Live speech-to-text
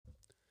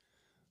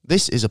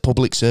This is a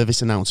public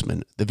service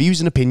announcement. The views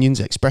and opinions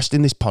expressed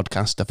in this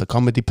podcast are for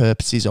comedy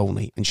purposes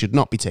only and should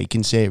not be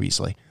taken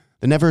seriously.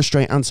 The Never a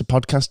Straight Answer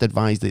podcast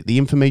advised that the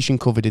information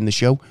covered in the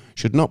show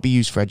should not be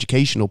used for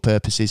educational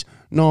purposes,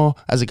 nor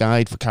as a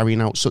guide for carrying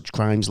out such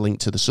crimes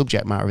linked to the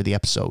subject matter of the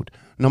episode,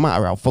 no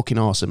matter how fucking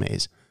awesome it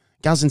is.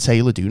 Gaz and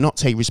Taylor do not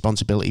take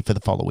responsibility for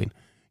the following: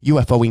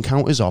 UFO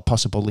encounters or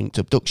possible linked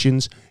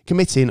abductions,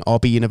 committing or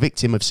being a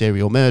victim of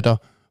serial murder,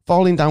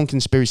 falling down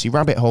conspiracy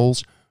rabbit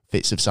holes,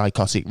 fits of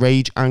psychotic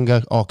rage,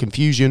 anger or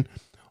confusion,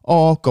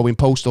 or going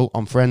postal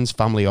on friends,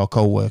 family or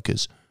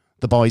co-workers.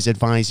 The boys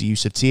advise the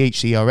use of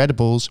THC or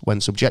edibles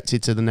when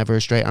subjected to the Never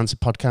a Straight Answer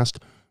podcast.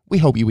 We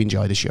hope you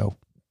enjoy the show.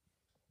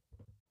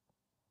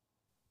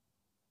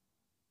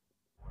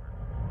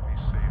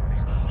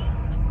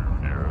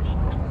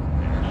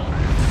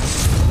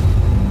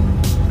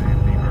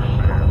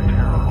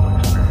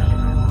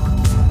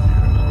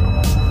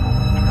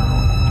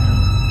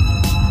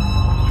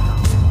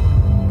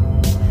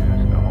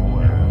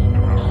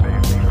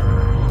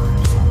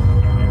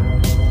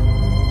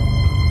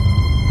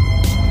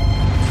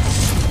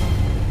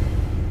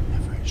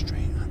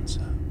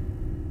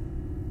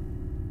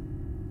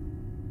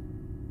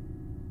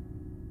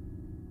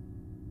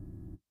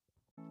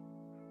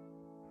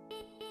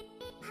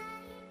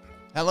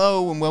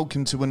 Hello and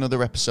welcome to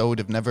another episode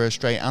of Never a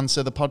Straight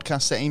Answer, the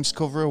podcast that aims to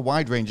cover a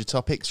wide range of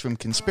topics from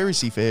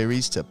conspiracy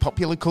theories to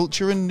popular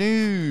culture and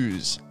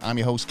news. I'm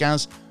your host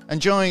Gaz, and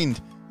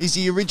joined is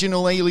the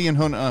original alien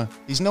hunter.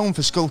 He's known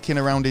for skulking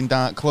around in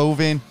dark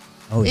clothing.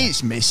 Oh, yeah.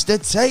 It's Mr.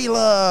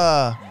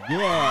 Taylor.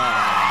 Yeah.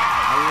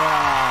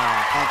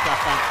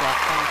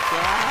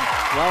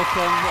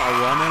 Welcome,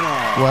 one and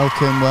all.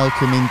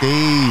 Welcome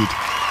indeed.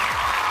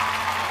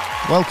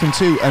 Welcome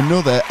to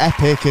another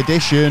epic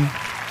edition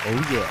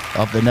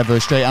of the Never a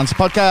Straight Answer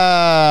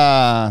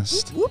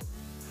podcast. Whoop, whoop.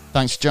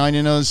 Thanks for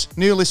joining us,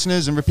 new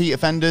listeners and repeat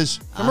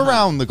offenders from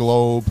around the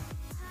globe.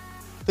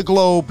 The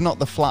globe, not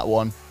the flat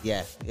one.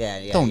 Yeah.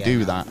 Don't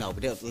do that. No,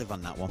 we don't live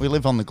on that one. We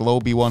live on the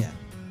globey one.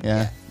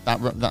 Yeah.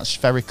 That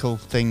spherical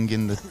thing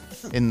in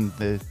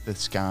the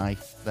sky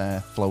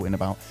there floating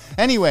about.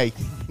 Anyway,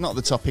 not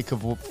the topic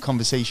of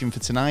conversation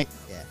for tonight.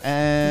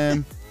 Yeah,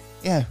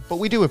 but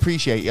we do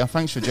appreciate you.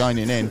 Thanks for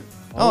joining in.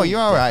 Oh, you're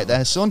all right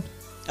there, son.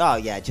 Oh,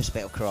 yeah, just a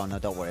bit of corona,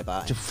 don't worry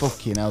about it. Just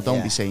fucking hell,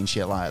 don't be saying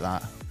shit like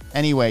that.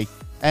 Anyway,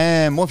 what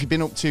have you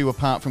been up to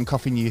apart from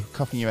coughing your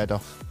head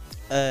off?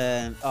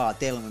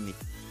 Dealing with me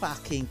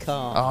fucking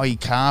car. Oh, your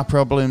car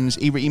problems.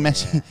 He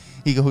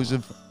goes,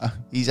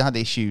 he's had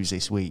issues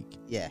this week.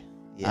 Yeah.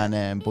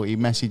 And but he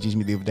messages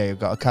me the other day, I've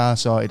got a car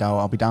sorted out,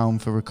 I'll be down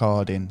for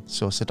recording.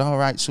 So I said, all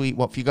right, sweet,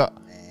 what have you got?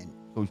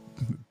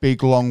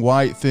 Big, long,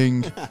 white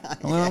thing.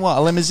 What,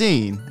 a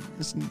limousine?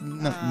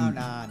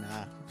 No.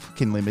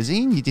 Fucking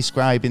limousine you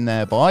describing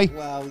there, boy.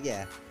 Well,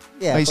 yeah.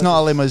 Well, it's not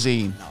a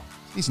limousine. No.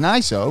 It's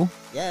nice, though.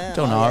 Yeah.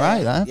 Done all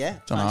right there. Yeah.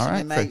 Done nice all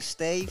right. Mate,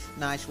 Steve.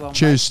 Nice one.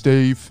 Cheers,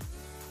 mate. Steve.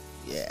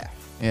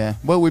 Yeah.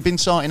 Well, we've been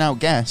sorting out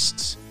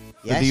guests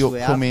for the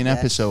upcoming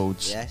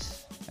episodes.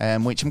 Yes.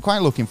 Which I'm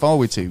quite looking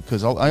forward to,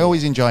 because I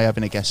always enjoy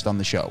having a guest on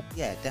the show.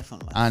 Yeah,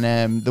 definitely.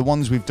 And the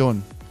ones we've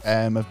done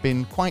have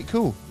been quite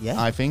cool,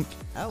 I think.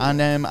 Oh,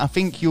 and I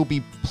think you'll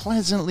be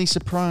pleasantly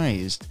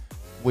surprised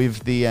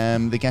with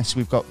the guests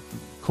we've got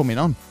coming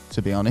on,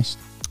 to be honest.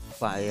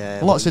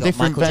 Lots of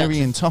different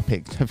varying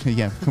topics.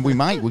 Yeah,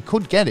 we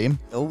could get him.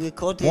 Oh, we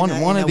could. One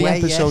of the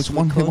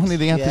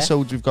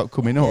episodes we've got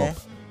coming up.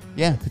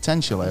 Yeah,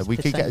 potentially. We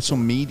could get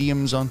some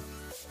mediums on.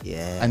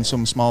 Yeah. And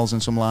some smalls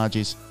and some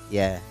larges.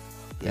 Yeah.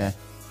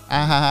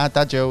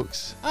 Dad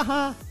jokes.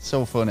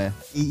 So funny.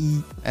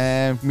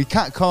 My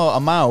cat caught a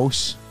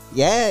mouse.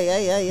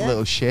 Yeah.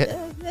 Little shit.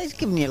 Yeah, he's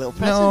giving you a little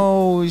present.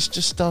 No, it's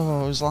just, it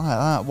was like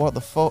that. What the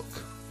fuck?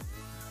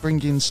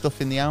 Bringing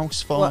stuff in the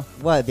house for?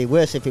 Well, it'd be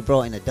worse if he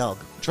brought in a dog.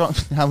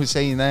 I was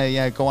saying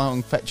there, go out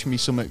and fetch me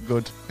something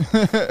good. Do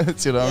you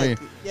know what I mean?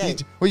 Yeah.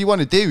 What you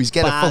want to do is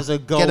get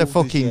a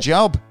fucking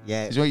job.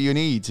 Yeah. Is what you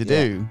need to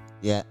do.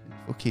 Yeah.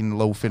 Fucking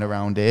loafing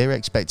around here,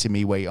 expecting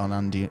me waiting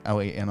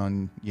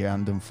on your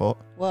hand and foot.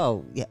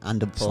 Well, yeah,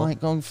 hand and foot. It's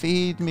like, going,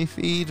 feed me.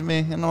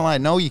 And I'm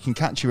like, no, you can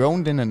catch your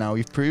own dinner now.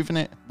 You've proven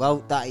it. Well,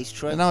 that is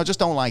true. No, I just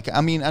don't like it.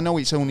 I mean, I know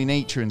it's only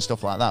nature and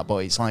stuff like that, but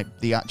it's like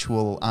the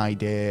actual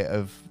idea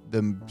of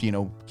them,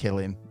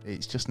 killing.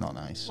 It's just not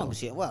nice. So.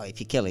 Well, if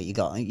you kill it,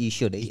 you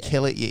should eat it.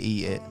 Kill it, you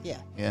eat it.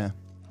 Yeah.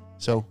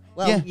 So,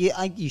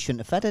 you shouldn't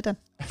have fed it then.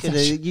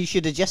 You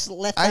should have just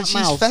left that mouse.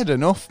 She's fed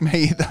enough,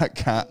 mate, that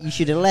cat. You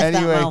should have left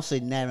that mouse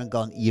in there and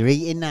gone, you're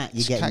eating that.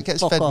 Cat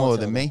gets fed more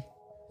than me.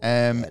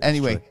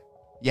 Anyway,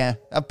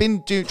 I've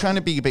been trying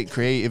to be a bit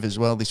creative as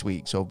well this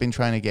week. So I've been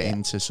trying to get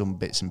into some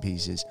bits and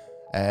pieces,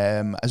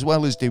 as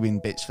well as doing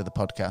bits for the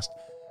podcast.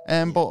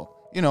 But,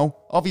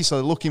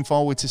 obviously looking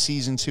forward to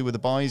season 2 of The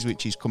Boys,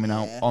 which is coming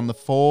out on the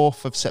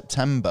 4th of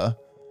September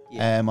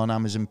on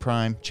Amazon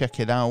Prime. Check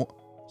it out.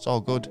 It's all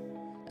good.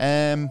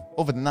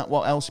 Other than that,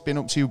 what else have you been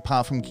up to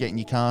apart from getting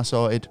your car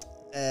sorted?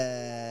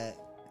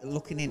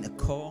 Looking into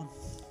corn.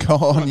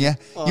 Corn, yeah.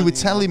 You were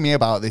telling me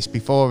about this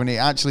before, and it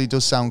actually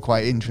does sound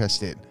quite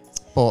interesting.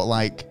 But,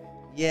 like,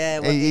 Yeah,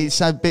 well,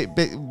 It's a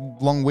bit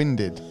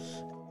long-winded.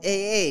 it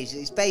is.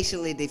 It's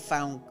basically they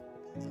found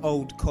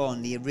old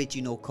corn, the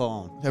original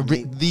corn.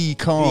 The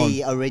corn.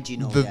 The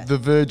original, The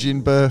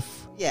virgin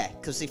birth. Yeah,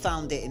 because they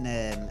found it in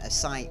a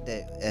site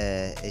that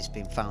has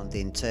been found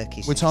in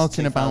Turkey. We're since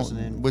talking about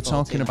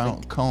 2014, I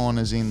think. corn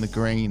as in the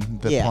grain,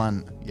 the Yeah.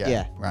 plant.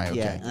 Yeah. Right. Okay.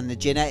 Yeah, and the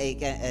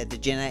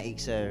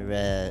genetics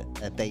are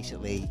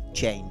basically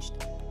changed,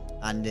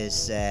 and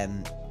there's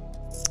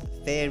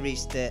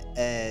theories that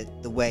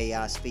the way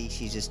our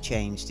species has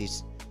changed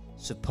is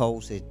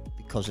supposed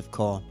because of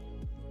corn.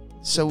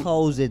 So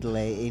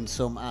Supposedly, in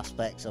some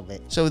aspects of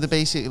it. they're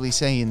basically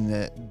saying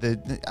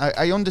that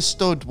I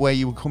understood where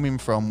you were coming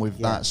from with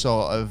Yeah. that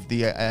sort of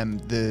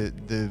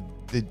the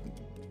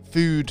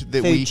food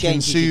that we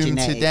changes your consume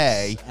genetics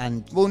today.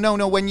 and Well, no.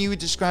 When you were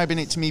describing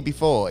it to me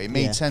before, it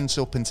made Yeah. sense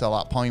up until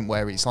that point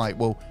where it's like,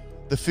 well,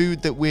 the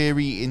food that we're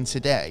eating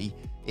today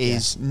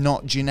is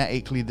not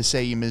genetically the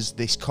same as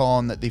this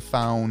corn that they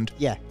found,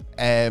 yeah,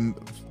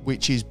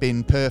 which has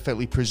been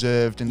perfectly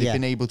preserved, and they've Yeah.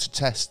 been able to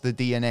test the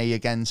DNA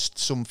against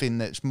something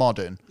that's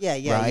modern. Yeah,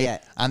 yeah, right? yeah.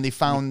 And they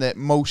found that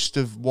most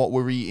of what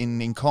we're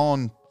eating in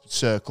corn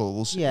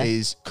circles Yeah.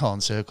 is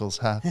corn circles.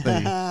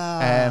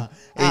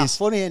 Is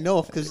funny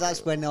enough, because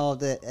that's when all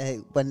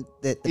the when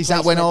the is that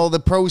when placement- all the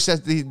process,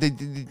 the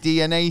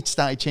DNA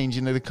started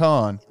changing of the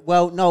corn?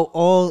 Well, no,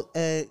 all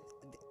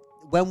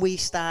when we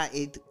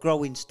started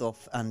growing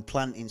stuff and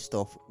planting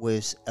stuff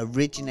was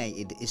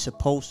originated. It's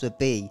supposed to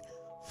be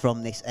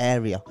from this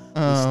area. We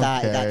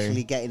started Okay.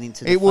 actually getting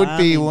into the It would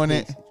be, farming wouldn't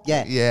it? bit.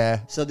 Yeah. Yeah.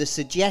 So the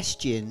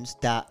suggestions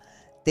that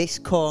this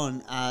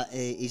corn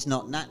is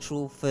not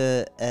natural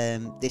for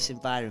this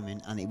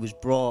environment, and it was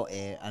brought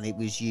here and it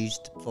was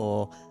used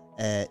for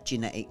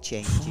genetic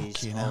changes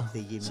Fucking hell. of the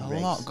human There's a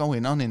race. lot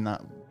going on in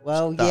that.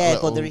 Well, that yeah,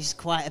 little- but there is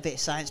quite a bit of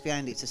science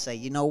behind it to say,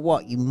 you know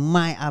what, you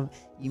might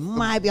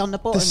be on the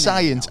button. The there,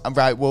 science, you know.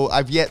 right? Well,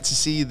 I've yet to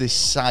see this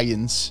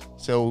science,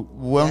 so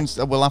we'll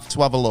have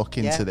to have a look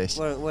into Yeah, this.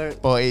 we're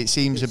But it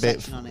seems a there's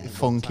bit section on it at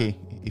funky,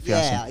 if you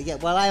ask me. yeah.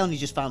 Well, I only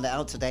just found it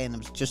out today, and I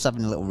was just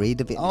having a little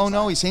read of it. and Oh it's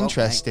no, like, it's okay.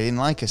 interesting.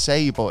 Like I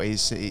say, but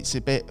it's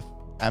a bit.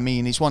 I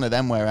mean, it's one of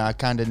them where I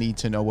kind of need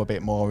to know a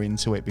bit more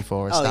into it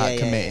before I Oh, start yeah,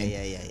 committing.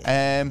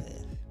 yeah.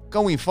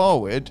 Going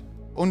forward,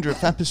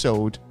 100th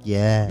episode,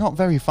 Yeah. not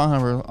very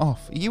far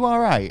off. Are you all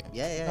right?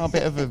 Yeah. A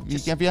bit of a.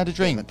 Just Have you had a bit of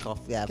drink? cough,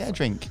 yeah. Get a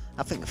drink.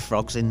 I think the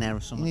frog's in there or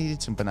You something.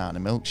 needed some banana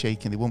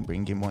milkshake, and they won't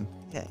bring him one.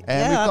 Yeah, we've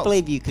I got-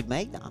 believe you could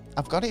make that.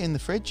 I've got it in the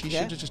fridge. You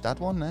Yeah. should have just had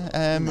one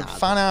there. Nah,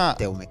 Fan art.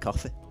 Deal with my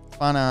coffee.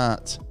 Fan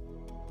art.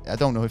 I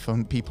don't know if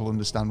people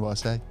understand what I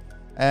say.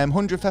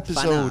 100th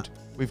episode.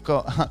 We've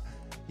got.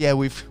 Yeah,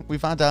 we've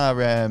had our.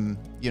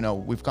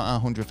 We've got our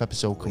 100th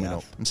episode coming have,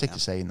 up. I'm sick yeah.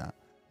 of saying that.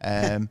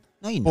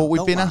 No, you're But not. we've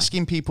Don't been lie.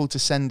 asking people to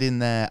send in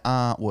their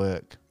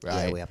artwork,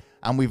 right? Yeah, we have.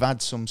 And we've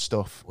had some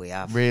stuff. We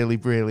have. Really,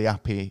 really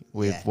happy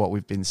with Yeah. what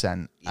we've been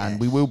sent. And Yes.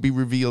 we will be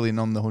revealing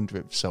on the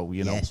 100th, so,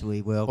 you know. Yes,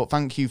 we will. But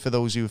thank you for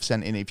those who have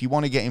sent in. If you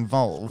want to get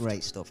involved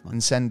Great stuff, man.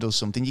 and send us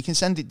something, you can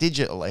send it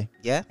digitally.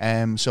 Yeah.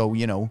 So,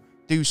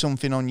 do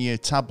something on your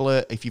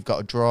tablet if you've got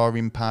a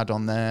drawing pad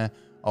on there,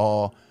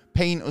 or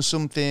paint or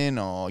something,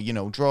 or,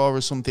 draw or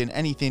something.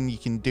 Anything you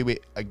can do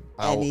it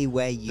about Any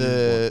way you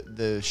want.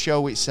 the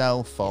show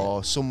itself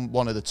or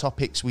one of the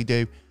topics we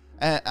do.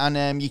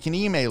 And you can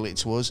email it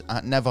to us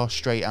at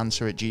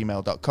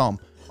neverstraightanswer@gmail.com,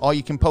 or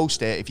you can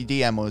post it. If you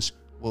DM us,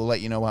 we'll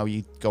let you know how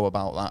you go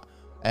about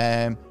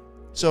that.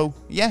 So,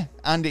 yeah,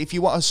 and if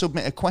you want to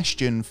submit a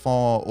question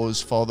for us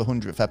for the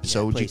 100th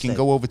episode, you please can do.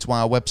 go over to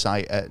our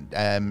website at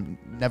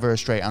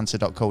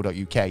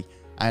neverastraightanswer.co.uk,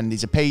 and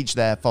there's a page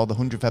there for the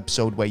 100th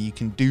episode where you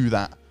can do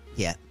that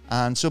Yeah.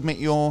 and submit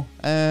your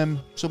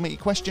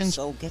questions.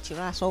 So get your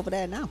ass over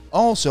there now.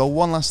 Also,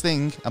 one last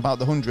thing about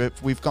the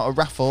 100th, we've got a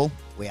raffle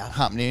We have.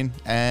 happening.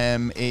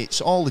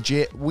 It's all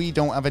legit. We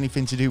don't have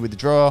anything to do with the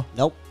draw.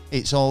 Nope.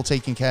 It's all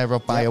taken care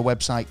of by a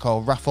website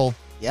called Raffle.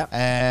 Yep.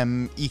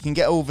 You can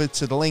get over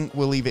to the link.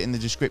 We'll leave it in the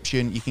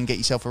description. You can get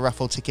yourself a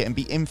raffle ticket and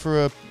be in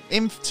to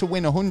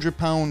win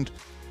 £100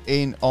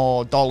 in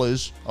or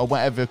dollars or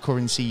whatever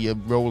currency you're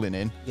rolling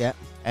in. Yeah.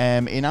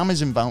 In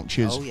Amazon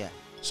vouchers. Oh yeah.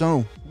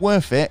 So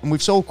worth it. And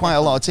we've sold quite a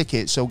lot of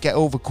tickets. So get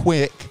over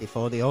quick.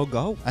 Before they all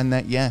go. And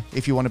then,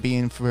 if you want to be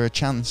in for a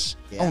chance,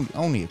 Yeah.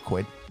 only a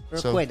quid. For a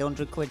So, quid,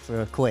 100 quid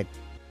for a quid.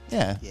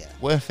 Yeah, Yeah.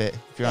 worth it,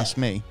 if you Yeah. ask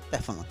me.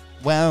 Definitely.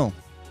 Well,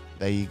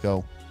 there you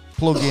go.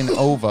 Plugging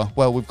over.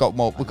 Well, we've got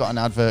an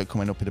advert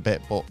coming up in a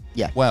bit, but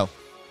Yeah. Well,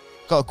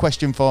 got a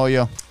question for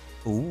you.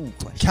 Ooh,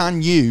 question.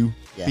 Can you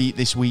Yeah. beat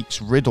this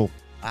week's riddle?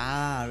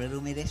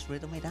 Riddle me this,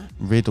 riddle me that.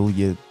 Riddle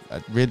you,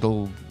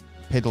 riddle,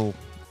 piddle.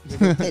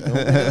 Riddle.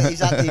 Is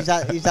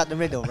that the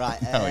riddle,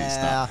 right? No, it's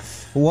not.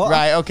 What?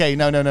 Right? Okay.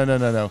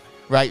 No.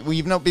 Right. Well,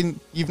 you've not done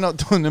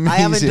amazing. I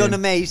haven't done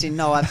amazing.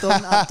 No, I've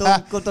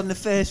done good on the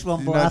first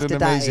one, but You've not after done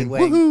that amazing. it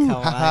went Woohoo!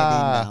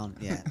 colliding down.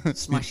 Yeah,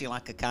 smash you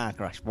like a car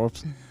crash,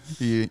 bubs.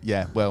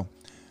 Yeah. Well,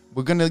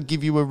 we're gonna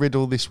give you a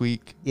riddle this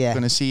week. Yeah. We're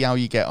gonna see how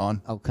you get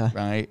on. Okay.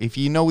 Right. If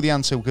you know the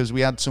answer, because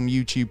we had some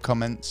YouTube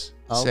comments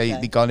say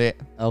Okay. they got it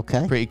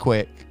Okay. pretty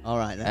quick. All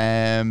right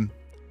then.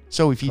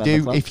 So if you Clever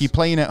do, fox. if you're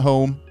playing at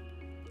home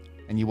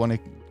and you want to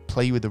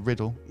play with a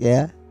riddle,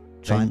 Yeah.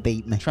 Try Then and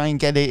beat me. try and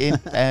get it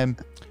in.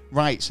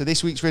 Right, so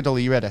this week's riddle, are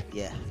you ready?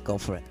 Yeah, go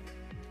for it.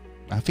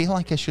 I feel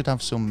like I should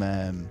have some...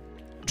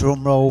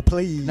 Drum roll,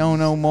 please.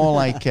 no, more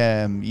like,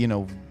 you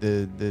know,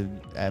 the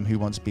Who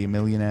Wants to Be a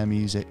Millionaire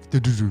music.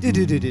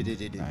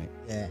 Right.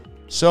 Yeah.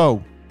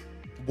 So,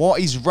 what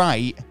is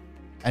right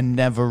and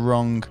never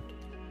wrong?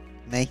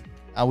 Me.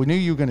 I knew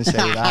you were going to say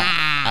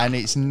that, and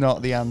it's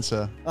not the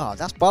answer. Oh,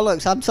 that's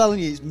bollocks. I'm telling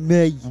you, it's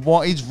me.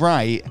 What is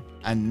right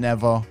and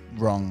never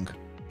wrong?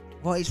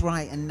 What is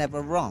right and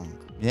never wrong?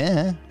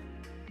 Yeah.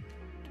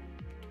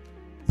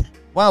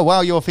 Well,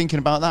 while you're thinking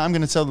about that, I'm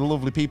going to tell the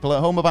lovely people at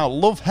home about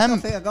Love I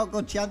Hemp. think I got a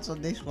good chance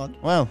on this one.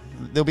 Well,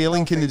 there'll be a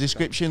link in the think so.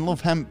 description. Love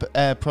Hemp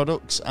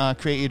products are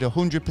created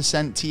 100%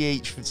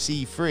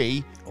 THC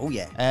free. Oh,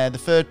 yeah. The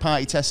third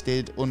party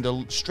tested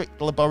under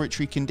strict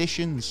laboratory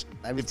conditions.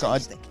 Very They've got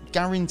tasty. a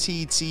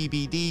guaranteed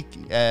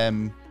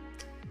CBD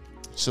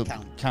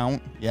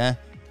count, yeah.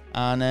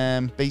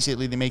 And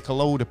basically they make a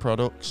load of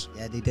products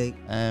Yeah, they do.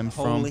 A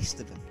whole from list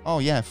of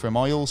them. from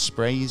oils,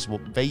 sprays,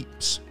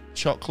 vapes,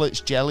 chocolates,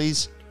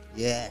 jellies,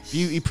 Yes.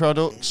 beauty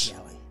products,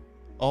 Jelly.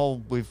 all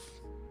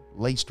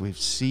laced with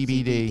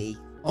CBD. Good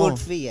Oh,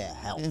 for your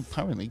health.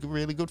 apparently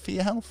really good for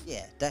your health.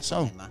 Yeah,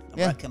 definitely, So, man. I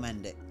yeah.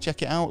 recommend it.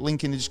 Check it out.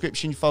 Link in the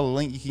description. You follow the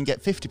link, you can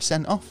get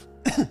 50% off.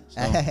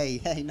 So, Hey,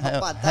 not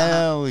bad that.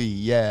 hell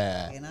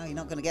yeah. You know, you're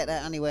not going to get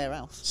that anywhere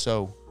else.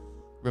 So,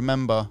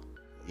 remember,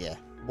 Yeah.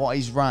 what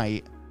is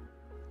right,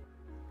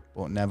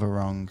 but never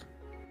wrong.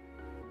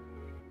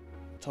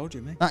 Told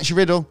you, mate. That's your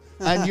riddle,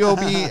 and you'll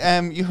be.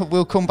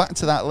 We'll come back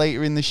to that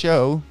later in the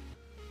show.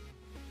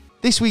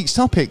 This week's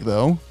topic,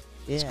 though,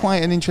 it's quite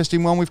an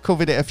interesting one. We've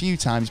covered it a few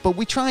times, but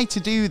we try to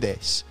do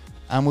this,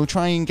 and we'll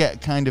try and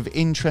get kind of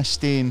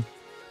interesting,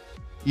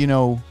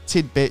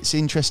 tidbits,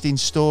 interesting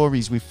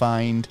stories we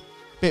find,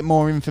 a bit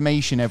more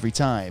information every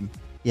time.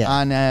 Yeah.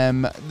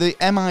 And the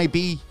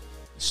MIB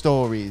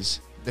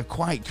stories, they're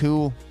quite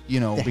cool,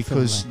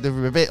 because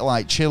they're a bit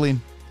like chilling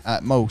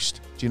at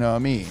most. Do you know what I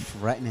mean?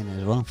 Threatening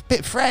as well.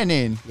 Bit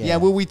threatening. Yeah. Yeah,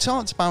 well, we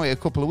talked about it a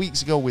couple of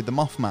weeks ago with the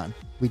Mothman.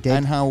 We did.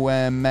 And how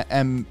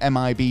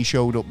MIB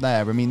showed up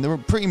there. I mean, they were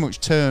pretty much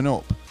turn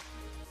up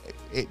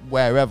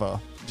wherever.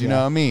 Do you know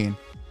what I mean?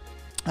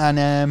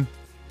 And,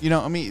 you know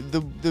what I mean?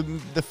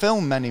 The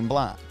film Men in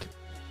Black,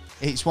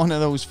 it's one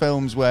of those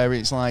films where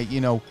it's like,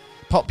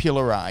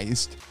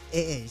 popularized. It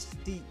is.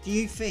 Do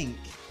you think,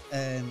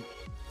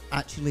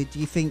 actually, do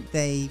you think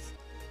they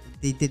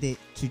did it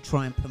to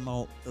try and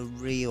promote the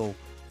real,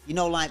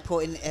 like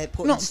putting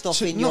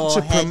stuff in your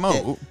to head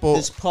promote, but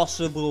that's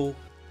possible.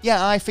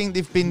 Yeah, I think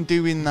they've been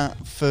doing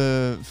that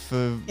for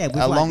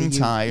a long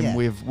time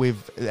with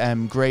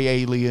grey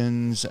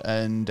aliens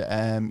and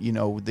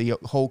the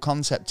whole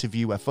concept of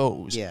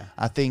UFOs. Yeah.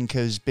 I think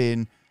has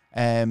been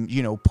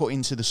put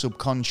into the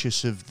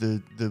subconscious of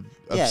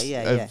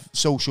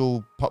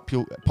social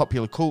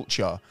popular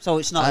culture. So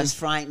it's not as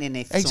frightening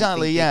if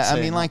Exactly. Yeah. I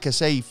mean, up. like I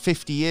say,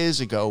 50 years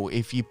ago,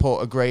 if you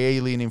put a grey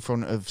alien in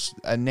front of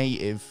a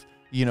native,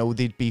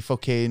 they'd be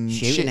fucking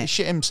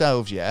shit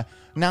themselves. Yeah.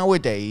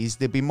 Nowadays,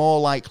 they'd be more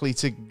likely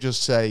to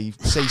just say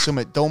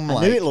something dumb I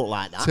like, knew it looked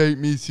like that. "Take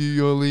me to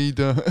your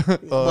leader,"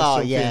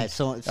 Well, yeah,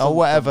 or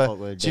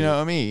whatever. Do you know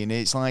what I mean?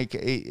 It's like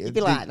It'd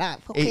be like that.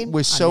 It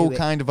was so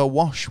kind of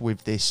awash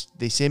with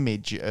this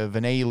image of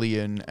an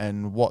alien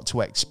and what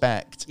to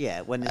expect. Yeah,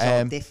 when it's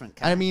all different.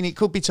 And I mean, it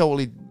could be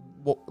totally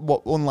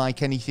what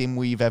unlike anything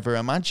we've ever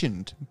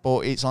imagined, but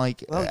it's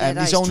like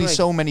there's only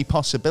so many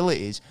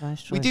possibilities.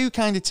 We do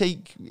kind of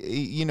take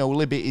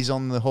liberties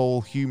on the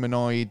whole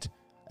humanoid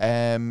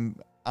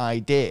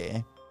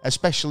idea,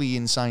 especially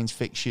in science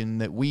fiction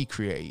that we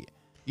create.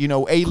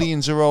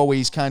 Aliens are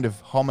always kind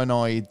of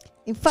hominoid,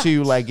 In fact,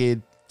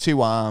 two-legged,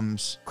 two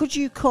arms. Could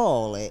you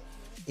call it,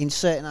 in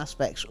certain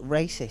aspects,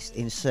 racist?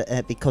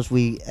 Because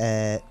we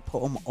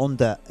put them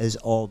under as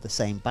all the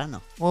same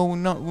banner. Well,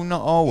 not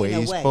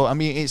always, way. but I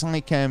mean, it's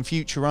like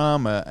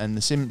Futurama and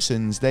The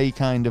Simpsons. They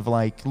kind of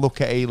like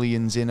look at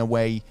aliens in a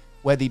way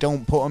where they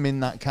don't put them in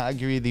that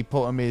category. They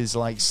put them as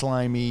like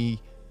slimy,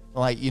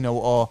 like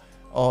or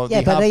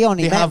Yeah, but they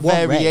only have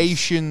meant one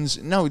variations.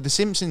 No, The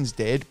Simpsons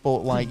did, but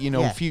like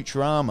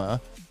Futurama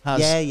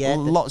has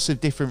lots of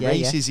different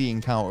races he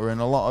encounter,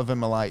 and a lot of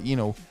them are like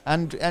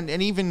and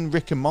even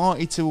Rick and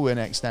Morty to an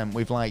extent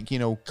with like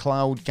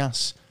cloud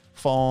gas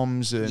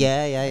forms and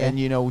and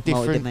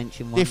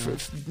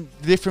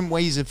different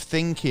ways of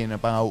thinking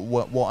about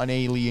what an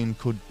alien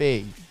could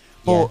be,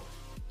 but.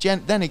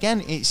 Then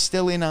again, it's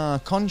still in our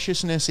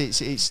consciousness.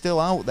 It's still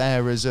out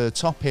there as a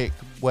topic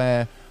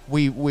where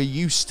we're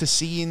used to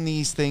seeing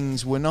these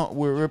things.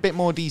 We're a bit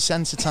more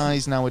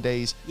desensitized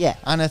nowadays. Yeah.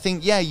 And I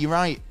think you're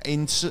right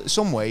in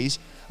some ways.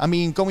 I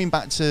mean, going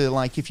back to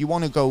like if you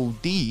want to go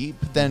deep,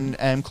 then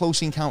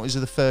Close Encounters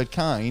of the Third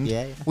Kind.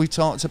 Yeah. We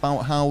talked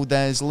about how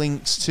there's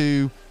links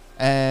to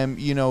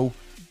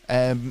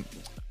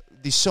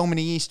there's so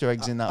many Easter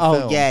eggs in that film.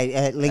 Oh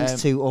yeah,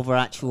 links to other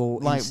actual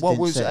like what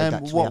was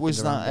that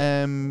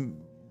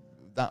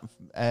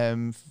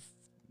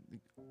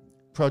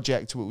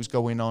project that was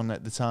going on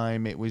at the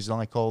time. It was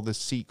like all the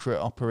secret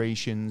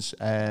operations.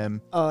 Oh,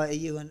 are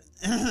you on?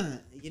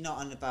 You're not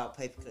on about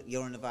paperclip.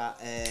 You're on about.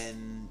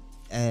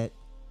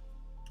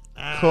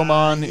 Come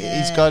on, yeah,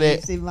 he's got it.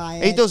 it's in my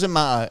It head. doesn't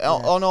matter.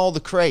 On all the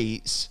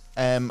crates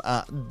at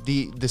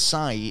the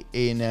site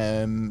in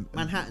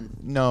Manhattan.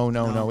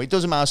 No. It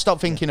doesn't matter. Stop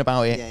thinking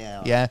about it.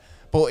 Yeah.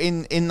 But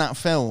in that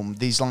film,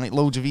 there's like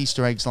loads of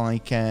Easter eggs,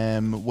 like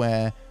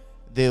where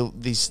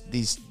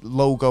these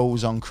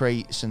logos on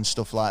crates and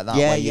stuff like that.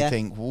 Where you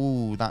think,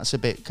 ooh, that's a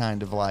bit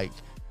kind of like.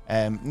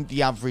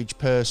 The average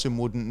person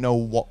wouldn't know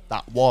what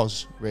that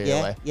was, really.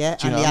 Yeah. Do you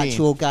And know the what I mean?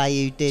 actual guy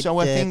who did So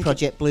I think-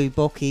 Project Blue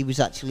Book, he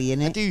was actually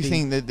in it. I do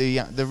think that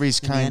there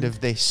is kind end.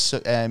 of this,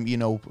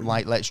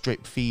 like let's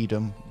drip feed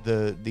them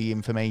the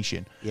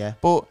information. Yeah.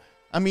 But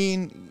I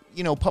mean,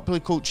 popular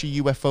culture,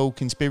 UFO,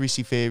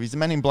 conspiracy theories. The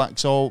Men in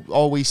Blacks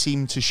always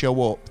seem to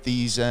show up.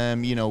 These,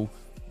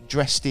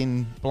 dressed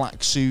in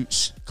black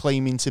suits,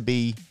 claiming to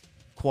be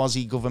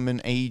quasi-government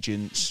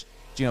agents.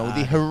 They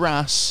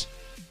harass,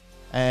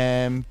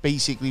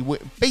 basically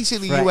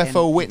Threaten,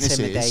 UFO witnesses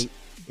intimidate.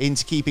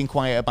 into keeping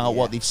quiet about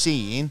what they've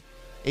seen.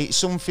 It's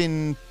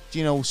something,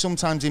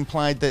 sometimes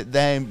implied that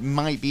there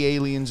might be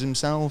aliens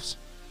themselves.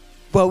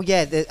 Well,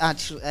 yeah.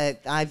 Actually,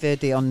 I've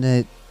heard it on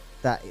that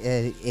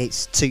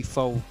it's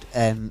twofold.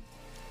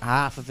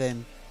 Half of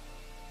them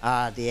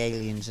are the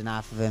aliens, and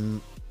half of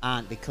them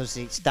aren't, because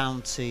it's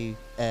down to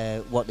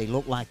what they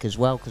look like as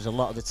well. Because a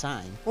lot of the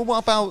time, Well,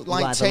 what about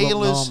like either look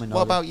tailors? Norman What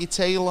or- about your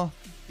tailor?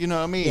 You know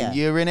what I mean? Yeah.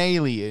 You're an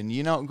alien.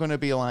 You're not going to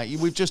be like,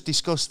 we've just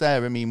discussed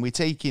there. I mean, we're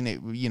taking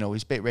it,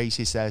 it's a bit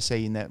racist there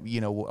saying that,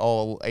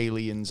 all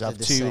aliens have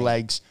the two same.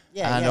 legs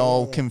Yeah, and yeah,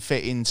 all yeah. can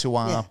fit into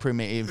our Yeah.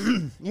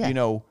 primitive,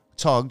 Yeah.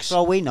 togs. for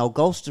all we know,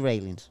 ghosts are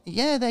aliens.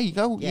 Yeah, there you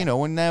go. Yeah.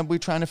 And we're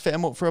trying to fit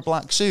them up for a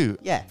black suit.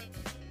 Yeah.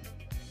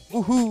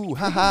 Woohoo,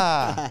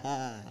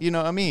 haha. You know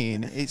what I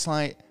mean? It's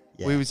like,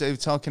 we were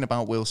talking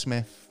about Will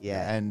Smith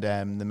and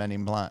the Men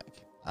in Black.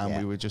 And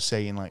we were just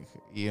saying, like,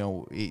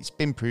 it's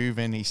been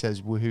proven. He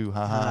says "woohoo,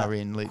 haha"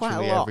 in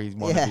literally lot. every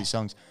one of his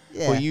songs.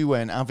 Yeah. But you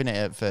weren't having it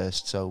at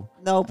first, so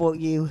No, but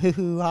you, hoo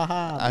hoo ha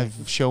ha.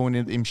 I've shown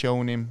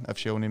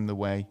him the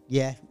way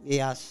Yeah, he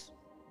has.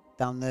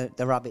 Down the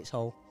rabbit's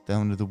hole.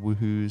 down to the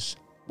woohoos.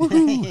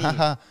 Woohoo,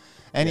 haha.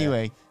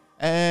 Anyway,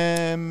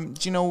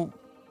 do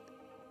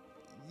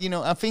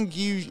I think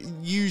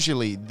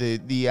usually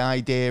the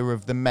idea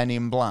of the Men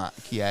in Black,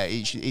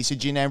 it's a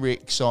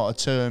generic sort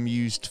of term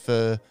used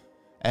for,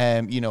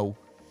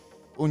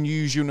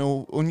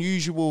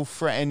 unusual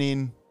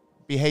threatening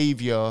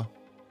behaviour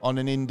on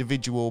an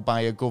individual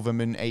by a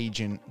government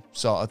agent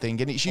sort of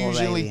thing, and it's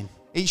alien.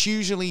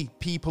 usually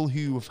people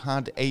who have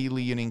had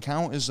alien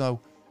encounters, though.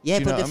 Yeah,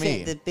 Do you know but what I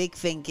mean? the big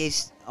thing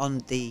is on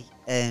the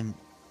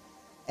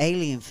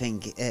alien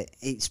thing.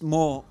 It's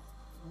more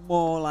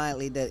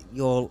likely that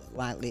you're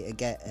likely to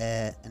get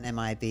an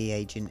MIB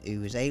agent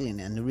who is alien,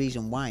 and the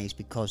reason why is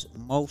because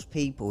most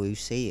people who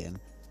see him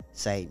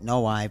say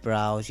no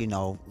eyebrows,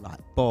 like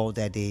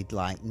bald-headed,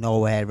 like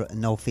no hair,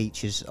 no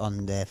features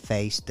on their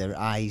face, their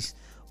eyes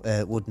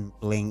wouldn't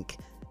blink.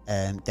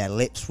 Their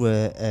lips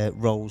were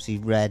rosy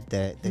red.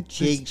 Their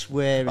cheeks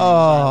were,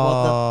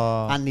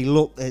 and they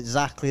look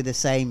exactly the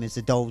same as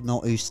the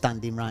donut who's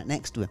standing right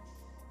next to him.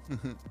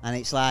 And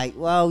it's like,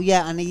 well,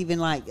 yeah, and even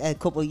like a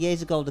couple of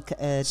years ago,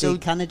 the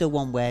Canada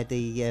one where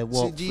they walked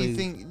So do you through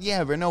think?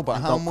 Yeah, but no, but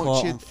and how got much?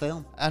 caught on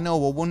film. I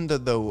know. I wonder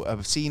though.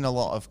 I've seen a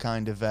lot of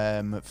kind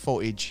of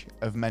footage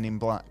of Men in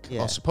Black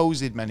Yeah. or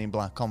supposed Men in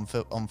Black on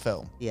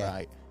film. Yeah.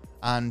 Right.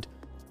 And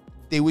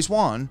there was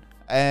one.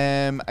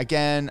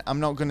 Again, I'm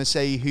not going to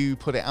say who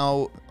put it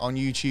out on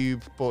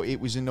YouTube, but it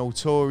was a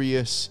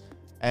notorious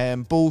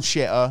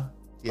bullshitter.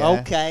 Yeah,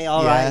 Okay,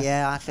 all right,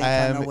 yeah, I think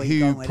I know where you're who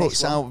going with puts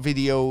this one. out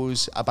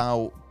videos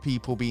about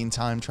people being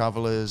time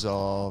travelers,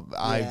 or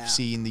Yeah. I've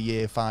seen the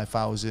year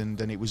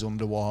 5000 and it was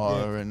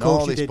underwater, Yeah, and course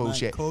all you this did, man,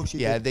 bullshit. course you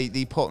Yeah, did.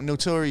 they put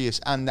notorious,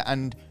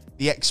 and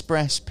the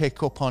Express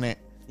pick up on it.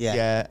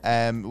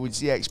 Yeah. Which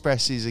the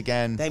Express is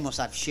again They must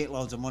have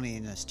shitloads of money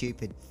in a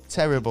stupid.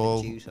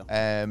 terrible. producer.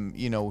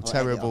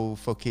 Terrible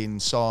fucking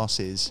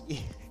sources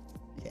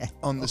Yeah.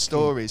 on the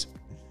stories.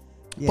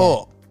 Yeah.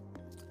 But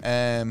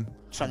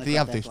Trying to they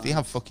grab have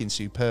headlines. fucking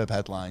superb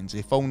headlines.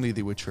 If only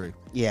they were true.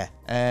 Yeah.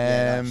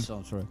 Yeah, Um, that's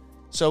so true.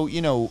 So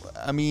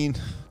I mean,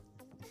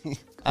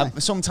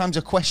 sometimes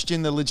I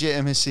question the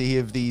legitimacy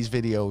of these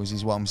videos.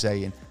 Is what I'm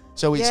saying.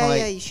 So it's Yeah, like,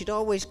 yeah, you should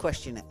always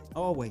question it.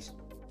 Always.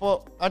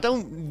 but I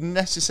don't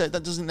necessarily.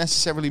 That doesn't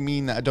necessarily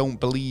mean that I don't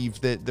believe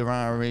that there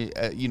are,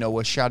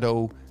 a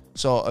shadow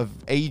sort of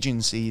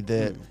agency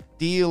that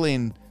deal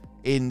in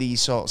these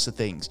sorts of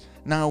things.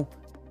 Now,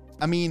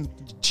 I mean,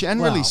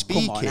 generally Well, come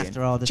on, speaking,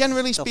 after all the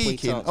generally stuff we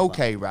speaking, talked about.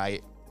 okay,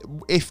 right.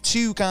 If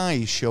two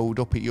guys showed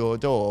up at your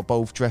door,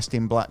 both dressed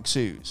in black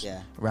suits,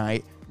 Yeah.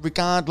 right,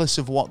 regardless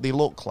of what they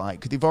look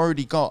like, they've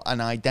already got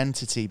an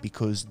identity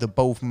because they're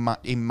both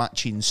in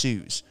matching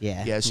suits.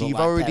 Yeah, yeah. So look you've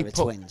like a already pair of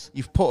put twins.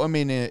 you've put them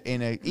in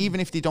a even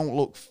if they don't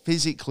look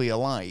physically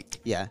alike.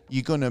 Yeah.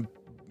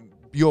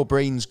 Your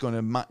brain's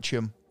gonna match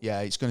them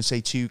Yeah, it's going to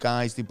say 2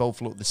 guys. They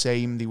both look the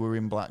same. They were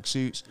in black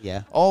suits.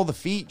 Yeah. All the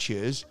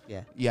features.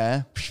 Yeah.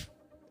 Yeah.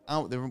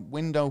 Out the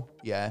window.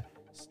 Yeah.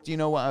 Do you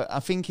know what? I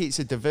think it's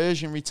a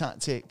diversionary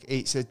tactic.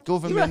 It's a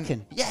government. You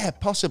reckon? Yeah,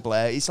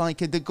 possibly. It's like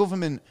the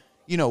government,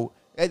 you know,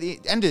 at the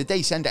end of the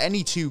day, send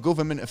any 2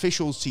 government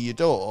officials to your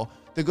door.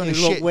 They're going to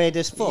Who look shit. weird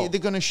as fuck. They're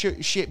going to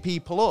shit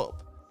people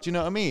up. Do you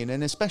know what I mean?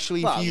 And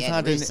especially Well, if you've yeah,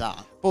 had there is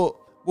that. But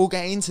we'll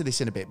get into this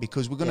in a bit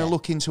because we're going to Yeah.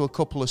 look into a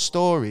couple of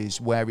stories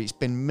where it's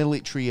been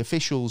military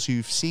officials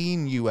who've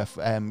seen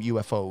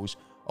UFOs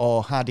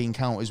or had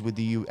encounters with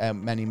the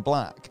Men in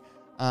Black.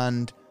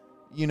 And,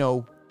 you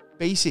know,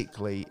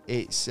 basically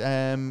it's,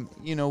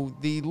 you know,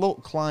 they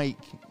look like...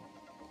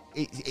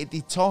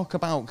 They talk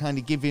about kind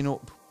of giving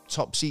up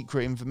top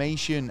secret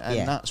information, and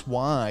Yeah. that's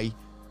why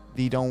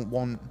they don't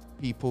want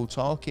people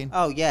talking.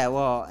 Oh yeah,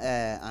 well,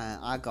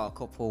 I got a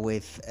couple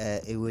with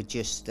who were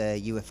just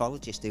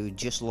ufologists who were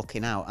just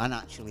looking out, and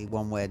actually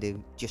one where they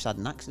just had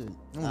an accident.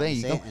 Oh, That there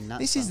was you it, go. and that's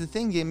This is that. the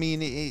thing. I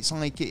mean, it's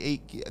like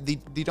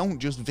they don't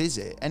just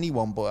visit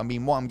anyone, but I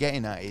mean, what I'm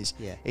getting at is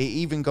Yeah. it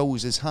even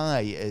goes as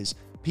high as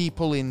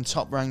people in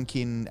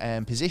top-ranking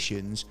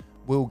positions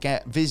will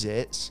get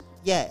visits.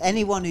 Yeah,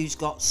 anyone who's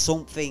got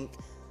something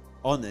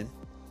on them,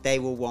 they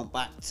will want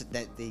back to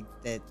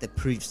the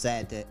proofs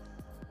there that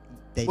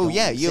they Well, don't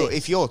yeah, exist.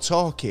 if you're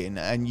talking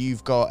and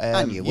you've got,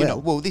 And you you know,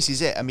 will. well, this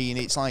is it. I mean,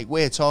 it's like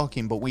we're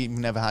talking, but we've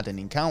never had an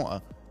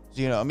encounter.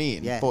 Do you know what I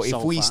mean? Yeah, But if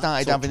so we far,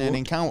 started touch having an wood.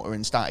 encounter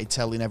and started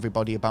telling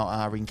everybody about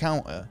our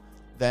encounter,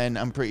 then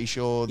I'm pretty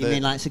sure You that...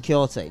 mean like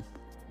security?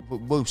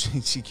 Well,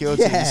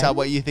 security, Yeah. is that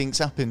what you think's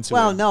happened to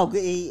Well, him? no,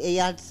 he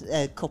had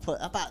a couple,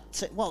 about,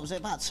 what was it,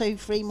 about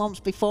 2-3 months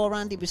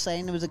beforehand, he was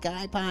saying there was a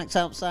guy parked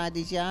outside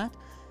his yard.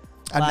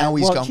 And like, now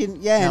he's watching-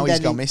 gone. yeah, now and he's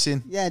then gone he-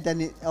 missing. Yeah,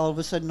 then all of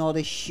a sudden all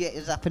this shit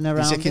is happening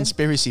around It's a him.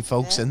 conspiracy,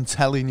 folks, Yeah. and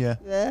telling you.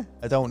 Yeah.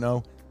 I don't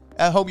know.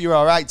 I hope you're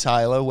all right,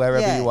 Tyler, wherever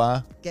Yeah. you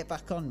are. Get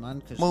back on,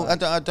 man. 'Cause, Well,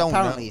 like, I don't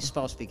apparently know. he's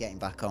supposed to be getting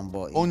back on,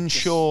 but he's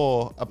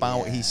Unsure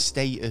about yeah. his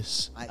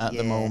status at the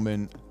Yeah.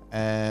 moment.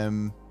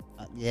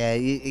 Yeah,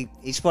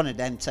 he's one of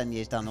them. 10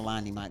 years down the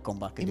line, he might come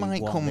back He and do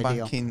might one come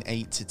video. back in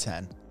 8 to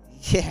 10.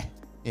 Yeah.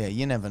 Yeah,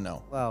 you never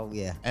know. Well,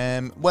 yeah.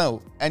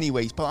 Well,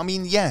 anyways, but I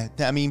mean, yeah,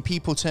 I mean,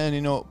 people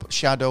turning up,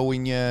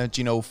 shadowing you,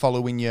 you know,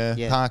 following you,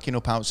 Yeah. parking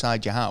up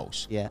outside your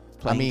house. Yeah.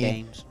 Playing mean,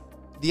 games.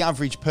 The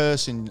average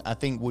person, I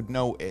think, would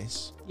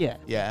notice. Yeah.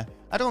 Yeah.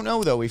 I don't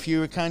know, though, if you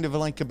were kind of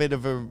like a bit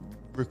of a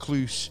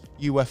recluse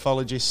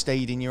ufologist,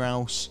 stayed in your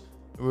house,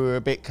 were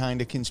a bit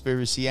kind of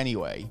conspiracy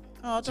anyway.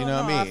 Oh, I Do don't you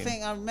know what I I mean?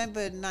 think I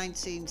remember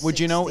 1967 Would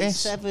you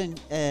notice?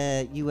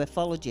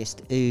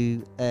 ufologist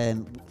who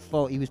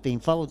thought he was being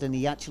followed, and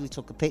he actually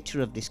took a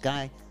picture of this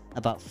guy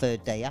about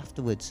third day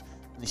afterwards.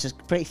 And it's a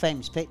pretty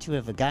famous picture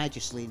of a guy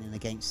just leaning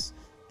against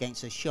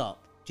a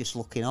shop, just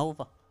looking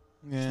over.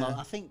 Yeah.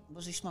 I think,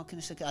 was he smoking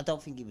a cigarette? I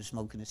don't think he was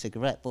smoking a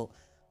cigarette, but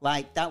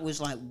like that was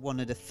like one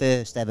of the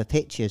first ever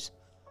pictures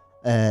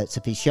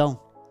to be shown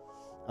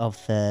of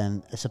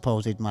a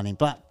supposed man in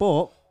black.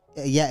 But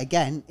yet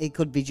again, it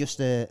could be just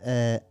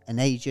an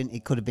agent.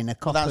 It could have been a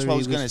copper. Well, that's what I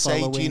was going going to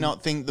say. Do you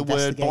not think the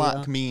word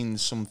black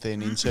means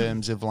something in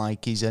terms of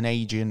like he's an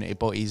agent,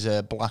 but he's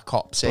a black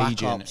ops Black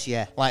agent? ops,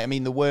 yeah. Like, I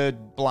mean, the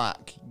word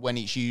black, when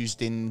it's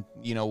used in,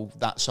 you know,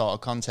 that sort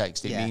of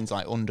context, it Yeah. means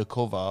like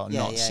undercover, Yeah,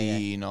 not yeah,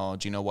 seen, or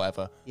do you know,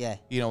 whatever. Yeah,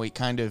 You know, it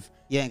kind of,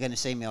 you ain't going to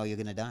see me or you're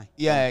going to die.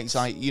 yeah, it's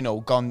like, you know,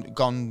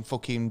 gone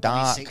fucking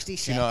dark. 60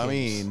 Do you know what I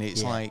seconds. mean?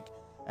 It's Yeah.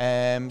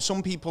 like,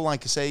 some people,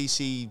 like I say,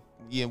 see,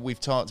 you know, we've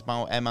talked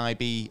about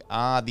MIB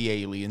are the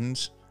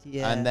aliens,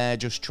 Yeah. and they're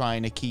just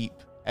trying to keep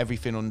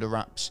everything under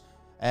wraps.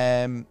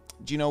 Do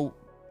you know,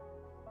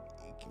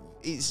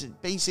 it's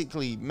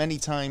basically many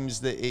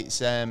times that it's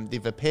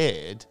they've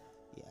appeared,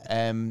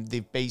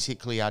 they've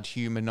basically had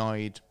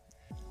humanoid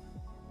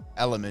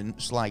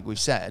elements, like we've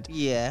said.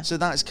 Yeah. So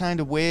that's kind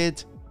of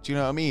weird. Do you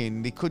know what I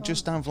mean? They could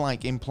just have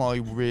like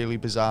employ really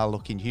bizarre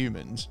looking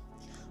humans.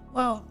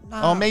 Well,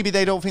 no. Or maybe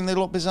they don't think they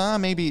look bizarre.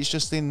 Maybe it's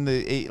just in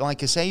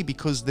like I say,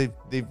 because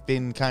they've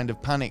been kind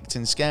of panicked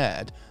and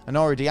scared and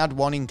already had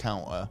one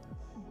encounter.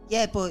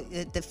 Yeah, but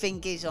the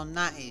thing is on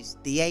that is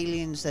the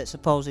aliens that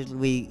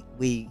supposedly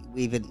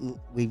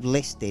we've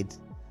listed,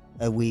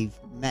 we've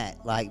met,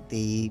 like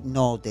the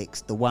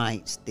Nordics, the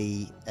Whites,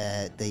 the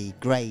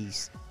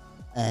Greys,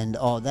 and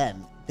all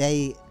them.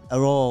 They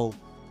are all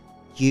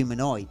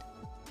humanoid.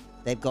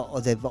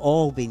 They've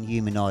all been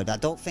humanoid. I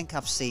don't think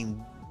I've seen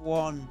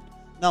one.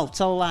 No,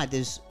 tell a lie.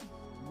 There's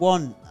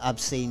one I've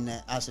seen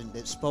that hasn't.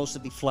 That's supposed to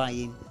be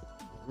flying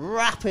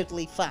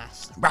rapidly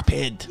fast.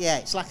 Rapid. Yeah,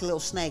 it's like a little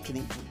snake, and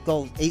it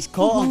goes. It's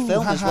caught on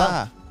film as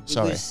well.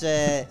 Sorry.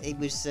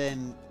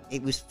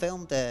 It was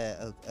filmed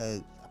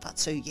about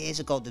 2 years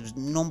ago. There was a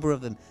number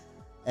of them.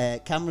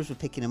 Cameras were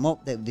picking them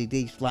up. There were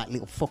these like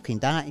little fucking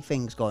darty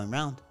things going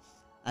round,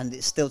 and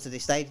it's still to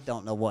this day they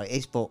don't know what it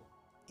is. But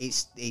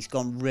it's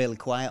gone really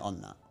quiet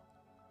on that.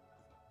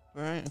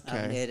 Right. I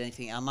haven't Okay. heard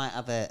anything. I might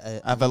have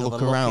a Have a another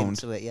look around.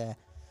 into it. Yeah.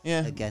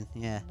 Yeah. Again.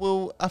 Yeah.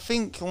 Well, I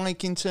think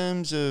like in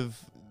terms of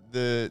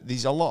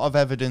there's a lot of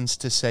evidence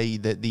to say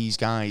that these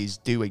guys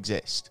do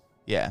exist.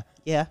 Yeah.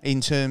 Yeah. In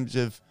terms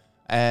of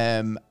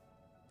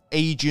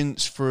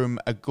agents from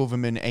a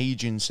government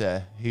agency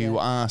who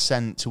are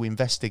sent to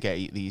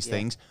investigate these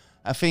things,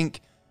 I think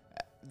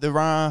there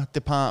are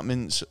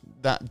departments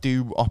that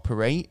do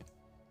operate,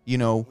 you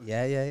know.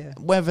 Yeah.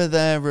 Whether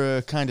they're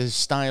a kind of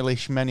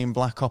stylish Men in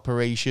Black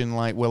operation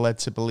like we're led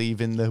to believe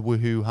in the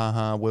woohoo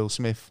haha Will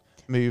Smith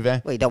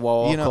movie. Well, you don't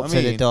walk know up what to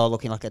I the mean? door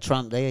looking like a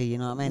tramp, do you? You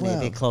know what I mean? Well,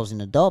 They're closing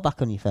the door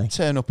back on your face.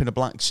 Turn up in a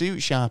black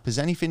suit sharp as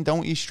anything,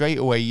 don't you? Straight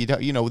away, you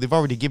don't, you know, they've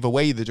already give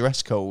away the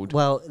dress code.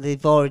 Well,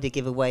 they've already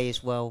given away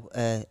as well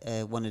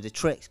one of the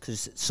tricks,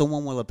 because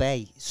someone will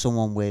obey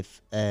someone with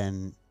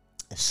a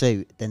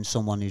suit than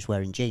someone who's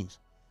wearing jeans.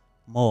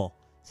 More.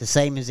 It's the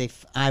same as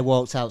if I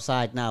walked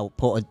outside now,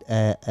 put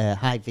a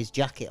high-vis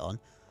jacket on,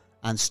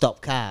 and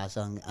stop cars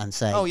and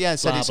say, Oh yeah,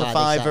 said blah, it's blah, a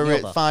this, that, and the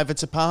other. fiver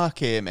to park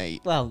here, mate.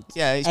 Well,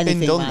 Yeah, it's been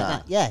anything done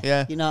like that.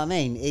 Yeah, you know what I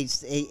mean.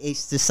 It's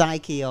the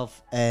psyche of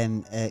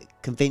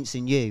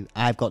convincing you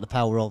I've got the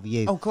power over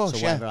you. Of course, so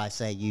yeah. whatever I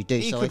say, you do.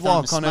 You so could if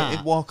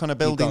I'm walk on a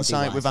building gotta do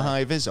site what with I a say.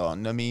 high vis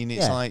on. I mean,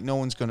 it's Yeah. like no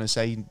one's going to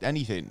say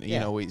anything. You Yeah.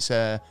 know, it's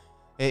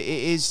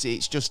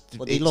it's just.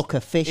 But they it's- look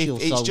official,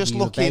 It's so just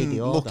you obey the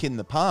order. looking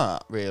the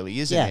part, really,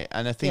 isn't Yeah. it?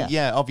 And I think,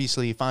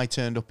 obviously, if I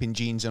turned up in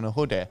jeans and a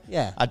hoodie,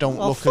 Yeah. I don't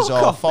Well, look as fuck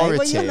off, mate. What are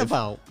you on authoritative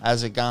about?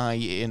 as a guy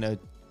in a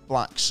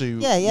black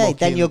suit. Yeah. Then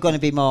looking- you're going to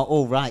be more.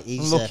 All right,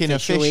 he's looking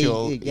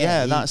official.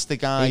 That's the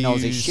guy he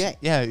knows his who's shit.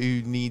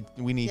 who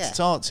we need Yeah. to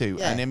talk to.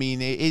 Yeah. And I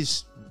mean, it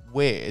is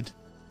weird,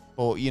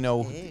 but you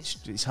know, It is.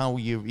 it's how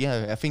you.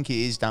 Yeah, I think it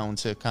is down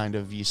to kind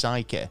of your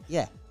psyche.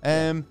 Yeah.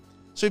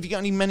 So have you got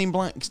any Men in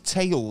Black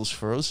tales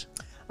for us?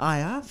 I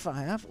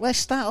have. Let's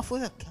start off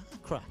with a car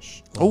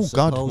crash. Oh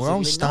God, we're Supposedly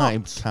always starting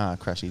not. car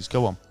crashes.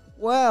 Go on,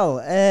 Well,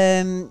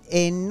 in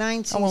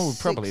 1967, well,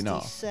 probably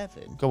not.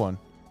 Go on.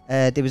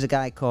 There was a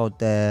guy called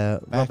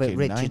Back Robert in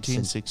Richardson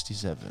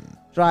 1967.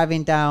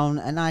 driving down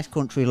a nice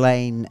country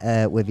lane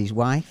with his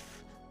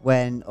wife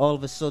when all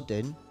of a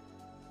sudden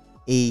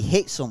he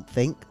hit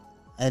something,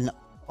 and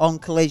on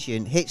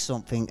collision hit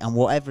something, and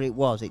whatever it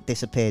was, it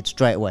disappeared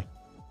straight away.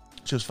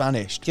 Just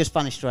vanished. Just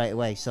vanished straight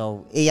away.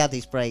 So he had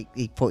his brake,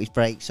 he put his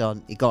brakes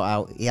on, he got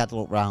out, he had a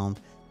look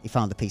round, he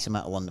found a piece of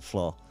metal on the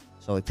floor.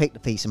 So he picked the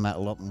piece of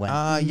metal up and went,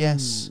 Ah,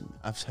 yes,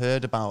 I've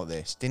heard about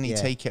this. Didn't he Yeah.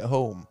 take it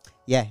home?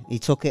 yeah, he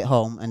took it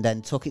home and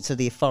then took it to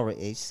the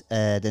authorities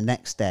the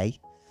next day.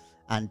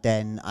 And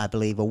then I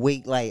believe a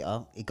week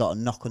later, he got a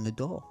knock on the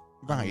door.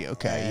 Right.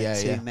 Okay.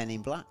 Two yeah. men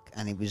in black.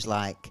 And he was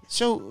like,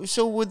 So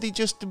were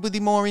they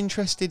more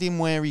interested in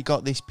where he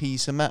got this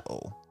piece of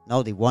metal?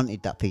 no, they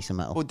wanted that piece of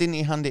metal. But didn't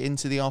he hand it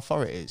into the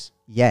authorities?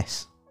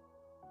 Yes.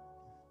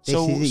 This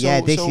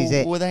is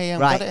it. Were they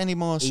Right. got it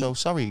anymore? So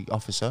sorry,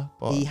 officer.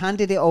 But He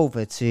handed it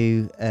over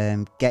to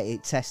get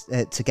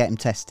him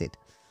tested.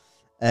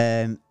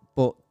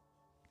 But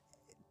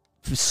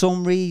for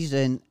some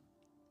reason,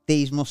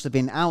 these must have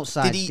been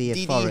outside the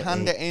authority. Did he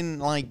hand it in?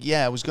 Like,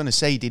 yeah, I was going to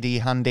say, did he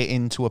hand it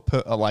into to get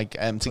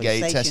Police it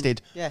station.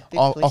 tested Yeah, big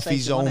off police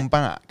his station, wasn't own it?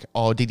 back,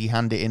 or did he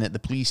hand it in at the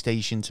police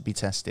station to be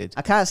tested?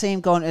 I can't see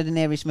him going to the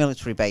nearest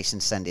military base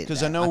and send it. Because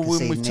there. I know can see when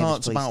the we've nearest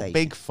talked police about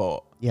station.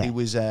 Bigfoot, Yeah. it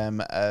was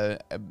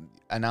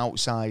an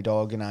outside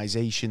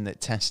organisation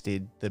that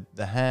tested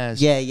the hairs.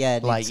 Yeah.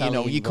 the Like, you know,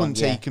 Italian you couldn't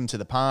one, yeah. take him to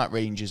the park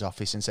ranger's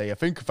office and say, I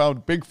think I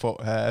found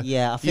Bigfoot hair.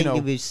 Yeah, I think know,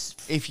 it was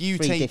if you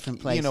three take, different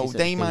places. you know, that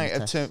they was doing might the have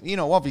test. turned, you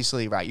know,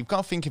 obviously, right, you've got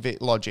to think of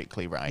it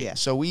logically, right? Yeah.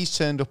 So he's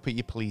turned up at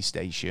your police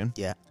station,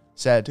 Yeah.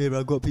 said, Here,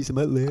 I've got a piece of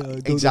metal here.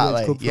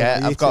 exactly,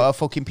 yeah, I've got a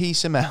fucking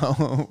piece of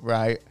metal,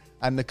 right?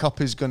 And the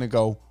cop is going to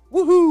go,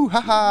 woohoo,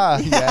 haha,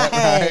 yeah,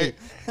 right?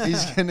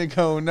 He's going to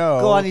go, no.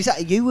 Go on, is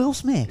that you, Will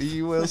Smith? Are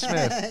you Will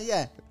Smith?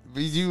 Yeah. Are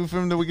you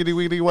from the Wiggity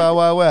Wiggity Wild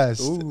Wild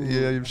West? Ooh.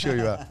 Yeah, I'm sure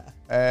you are.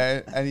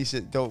 And he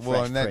said, "Don't." Well,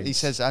 Fresh and then he Prince.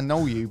 says, "I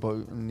know you," but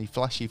and he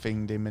flashy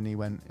thinged him, and he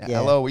went,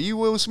 Yeah. "Hello, are you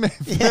Will Smith?"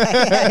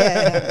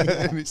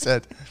 Yeah. And he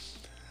said,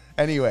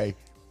 "Anyway."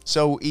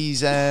 So he's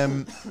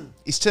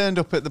turned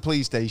up at the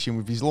police station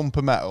with his lump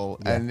of metal,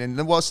 Yeah. and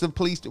then what's the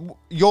police?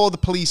 You're the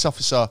police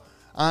officer.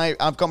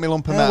 I've got my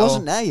lump of I metal.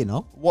 wasn't there, you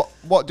know.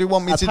 What do you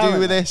want me to do Apparently.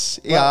 with this?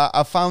 Well- Yeah,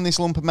 I found this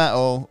lump of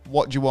metal.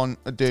 What do you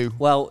want to do?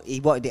 Well, he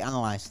wanted it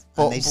analysed.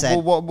 But, And they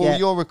said, well, yeah,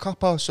 you're a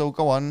copper, so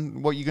go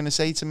on. What are you going to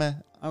say to me?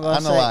 I'm gonna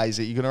Analyse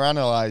it. You're going to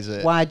analyse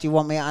it. why do you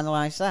want me to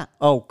analyse that?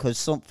 Oh, because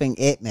something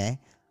hit me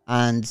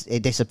and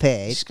it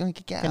disappeared. Just going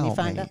to get Can out, you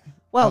find mate. out?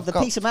 Well, I've the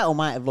got- piece of metal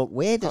might have looked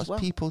weird got as well.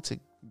 people to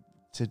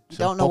You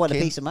don't know what a book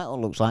in. piece of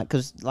metal looks like,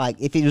 because like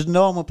if it was a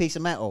normal piece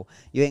of metal,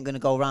 you ain't going to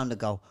go around and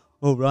go,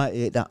 oh right,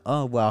 hit that.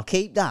 Oh well, I'll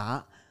keep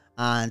that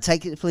and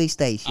take it to the police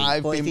station.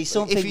 But if it's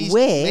something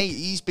weird, mate,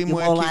 he's been you're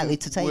working, more likely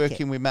to take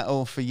working it. with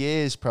metal for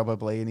years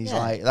probably, and he's Yeah.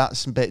 like,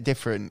 that's a bit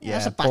different. Yeah,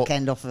 That's a but- back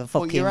end off of a But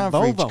fucking your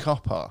average Volvo.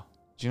 copper,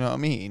 do you know what I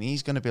mean?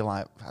 He's going to be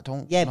like, I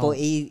don't. Yeah, know. but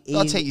he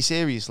I'll take you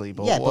seriously,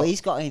 but yeah, what? but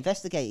he's got to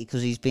investigate it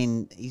because he's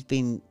been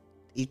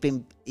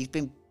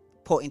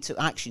put into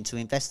action to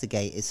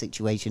investigate a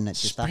situation that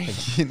just happened.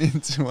 springing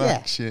into Yeah.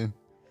 action.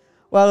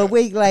 Well, a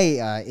week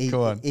later,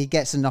 Go on. he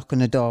gets a knock on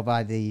the door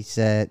by these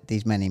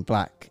men in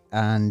black,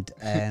 and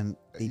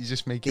He's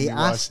just making he me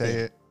want to asked say him.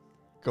 it.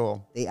 Go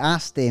on. They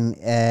asked him,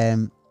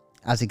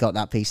 has he got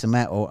that piece of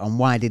metal, and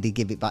why did he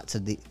give it back to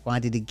the? Why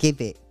did he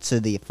give it to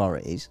the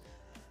authorities?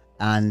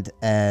 And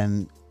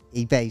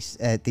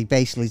they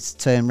basically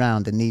turned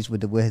round, and these were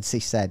the words he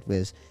said: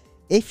 "Was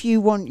if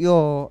you want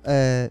your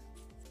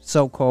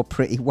so-called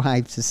pretty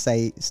wife to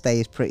stay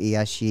as pretty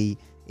as she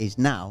is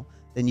now,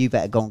 then you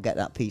better go and get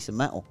that piece of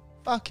metal."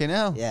 Fucking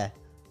hell. Yeah.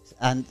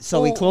 And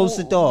so he closed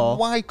the door.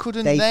 Why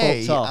couldn't they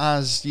they, fucked off.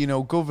 as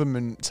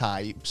government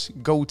types,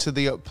 go to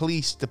the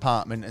police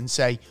department and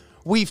say,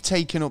 "We've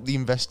taken up the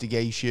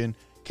investigation.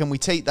 Can we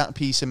take that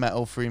piece of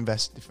metal for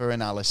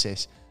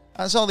analysis?"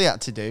 That's all they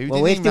had to do.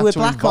 Well, they if didn't they have were to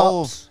black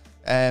involve ops,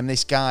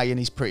 this guy and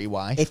his pretty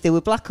wife. if they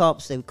were black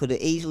ops, they could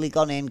have easily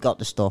gone in, got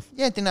the stuff.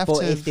 Yeah, didn't have But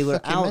to. if they were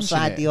fucking mention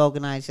outside it. the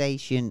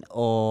organisation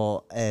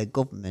or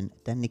government,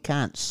 then they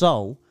can't.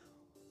 So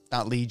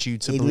That leads you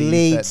to it believe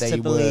leads that they to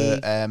were believe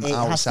it has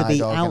to outside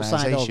be outside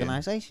organisation.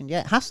 organisation. Yeah,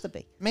 it has to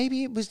be.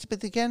 Maybe it was,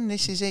 but again,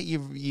 this is it.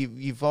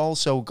 You've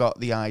also got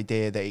the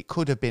idea that it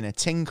could have been a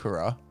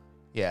tinkerer,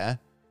 yeah, Or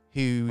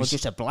who's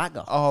just a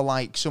blagger. or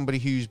like somebody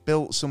who's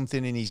built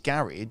something in his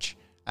garage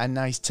and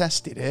now he's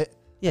tested it,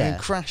 Yeah. and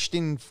crashed,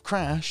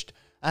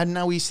 and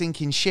now he's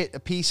thinking, shit, a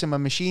piece of my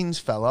machines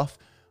fell off.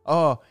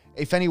 Oh,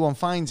 if anyone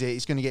finds it,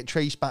 it's going to get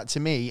traced back to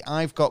me.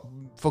 I've got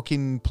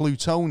fucking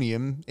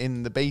plutonium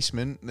in the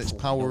basement that's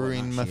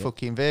powering my shit.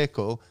 fucking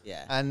vehicle.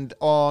 Yeah. And,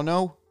 oh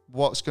no,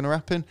 what's going to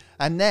happen?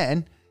 And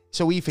then,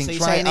 so he thinks, you're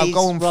right, saying I'll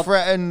go he's and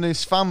threaten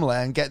this family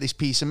and get this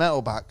piece of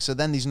metal back. So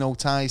then there's no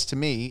ties to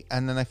me,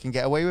 and then I can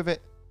get away with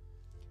it.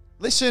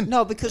 Listen,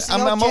 No, because the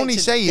I'm object only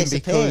has saying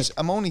disappeared.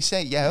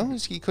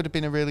 because he could have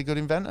been a really good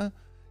inventor.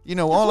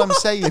 All I'm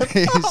saying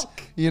is,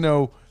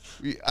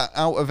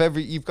 out of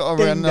you've got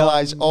to Ding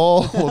analyze dong.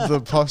 all of the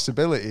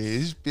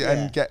possibilities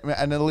Yeah.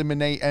 and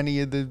eliminate any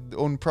of the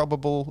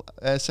unprobable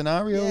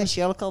scenarios. Yeah,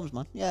 Sherlock Holmes,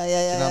 man. Yeah.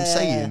 You know what I'm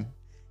saying?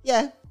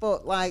 Yeah,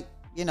 but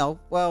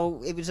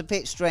well, it was a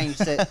bit strange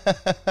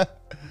that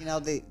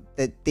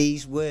that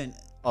these weren't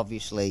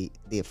obviously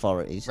the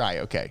authorities Right,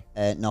 okay.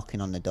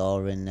 knocking on the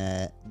door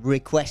and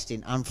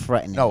requesting and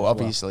threatening. No, as well.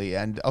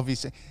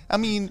 obviously. I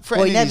mean, Well,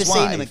 threatening he never his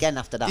seen wife, him again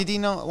after that. Did he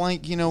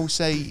not,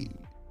 say,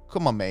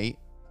 come on, mate,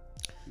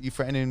 you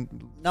threatening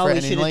No, he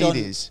threatening should have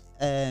ladies?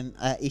 done.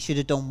 He should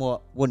have done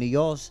what one of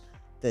yours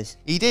does.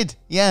 He did,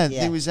 yeah.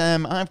 Yeah. There was,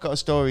 I've got a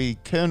story,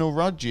 Colonel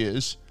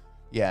Rogers,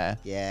 yeah.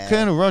 Yeah.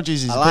 Colonel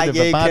Rogers is I a like bit of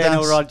you, a badass.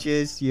 Colonel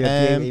Rogers. You're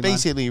a beauty, man.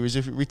 Basically, he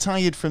was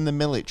retired from the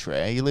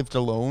military. He lived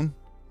alone.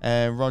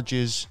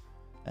 Rogers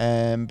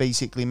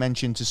basically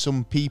mentioned to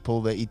some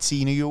people that he'd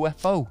seen a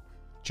UFO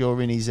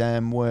during his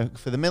work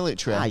for the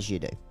military. As you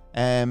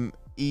do.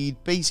 He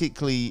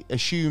basically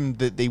assumed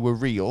that they were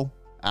real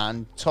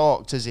and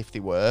talked as if they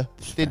were.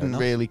 Didn't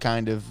enough. really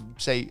kind of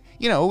say,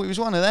 it was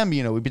one of them,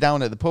 we'd be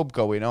down at the pub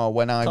going, oh,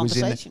 when I was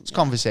in Conversation, it's yeah.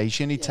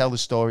 conversation, he'd tell the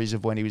stories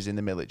of when he was in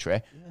the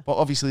military. But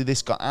obviously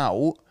this got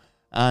out,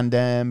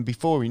 and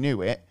before he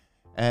knew it,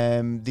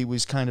 there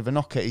was kind of a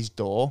knock at his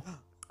door.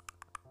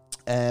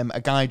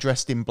 A guy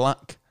dressed in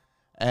black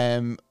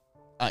at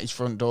his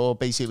front door.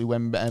 Basically,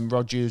 when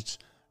Rogers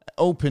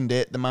opened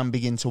it, the man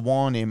began to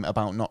warn him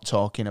about not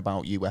talking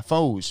about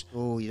UFOs.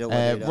 Oh, you don't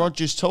want to do that.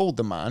 Rogers told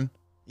the man,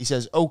 he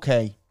says,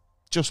 okay,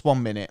 just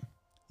 1 minute.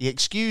 He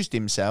excused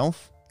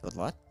himself. Good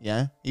lad.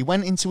 Yeah. He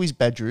went into his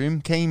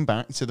bedroom, came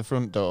back to the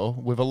front door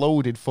with a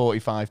loaded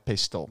 .45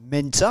 pistol.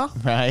 Minter.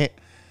 Right.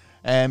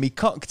 He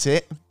cocked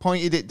it,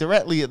 pointed it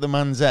directly at the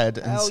man's head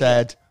and Hell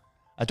said,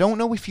 I don't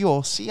know if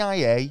you're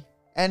CIA,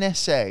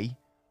 NSA,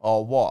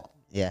 or what.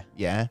 Yeah.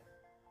 Yeah.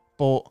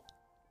 But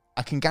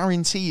I can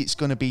guarantee it's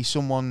going to be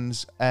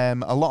someone's, a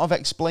lot of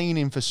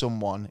explaining for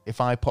someone if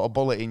I put a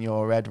bullet in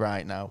your head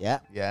right now. Yeah.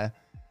 Yeah.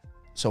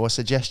 So I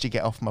suggest you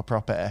get off my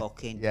property.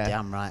 Fucking Yeah.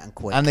 damn right and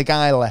quick. And the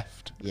guy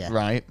left. Yeah.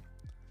 Right.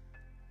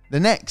 The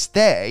next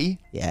day,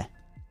 yeah.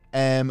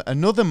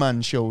 another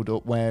man showed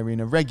up wearing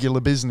a regular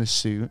business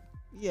suit.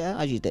 Yeah,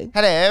 as you do.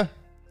 Hello.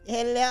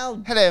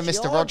 Hello. Hello,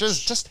 Mr. George. Rogers.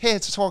 Just here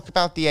to talk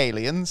about the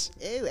aliens.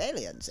 Ew,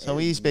 aliens. So Ew,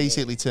 he's yeah.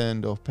 basically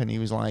turned up and he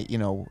was like,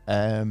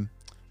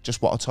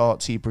 just want to talk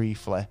to you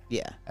briefly.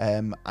 Yeah.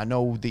 I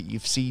know that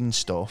you've seen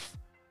stuff,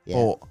 Yeah.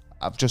 but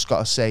I've just got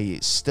to say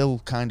it's still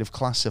kind of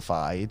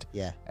classified.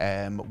 Yeah.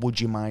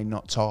 Would you mind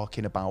not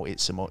talking about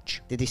it so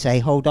much? Did he say,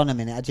 hold on a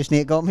minute, I just need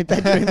to go to my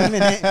bedroom a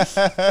minute?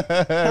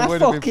 I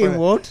fucking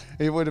would.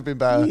 It would have been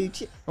better.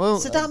 Well,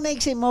 So that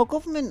makes it more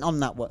government on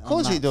that one. Of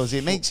course it does.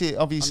 It makes it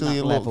obviously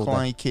that look level, then.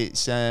 like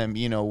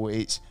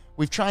it's,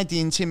 we've tried the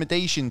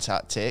intimidation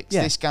tactics.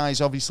 Yeah. This guy's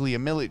obviously a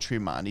military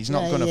man. He's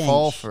not Yeah, going to he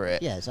fall ain't for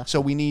it. yeah, exactly.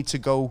 So we need to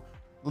go,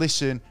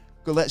 listen,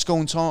 let's go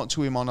and talk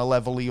to him on a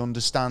level he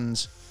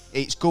understands.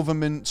 It's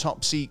government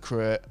top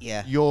secret.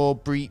 Yeah. You're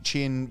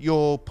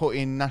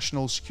putting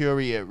national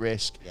security at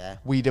risk. Yeah.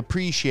 We'd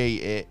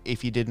appreciate it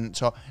if you didn't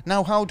talk.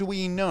 Now, how do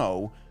we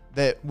know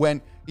that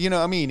when, you know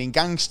what I mean, in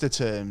gangster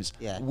terms,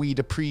 Yeah. we'd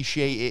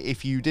appreciate it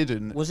if you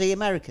didn't? Was he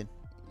American?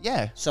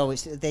 Yeah. So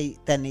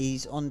then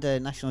he's under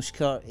national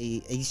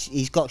security.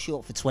 He's got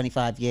shot for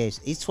 25 years.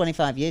 His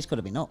 25 years could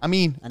have been up. I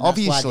mean, And that's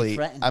why they obviously,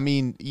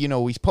 threatened.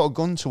 he's put a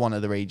gun to one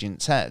of their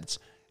agents' heads.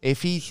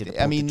 If he, Should've I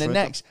pulled mean, the the trigger.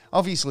 next,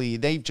 obviously,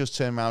 they've just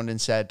turned around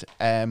and said,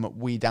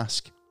 we'd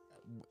ask,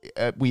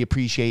 we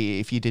appreciate it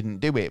if you didn't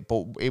do it.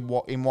 But in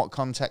what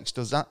context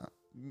does that,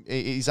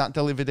 is that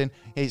delivered in?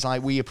 It's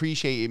like, we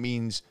appreciate it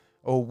means,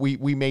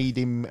 we made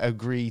him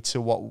agree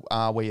to what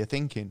our way of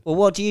thinking. Well,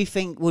 what do you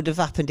think would have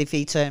happened if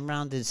he turned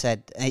around and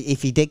said,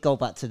 if he did go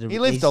back to the... He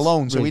lived his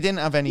alone, so route? he didn't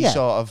have any Yeah.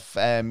 sort of,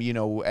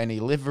 any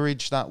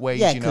leverage that way.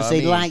 Yeah, do you know because what I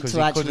he mean? liked 'Cause to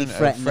he actually couldn't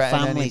threaten the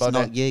families, anybody.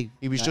 not you.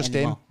 He was not just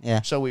anymore. him.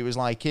 Yeah. So it was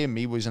like him.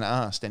 He was an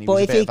arse, and he But was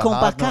a if bit he of a come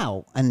hard back nut.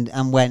 out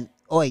and went,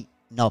 oi,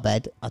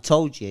 knobhead, I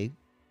told you,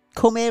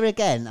 come here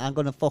again, I'm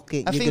going to fuck it,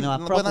 I you're think, going to have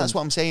well, problems. that's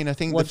what I'm saying. I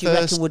think What the do you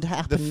reckon first, would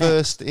happen the next?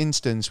 first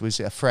instance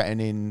was a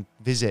threatening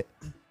visit.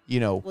 You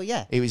know, Well,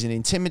 yeah. it was an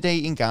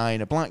intimidating guy in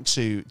a black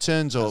suit,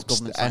 turns up,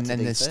 government and side then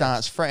to do they first.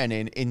 starts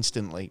threatening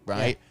instantly.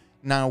 Right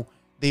now,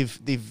 they've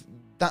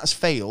that's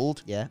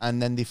failed. Yeah.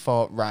 And then they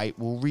thought, right,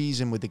 we'll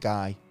reason with the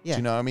guy. Yeah. Do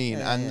you know what I mean?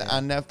 Yeah, and yeah, yeah.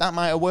 and that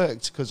might have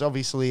worked because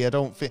obviously I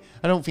don't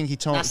think he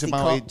talked Nasty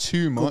about cop, it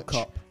too good much.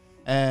 cop.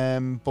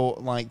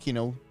 But like, you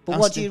know, But asked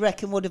what do him- you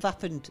reckon would have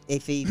happened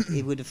if he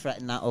would have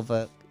threatened that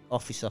other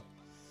officer?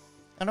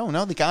 I don't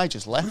know. The guy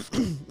just left.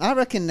 I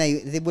reckon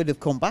they would have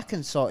come back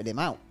and sorted him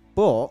out.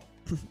 But,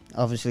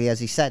 obviously, as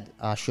he said,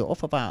 I shut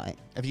up about it.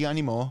 Have you got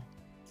any more?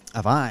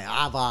 Have I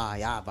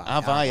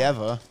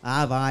ever?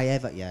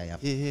 Yeah, yeah.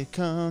 Here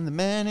come the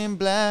man in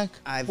black.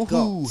 I've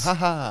Woohoo, got-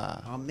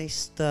 haha. I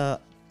missed a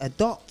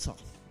doctor.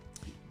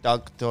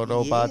 Dr.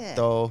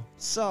 Roberto.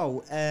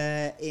 So,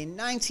 in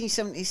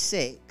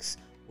 1976,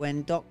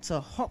 when Dr.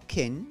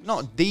 Hopkins...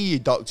 Not the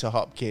Dr.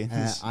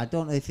 Hopkins. I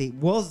don't know if it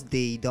was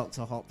the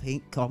Dr.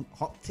 Hopkins.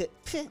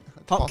 Dr.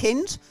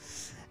 Hopkins.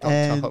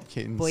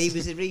 But he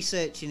was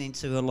researching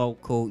into a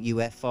local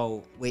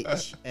UFO,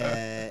 which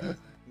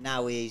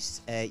now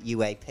is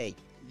UAP.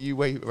 You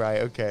wait,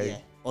 right, okay.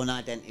 Yeah,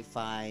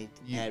 unidentified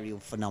aerial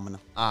phenomena.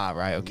 Ah,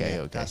 right, okay,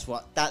 Yeah, okay. That's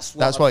what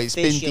It's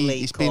been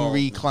officially it's been called-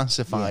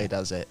 reclassified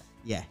as it.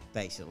 Yeah,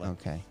 basically.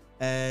 Okay.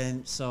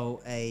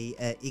 So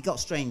he got a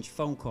strange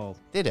phone call.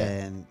 Did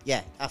it?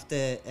 Yeah,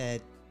 after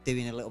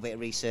doing a little bit of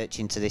research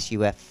into this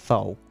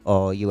UFO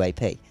or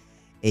UAP,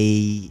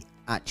 he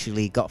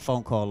actually got a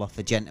phone call off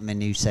a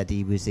gentleman who said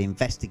he was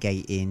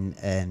investigating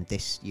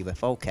this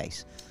UFO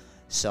case.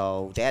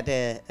 So they had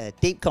a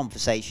deep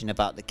conversation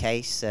about the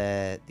case.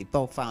 They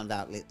both found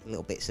out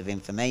little bits of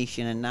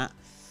information and that.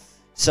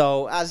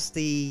 So as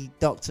the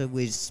doctor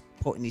was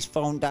putting his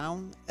phone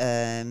down,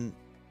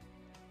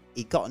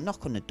 he got a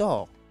knock on the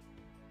door.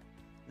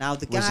 Now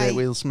the Was guy... it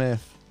Will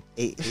Smith?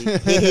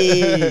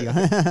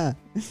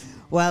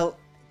 Well,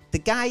 the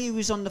guy who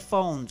was on the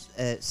phone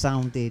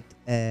sounded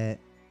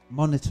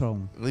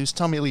monotone. It was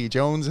Tommy Lee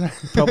Jones.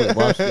 Probably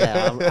was,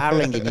 yeah. I'll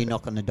ring him, you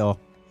knock on the door.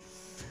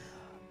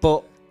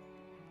 But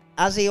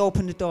as he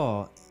opened the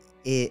door,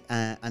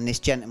 and this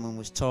gentleman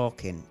was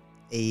talking,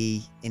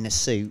 he in a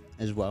suit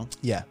as well.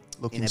 Yeah,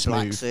 looking In a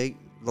black smooth. suit,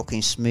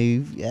 looking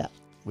smooth, yeah.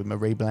 With my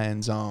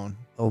Ray-Bans on.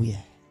 Oh, yeah.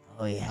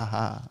 Oh, yeah.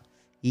 Haha.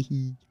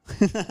 Hee-hee.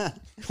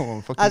 Come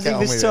on, fucking As he get on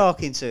was with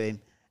talking to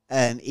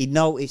him, he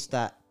noticed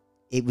that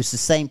it was the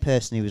same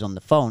person who was on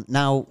the phone.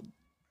 Now,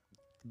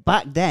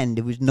 back then,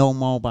 there was no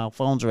mobile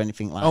phones or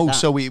anything like Oh, that.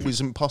 so it was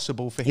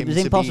impossible for him was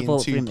to impossible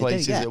be for in him two to do,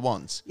 places yeah. at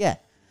once. Yeah.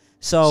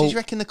 So So, you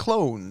reckon the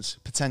clones,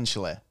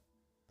 potentially?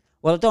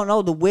 well, I don't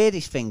know. The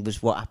weirdest thing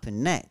was what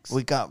happened next.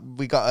 We got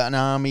an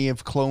army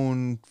of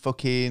clone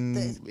fucking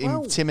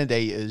Well-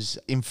 intimidators,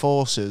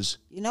 enforcers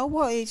You know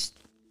what?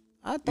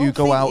 I don't who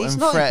go think out it's and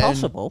not threaten,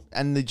 impossible.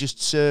 and they're just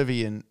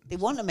servient. They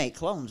want to make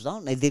clones,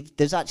 don't they?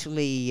 There's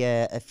actually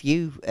a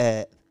few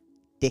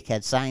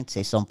dickhead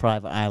scientists on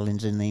private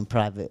islands and in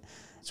private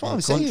That's what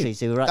I'm saying. countries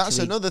who are actually That's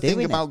another thing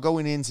doing it. about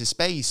going into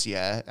space,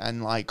 yeah,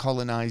 and like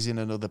colonizing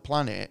another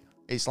planet.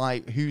 It's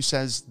like, who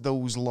says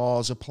those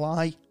laws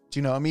apply? Do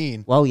you know what I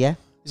mean? Well, yeah.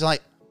 It's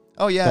like,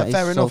 oh yeah, That is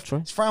fair so enough. true.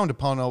 It's frowned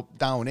upon up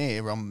down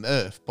here on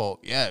Earth, but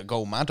yeah,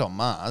 go mad on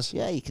Mars.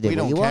 Yeah, you can do We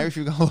what don't you care want. if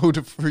you've got a load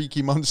of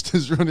freaky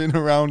monsters running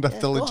around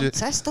after go on, legit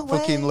test away.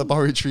 fucking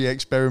laboratory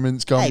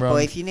experiments gone Hey, wrong.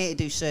 but if you need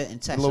to do certain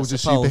tests, Loads I of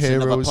suppose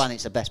another superheroes.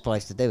 planet's the best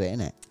place to do it,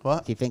 isn't it?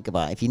 What? If you think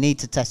about it. If you need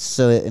to test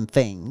certain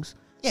things,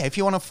 Yeah, if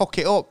you want to fuck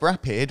it up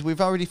rapid, we've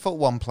already fucked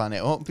one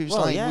planet up. It's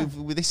Well, like, yeah.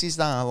 this is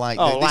our, like,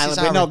 oh, this like, is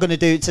we're our, not going to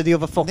do it to the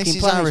other fucking this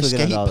is our planets.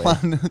 escape we're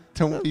gonna go with.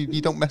 plan.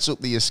 you don't mess up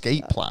the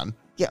escape plan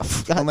Yeah,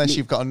 unless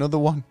you've got another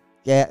one.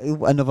 yeah,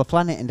 another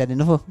planet and then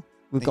another.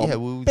 We've got Yeah,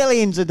 well-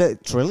 trillions of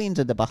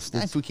the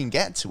bastards. If we can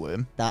get to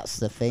him, That's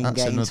the thing. That's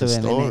getting another to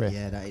him, story. innit?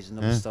 Yeah, that is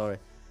another Yeah. story.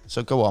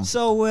 so go on.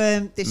 So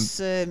this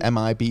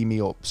MIB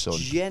me up, son.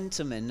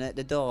 gentleman at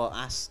the door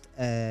asked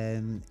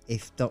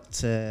if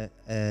Dr.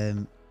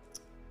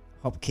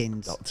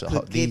 Hopkins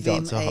could give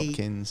him Dr. a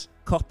Hopkins.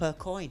 copper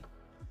coin.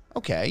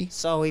 Okay.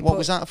 So he What put,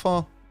 was that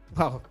for?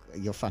 Well,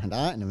 you'll find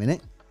out in a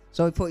minute.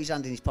 So he put his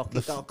hand in his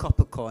pocket, got a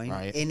copper coin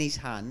Right. in his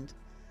hand,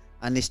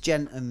 and this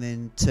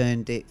gentleman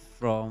turned it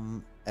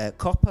from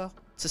copper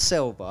to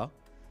silver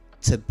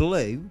to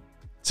blue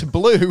To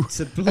blue.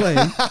 to blue.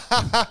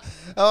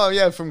 Oh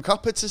yeah, from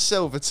copper to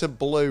silver to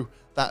blue.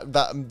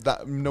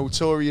 that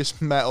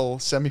notorious metal,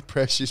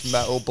 semi-precious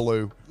metal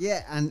blue.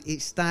 Yeah, and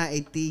it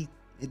started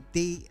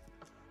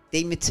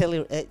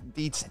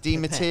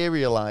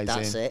Dematerializing.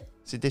 That's it.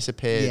 So it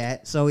disappeared. Yeah,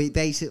 so it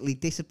basically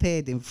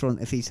disappeared in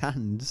front of his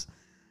hands,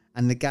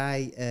 and the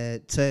guy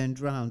turned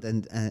round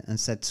and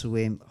said to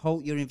him,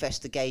 "Halt your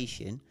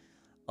investigation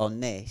on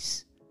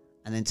this,"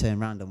 and then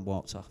turned around and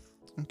walked off.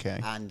 Okay.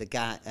 And the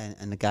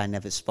guy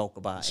never spoke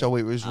about it. So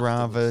it was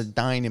rather afterwards.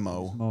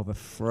 Dynamo. More of a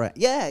threat.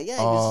 Yeah.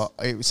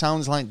 It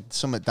sounds like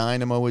something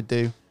Dynamo would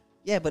do.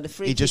 Yeah, but the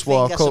freaky He just thing,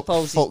 walk I up,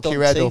 suppose, fuck he's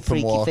your done head two up and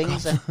freaky walk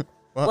things. off.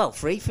 What? Well,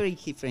 three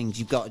freaky things.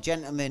 You've got a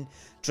gentleman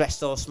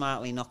dressed all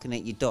smartly knocking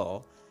at your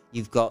door.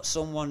 You've got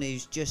someone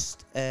who's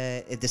just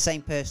the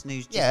same person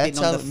who's just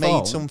been on the phone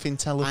made something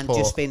teleport. and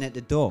just been at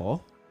the door,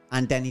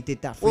 and then he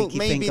did that Well, freaky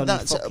maybe thing on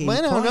that's. the fucking Well,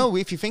 I don't coin. know.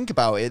 If you think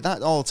about it,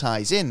 that all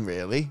ties in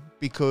really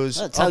because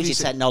Well, it tells you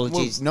obviously-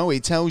 technology's- well, no,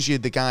 it tells you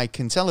the guy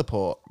can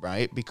teleport,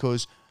 right?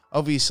 Because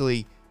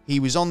obviously he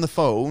was on the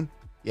phone.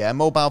 Yeah,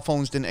 mobile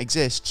phones didn't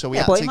exist, so he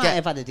Yeah, had but to he might get.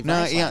 have had a No,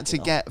 device he like had to it,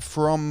 though. get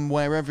from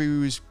wherever he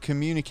was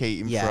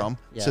communicating from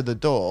to the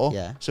door.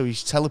 Yeah. So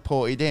he's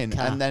teleported in,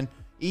 Car. and then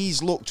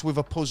he's looked with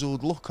a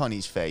puzzled look on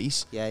his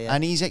face. Yeah, yeah.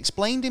 And he's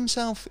explained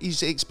himself.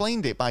 He's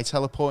explained it by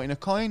teleporting a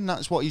coin.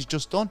 That's what he's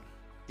just done.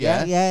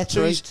 Yeah,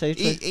 So true,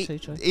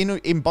 he's- true.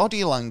 In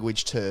body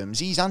language terms,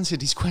 he's answered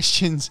his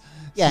questions.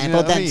 Yeah, You know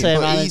but what I then mean? turned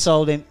But around and he's-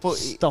 told him, but-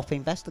 stop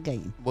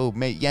investigating. Well,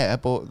 mate, yeah,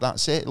 but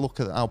that's it. Look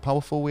at how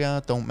powerful we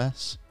are. Don't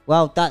mess.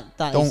 Well, that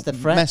is Don't the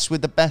threat. mess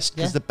with the best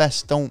because Yeah. the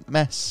best don't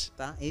mess.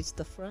 That is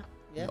the threat.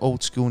 Yeah.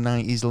 Old school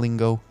 90s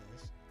lingo.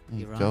 There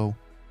You're you right. go.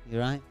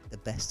 You're right. The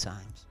best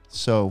times.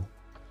 So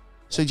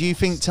do you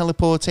think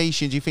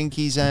teleportation? Do you think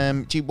he's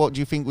what do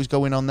you think was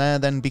going on there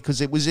then?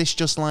 Because was this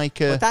just like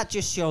a? But that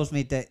just shows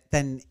me that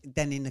then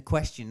in the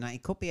question that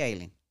it could be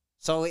alien.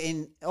 So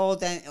in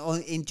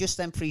just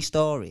them three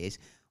stories,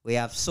 we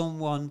have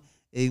someone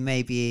who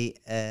may be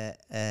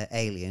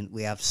alien.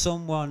 We have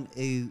someone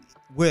who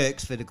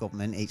works for the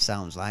government. It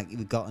sounds like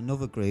we've got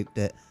another group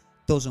that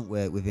doesn't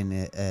work within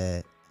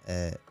the.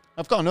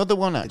 I've got another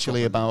one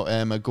actually about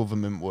a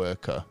government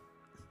worker.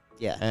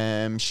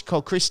 Yeah. She's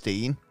called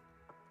Christine.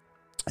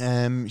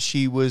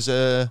 She was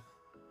a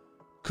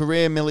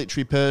career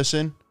military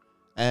person,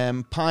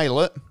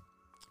 pilot.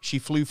 She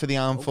flew for the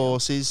armed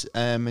forces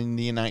in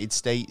the United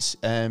States.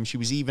 She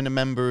was even a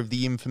member of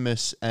the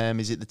infamous,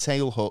 is it the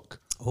Tailhook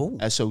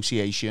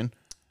Association?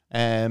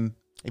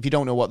 If you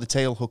don't know what the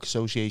Tailhook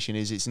Association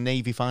is, it's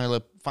Navy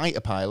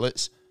fighter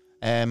pilots.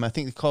 I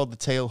think they're called the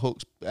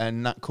Tailhooks,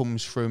 and that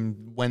comes from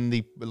when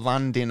they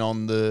landing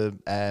on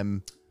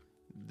the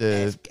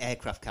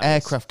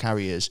aircraft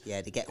carriers.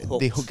 Yeah, they get hooked.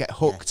 They get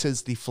hooked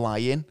as they fly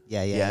in.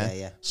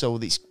 Yeah. So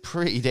it's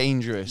pretty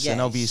dangerous,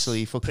 and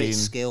obviously it's fucking pretty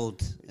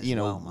skilled. As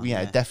well,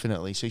 man,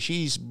 definitely. So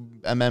she's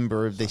a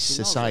member of this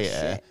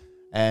society.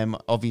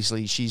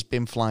 Obviously she's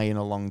been flying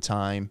a long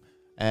time.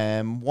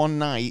 One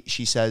night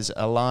she says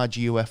a large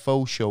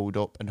UFO showed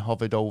up and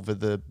hovered over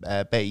the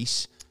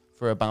base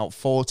for about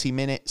 40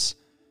 minutes.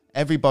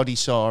 Everybody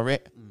saw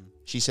it.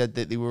 She said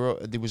that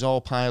there was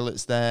all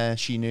pilots there.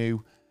 She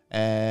knew.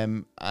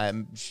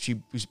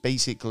 She was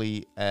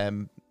basically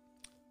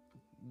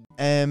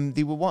there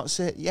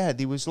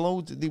was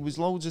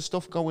loads of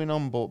stuff going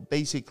on, but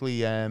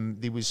basically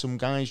there was some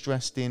guys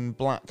dressed in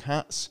black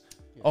hats,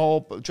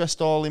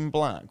 dressed all in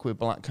black with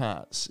black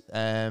hats.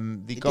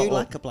 They got do up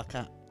like a black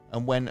hat.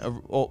 and went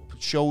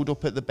showed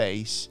up at the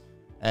base.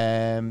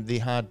 They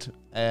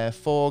had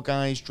 4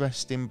 guys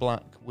dressed in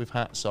black with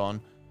hats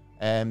on.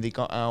 They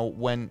got out,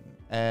 went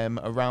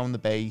around the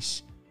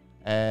base,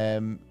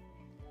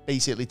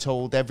 basically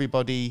told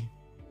everybody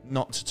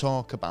not to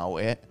talk about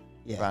it,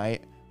 right?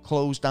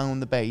 Closed down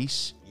the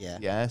base,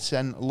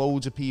 sent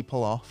loads of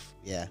people off,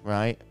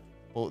 right?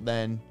 But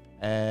then,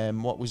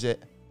 what was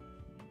it?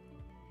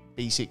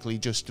 Basically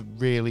just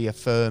really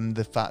affirmed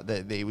the fact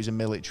that it was a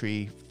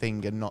military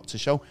thing and not to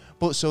show.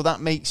 But so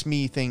that makes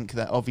me think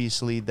that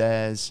obviously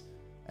there's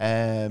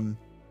the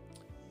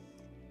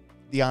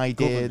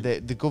idea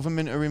that the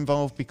government are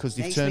involved because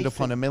they've turned up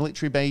on a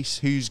military base.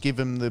 Who's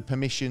given the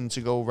permission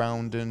to go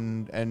around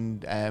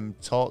and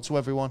talk to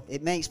everyone?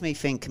 It makes me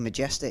think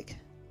Majestic.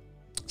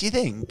 Do you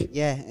think?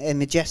 Yeah,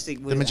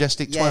 Majestic. The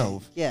Majestic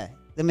 12? Yeah,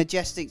 the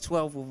Majestic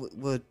 12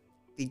 would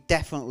be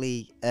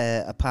definitely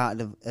a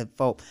part of the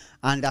vault.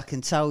 And I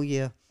can tell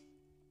you,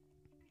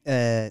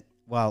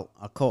 well,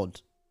 I could.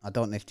 I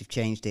don't know if they've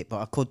changed it, but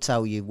I could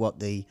tell you what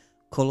the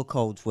colour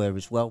codes were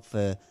as well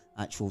for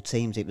actual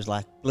teams. It was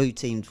like blue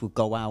teams would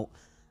go out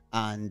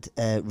and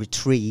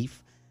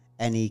retrieve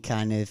any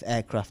kind of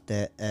aircraft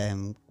that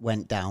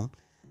went down.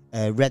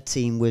 Red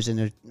team was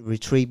a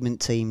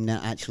retrievement team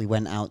that actually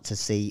went out to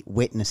see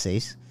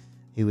witnesses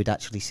who would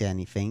actually see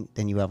anything.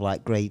 Then you have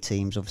like grey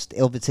teams,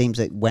 other teams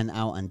that went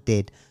out and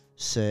did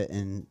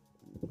certain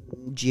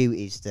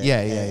duties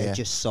that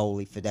just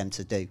solely for them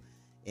to do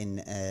in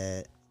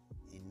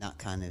that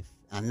kind of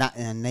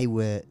and they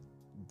were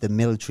the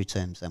military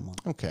terms then one.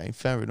 Okay,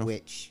 fair enough.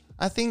 Which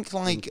I think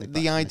like Back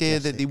the to idea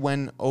that Majestic. they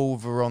went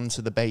over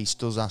onto the base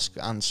does ask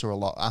a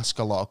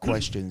lot of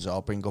questions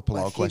or bring up a lot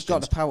Well, of if you've questions.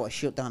 got the power to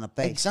shut down a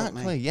base,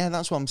 Exactly. Yeah,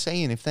 that's what I'm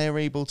saying. If they're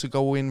able to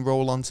go in,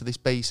 roll onto this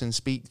base and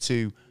speak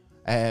to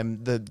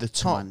the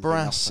top Commanding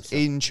brass officer.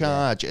 in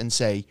charge and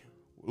say,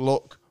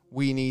 look,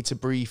 we need to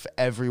brief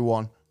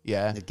everyone.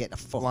 Yeah. They get the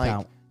fuck like,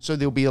 out. So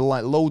there'll be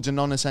like loads of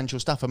non-essential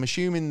staff. I'm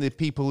assuming the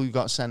people who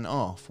got sent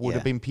off would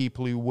have Yeah. been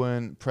people who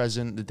weren't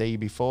present the day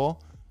before.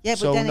 Yeah, but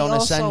so then it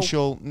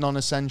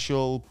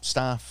non-essential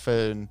staff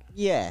and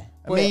Yeah.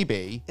 but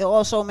maybe. It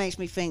also makes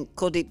me think,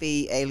 could it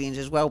be aliens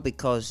as well?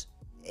 Because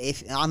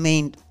it's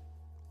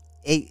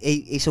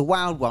a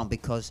wild one,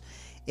 because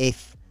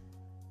if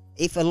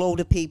a load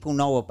of people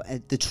know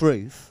about the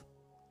truth,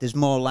 there's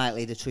more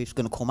likely the truth's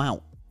going to come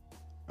out,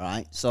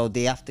 right? So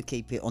they have to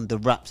keep it under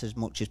wraps as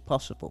much as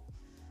possible.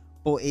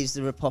 But is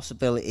there a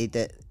possibility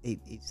that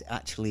it's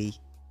actually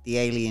the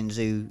aliens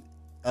who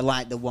are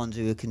like the ones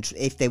who are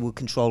if they were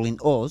controlling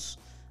us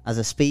as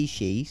a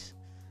species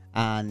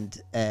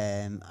and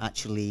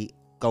actually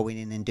going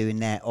in and doing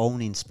their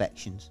own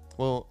inspections?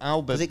 Well,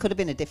 Albert, Because it could have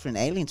been a different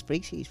alien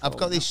species. for I've all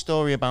got we this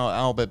story about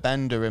Albert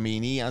Bender. I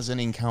mean, he has an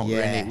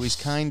encounter, and it was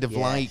Yes, kind of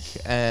yes.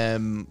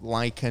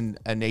 like an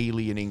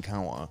alien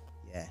encounter, know.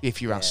 Yeah.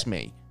 if you ask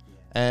me.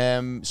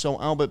 So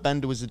Albert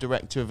Bender was the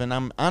director of an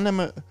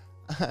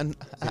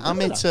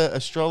amateur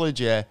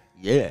astrology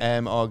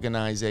Yeah.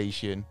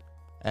 organization.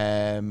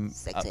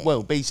 Sexy.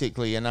 Well,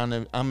 basically an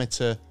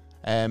amateur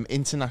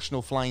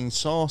international flying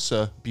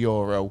saucer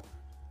bureau,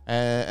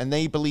 and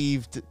they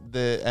believed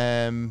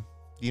that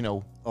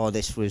Or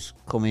this was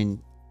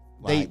coming.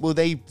 they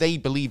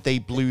believed they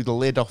blew the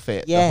lid off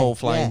it, the Yeah, whole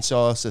flying yeah.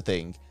 saucer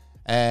thing.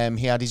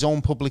 He had his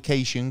own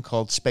publication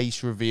called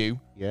Space Review,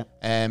 Yeah.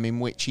 in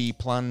which he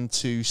planned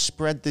to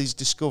spread this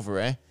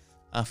discovery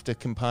after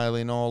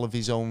compiling all of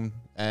his own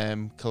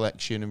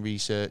collection and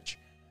research,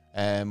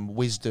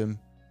 wisdom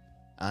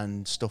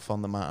and stuff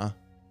on the matter.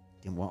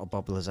 Didn't want a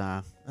Bob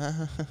Lazar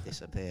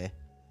disappear.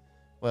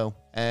 Well,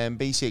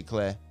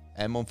 basically,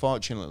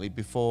 unfortunately,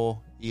 before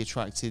he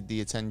attracted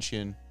the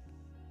attention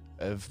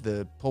of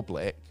the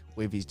public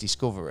with his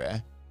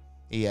discovery,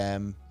 he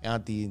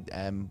had the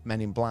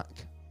Men in Black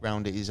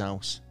round at his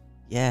house.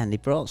 Yeah, and they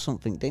brought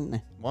something, didn't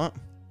they? What?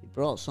 They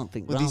brought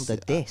something Well, round this- the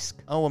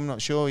disc. Oh, I'm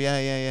not sure.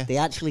 Yeah. They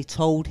actually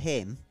told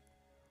him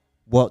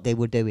what they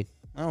were doing,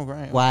 Oh,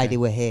 right. why okay. they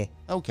were here.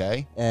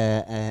 Okay.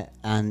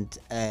 And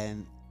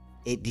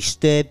it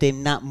disturbed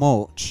him that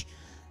much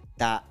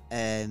that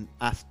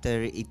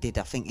after he did,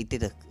 I think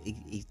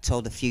he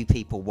told a few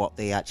people what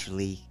they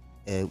actually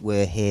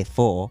were here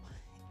for.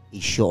 He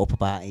shut up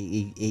about it.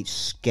 It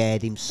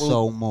scared him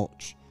so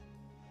much.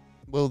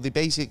 Well, they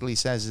basically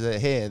says that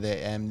here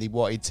that they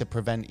wanted to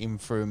prevent him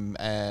from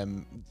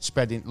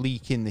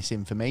leaking this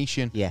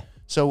information. Yeah.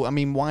 So, I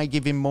mean, why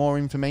give him more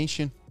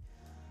information?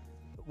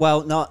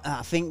 Well, no,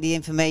 I think the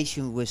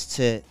information was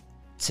to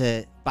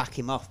back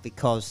him off,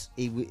 because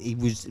he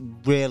was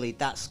really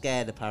that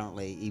scared.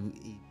 Apparently,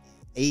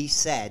 he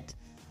said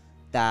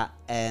that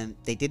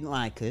they didn't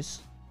like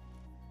us.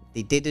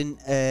 They didn't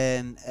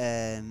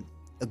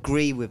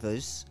agree with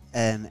us.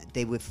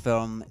 They were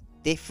from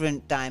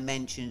different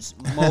dimensions,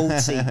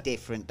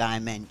 multi-different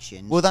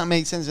dimensions. Well, that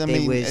makes sense. I There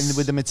mean, was- and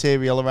with the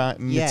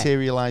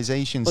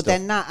materialization But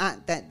stuff.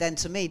 then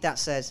to me that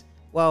says,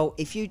 well,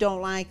 if you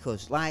don't like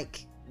us,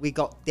 like we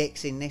got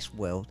dicks in this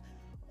world,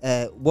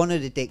 one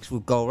of the dicks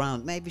would go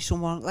around. Maybe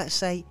someone, let's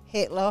say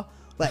Hitler,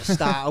 let's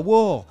start a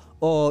war,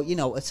 or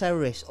a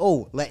terrorist.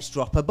 Oh, let's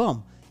drop a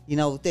bomb.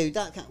 Dude,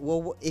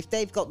 well, if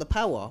they've got the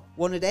power,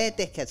 one of their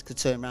dickheads could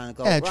turn around and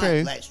go, Yeah, right,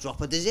 true. let's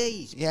drop a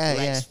disease. Yeah,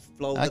 let's yeah.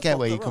 blow I the get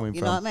where fucker you're coming up.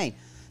 You from. know what I mean?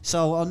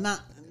 So on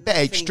that, Bit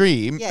thing-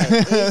 extreme. Yeah,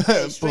 it is a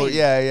bit extreme. But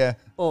yeah.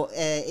 But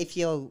if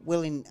you're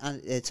willing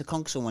to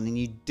conquer someone and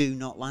you do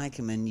not like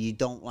them and you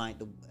don't like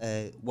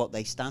what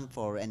they stand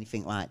for or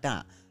anything like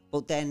that,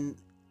 but then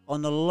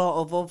on a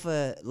lot of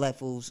other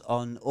levels,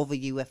 on other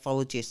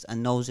ufologists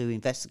and those who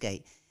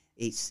investigate,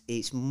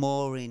 it's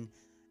more in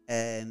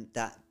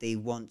that they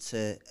want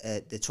to,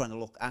 they're trying to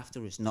look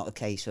after us, not a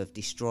case of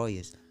destroy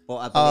us. But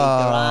I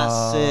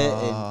believe there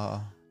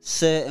are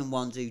certain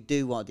ones who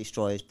do want to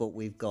destroy us, but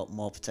we've got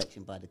more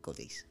protection by the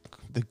goodies.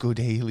 The good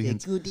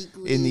aliens. The goody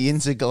In the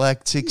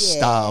intergalactic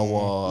Star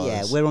Wars.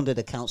 Yeah, we're under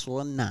the Council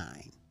of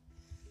Nine.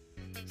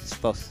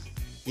 Supposed.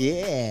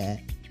 Yeah.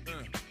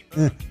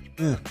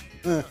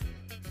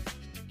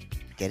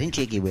 Getting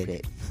jiggy with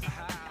it.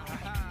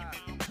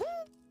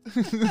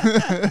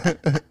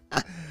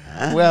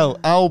 Well,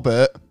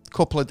 Albert, a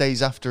couple of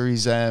days after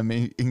his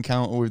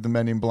encounter with the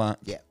Men in Black,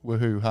 Yeah.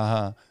 woohoo,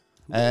 haha.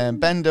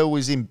 Bender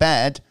was in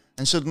bed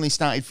and suddenly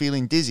started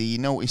feeling dizzy. He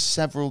noticed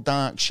several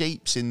dark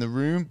shapes in the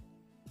room.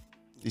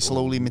 They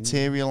slowly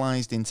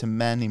materialized into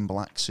men in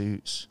black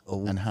suits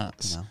and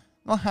hats. No.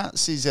 Well,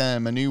 hats is a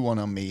new one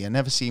on me. I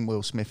never seen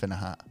Will Smith in a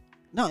hat.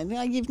 No,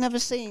 you've never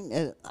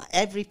seen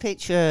every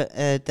picture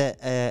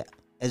that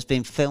has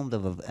been filmed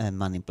of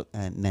Men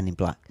in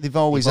Black. They've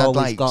always had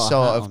like got a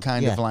sort hat of on.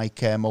 kind Yeah. of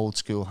like old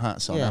school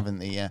hats on, Yeah. haven't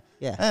they? Yeah.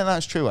 Yeah.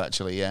 That's true,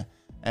 actually. Yeah.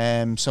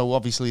 So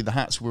obviously the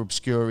hats were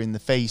obscuring the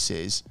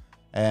faces.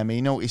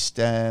 He noticed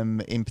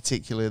in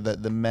particular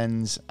that the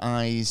men's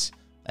eyes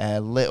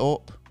lit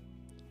up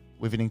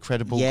with an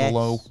incredible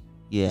glow.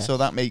 Yeah. So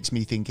that makes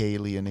me think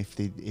alien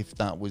if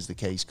that was the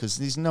case, because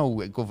there's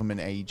no government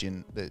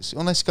agent that's,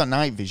 unless it's got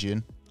night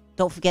vision.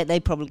 Don't forget, they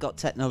probably got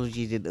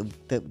technology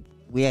that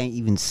we ain't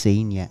even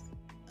seen yet.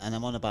 And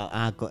I'm on about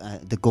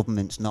the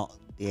government's not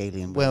the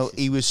alien. Well,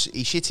 races.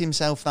 he shit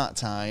himself that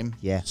time.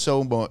 Yeah.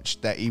 So much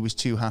that he was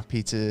too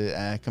happy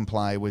to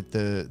comply with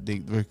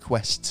the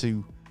request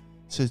to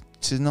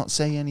not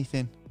say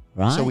anything.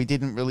 Right. So he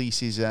didn't release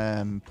his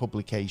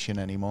publication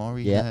anymore.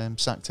 He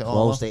sacked it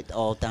all. Closed it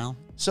all down.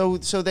 So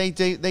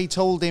they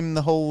told him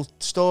the whole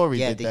story.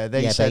 Yeah, They said,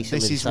 basically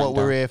this is sat what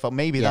we're down. here for.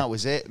 Maybe Yeah. that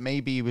was it.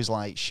 Maybe he was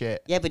like,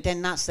 shit. Yeah, but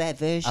then that's their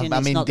version. I'm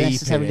It's in not deep in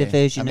necessarily the it.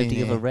 version I'm of in the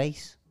it. other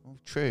race.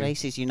 True.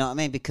 Races, you know what I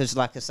mean? Because,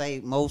 like I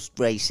say, most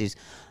races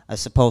are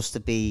supposed to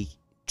be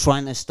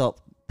trying to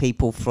stop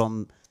people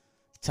from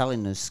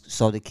telling us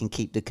so they can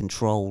keep the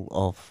control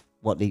of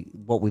what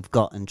we've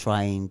got and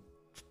try and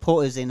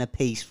put us in a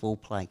peaceful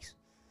place.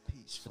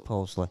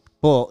 Supposedly.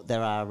 But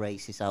there are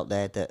races out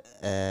there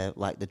that,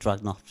 like the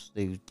Dragonoffs,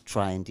 who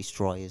try and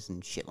destroy us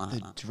and shit like The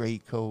that.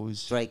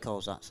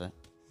 Dracos, That's it.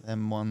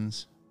 them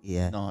ones.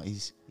 Yeah.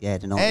 Naughties. Yeah,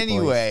 the Naughty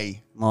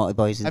Anyway, Boys. Naughty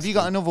Boys. have you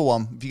got another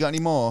one? Have you got any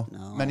more?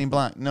 No. Men in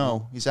Black?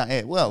 No. Is that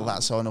it? Well,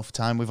 that's enough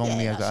time. We've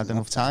only that's had enough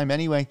enough time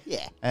anyway.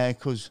 Yeah.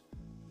 Because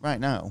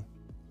right now,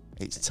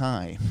 it's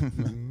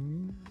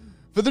time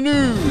for the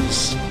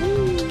news.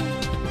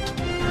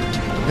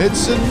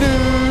 It's the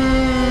news.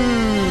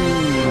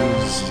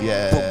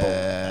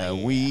 Yeah,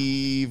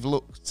 we've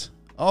looked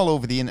all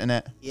over the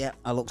internet. Yeah,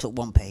 I looked at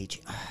one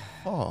page.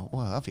 Oh,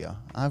 well, have you?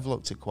 I've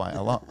looked at quite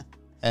a lot.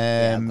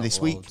 I've got This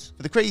week loads.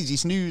 for the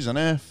craziest news on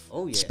Earth,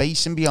 Oh, yeah.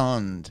 space and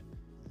beyond.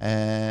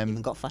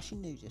 Even got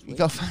fashion news this We week.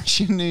 got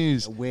fashion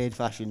news. Weird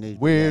fashion news.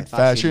 Weird Yeah,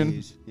 fashion.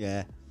 news.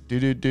 Yeah.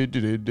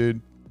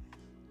 Dude.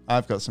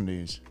 I've got some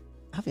news.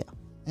 Have you?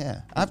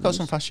 Yeah, I've got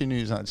some fashion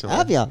news actually.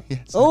 Have you?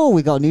 Yes. Oh,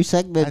 we got a new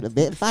segment, a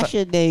bit of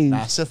fashion news.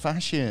 NASA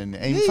fashion.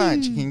 In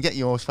fact, you can get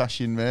your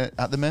fashion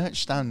at the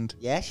merch stand.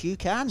 Yes, you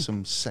can.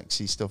 Some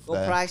sexy stuff Good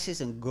there. prices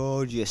and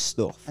gorgeous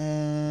stuff.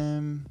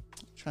 Trying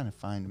to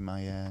find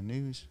my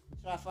news.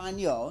 Shall I find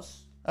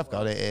yours? I've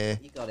got it here.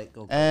 You got it.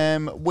 Go.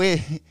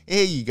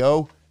 Here you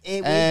go.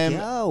 Here we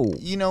go.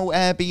 You know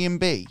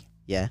Airbnb?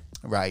 Yeah.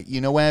 Right.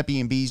 You know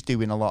Airbnb's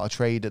doing a lot of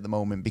trade at the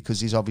moment because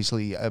there's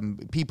obviously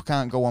people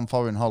can't go on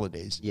foreign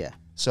holidays. Yeah.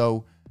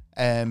 So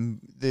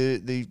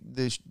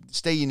the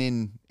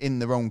staying in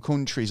their own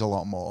countries a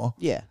lot more.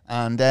 Yeah.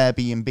 And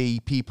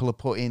Airbnb, people are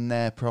putting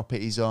their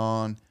properties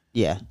on,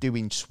 Yeah.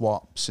 doing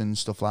swaps and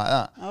stuff like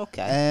that.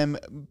 Okay.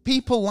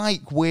 People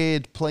like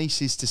weird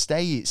places to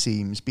stay, it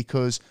seems,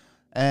 because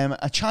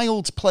a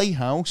child's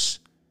playhouse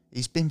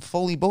has been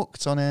fully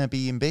booked on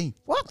Airbnb.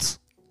 What?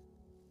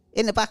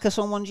 In the back of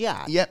someone's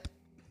yard? Yep.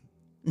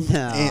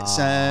 No.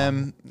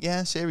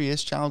 It's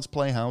serious. Child's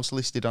playhouse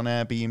listed on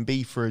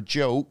Airbnb for a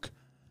joke.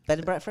 Bed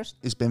and breakfast?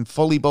 Has been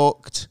fully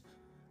booked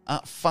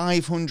at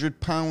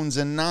 £500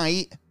 a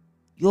night.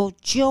 You're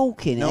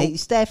joking. Nope.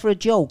 It's there for a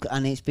joke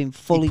and it's been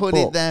fully He put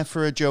booked. it there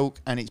for a joke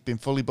and it's been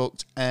fully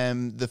booked.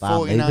 The Wow,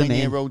 move him in.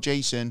 49-year-old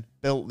Jason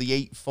built the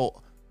 8-foot,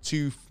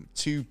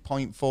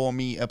 2.4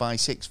 metre by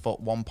 6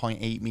 foot,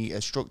 1.8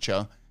 metre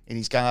structure in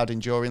his garden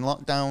during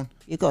lockdown.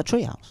 You got a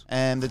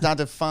treehouse? The dad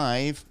of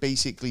 5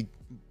 basically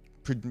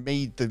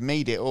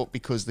made it up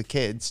because the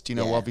kids,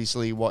 Yeah.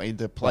 obviously wanted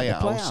the The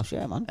playhouse. playhouse,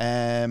 yeah, man.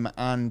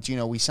 And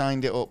we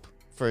signed it up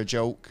for a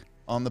joke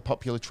on the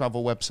popular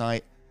travel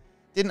website.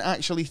 Didn't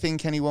actually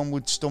think anyone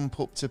would stump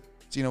up to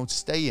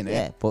stay in it.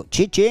 Yeah, but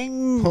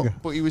cha-ching!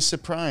 But he was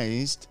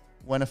surprised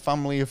when a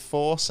family of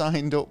 4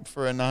 signed up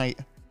for a night.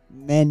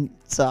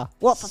 Mental.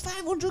 What, for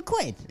 500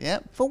 quid?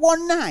 Yep. For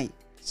one night?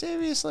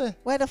 Seriously.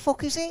 Where the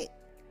fuck is it?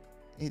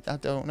 I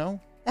don't know.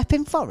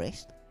 Epping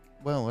Forest?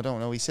 Well, I don't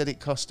know. He said it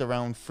cost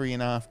around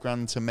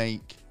 $3,500 to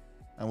make,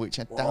 which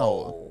I doubt.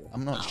 Whoa.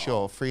 I'm not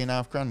sure.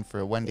 $3,500 for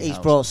a Wendy He's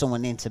house. brought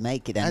someone in to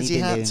make it then. Has He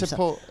he didn't do had to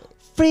himself. put...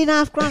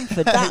 $3,500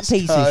 for that It's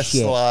piece got of a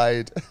shit.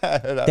 slide.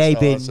 That's They've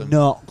been awesome.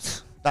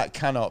 knocked. That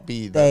cannot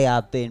be. They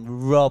have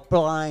been robbed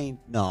blind.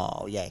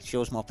 No, yeah,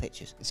 show us more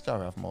pictures. It's got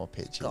to have more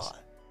pictures. God.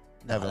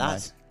 Never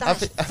that's, mind.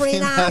 That's I think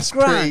that's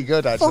 $3,500. pretty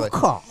good, actually.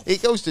 Fuck off.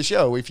 It goes to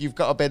show if you've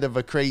got a bit of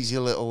a crazy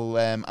little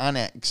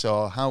annex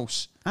or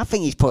house I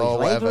think he's put or his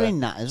whatever, labour in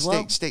that as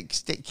well.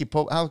 Stick your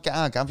pub. I'll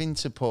get Gavin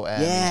to put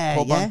his Yeah,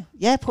 pub yeah. on.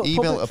 Yeah, put He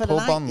pub built a for the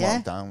pub night, on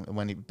yeah. lockdown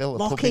when he built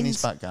a pub in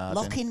his back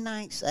garden. Locking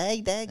nights.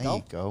 Hey, there There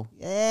you go.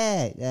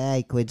 Yeah,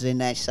 yeah, quid's in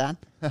there, son.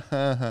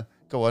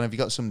 Go on, have you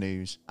got some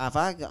news? Have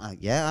I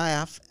got? Yeah, I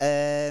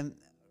have.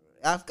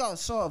 I've got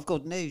sort of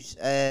good news.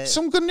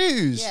 Some good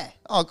news? yeah.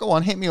 Oh, go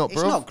on, hit me up,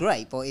 It's bro. not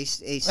great, but it's.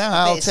 Yeah, a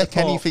I'll bit of take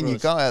support anything for you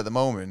us. got at the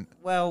moment.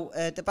 Well,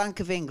 the Bank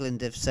of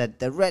England have said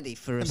they're ready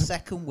for a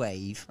second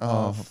wave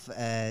of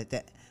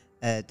the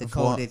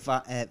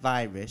COVID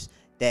virus.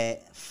 They're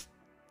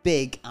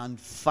big and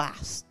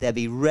fast. They'll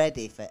be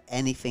ready for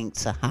anything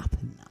to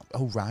happen now.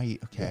 Oh, right,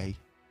 okay.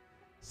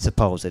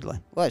 Supposedly.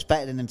 Well, it's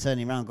better than them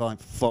turning around going,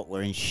 fuck,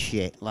 we're in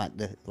shit, like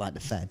the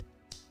Fed.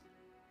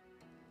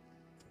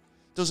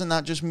 Doesn't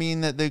that just mean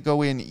that they're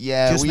going,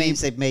 yeah, Just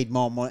means they've made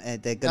more money.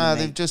 They're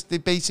going to they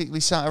basically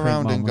sat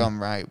around and gone,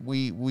 right,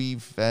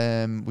 we've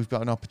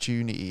got an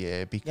opportunity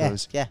here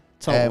because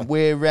totally.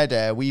 we're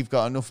ready. We've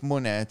got enough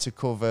money to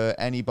cover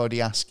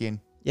anybody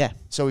asking. Yeah.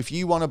 So if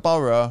you want to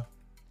borrow,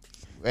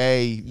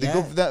 hey,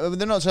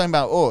 they're not talking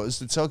about us.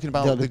 They're talking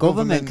about the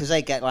government because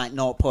they get like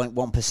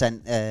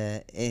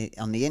 0.1%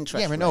 on the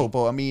interest. Yeah, I know,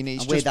 but I mean,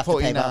 it's just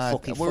putting we're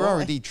 40.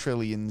 already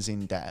trillions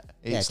in debt.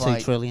 It's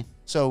 2 trillion.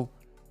 So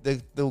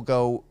they'll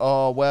go,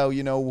 oh well,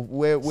 you know,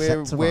 we're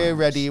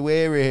ready,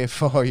 we're here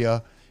for you.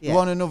 Yeah. You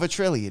want another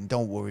trillion?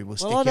 Don't worry, we'll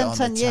stick it on the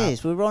 10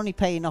 years, we were only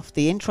paying off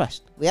the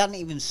interest. We hadn't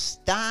even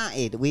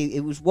started.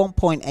 It was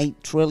 1.8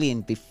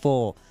 trillion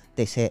before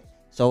this hit.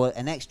 So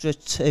an extra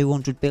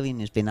 200 billion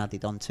has been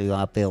added onto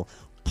our bill.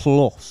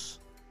 Plus,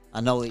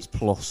 I know it's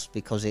plus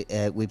because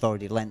we've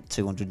already lent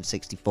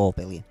 264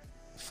 billion.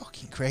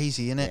 Fucking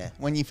crazy, isn't it? Yeah.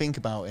 When you think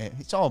about it,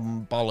 it's all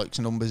bollocks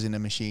numbers in a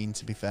machine.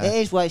 To be fair, it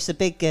is. Well, it's the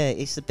big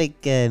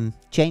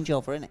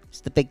changeover, isn't it?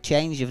 It's the big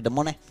change of the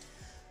money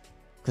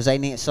because they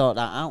need to sort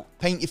that out.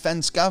 Paint your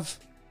fence, Gav.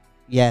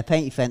 Yeah,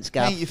 paint your fence,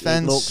 Gav. Paint your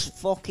fence. It looks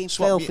fucking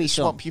filthy.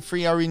 Swap your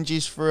 3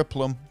 oranges for a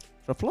plum.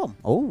 For a plum?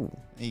 Oh,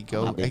 there you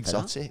go.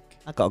 Exotic.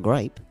 I got a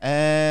grape.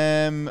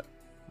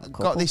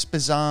 Got this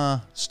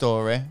bizarre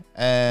story.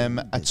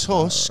 A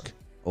tusk.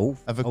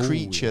 Of a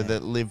creature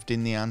that lived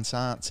in the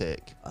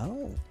Antarctic.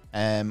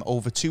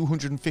 Over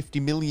 250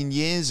 million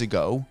years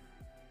ago.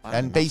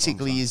 And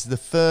basically is the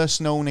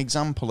first known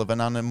example of an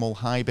animal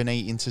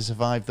hibernating to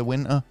survive the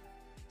winter.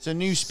 It's a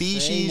new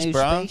species,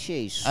 bro.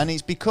 And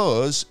it's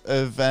because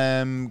of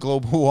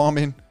global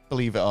warming,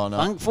 believe it or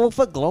not. Thankful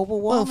for global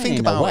warming. Well, think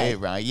about it,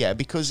 right? Yeah,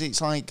 because it's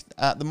like,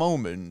 at the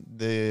moment,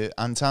 the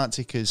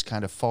Antarctica's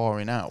kind of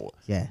thawing out.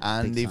 Yeah.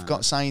 And they've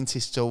got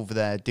scientists over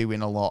there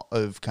doing a lot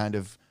of kind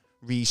of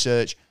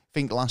research. I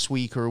think last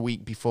week or a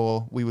week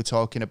before we were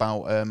talking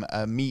about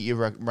a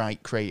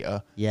meteorite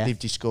crater they've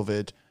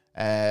discovered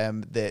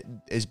that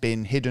has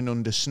been hidden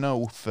under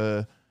snow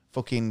for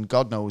fucking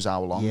God knows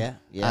how long. Yeah.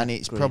 And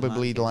it's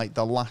probably like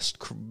the last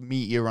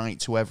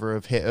meteorite to ever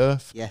have hit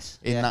Earth. Yes.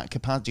 In that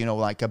capacity, you know,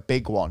 like a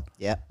big one.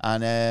 Yeah.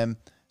 And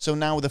so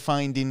now they're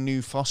finding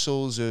new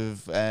fossils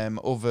of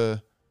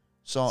other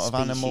sort of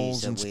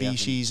animals and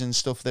species and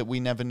stuff that we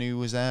never knew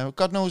was there.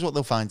 God knows what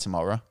they'll find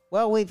tomorrow.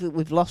 Well,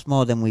 we've lost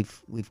more than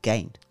we've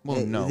gained.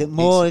 Well, no. The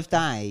more have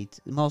died,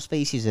 more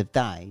species have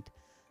died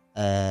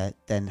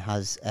than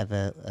has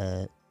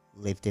ever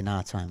lived in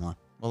our timeline.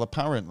 Well,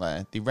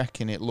 apparently, they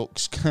reckon it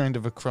looks kind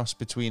of a cross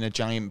between a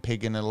giant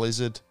pig and a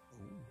lizard.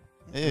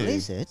 A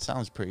lizard?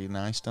 Sounds pretty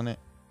nice, doesn't it?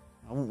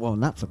 I wouldn't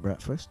want that for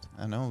breakfast.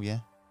 I know,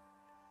 yeah.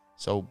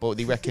 So, but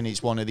they reckon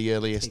it's one of the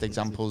earliest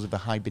examples of a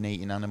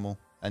hibernating animal.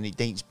 And it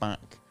dates back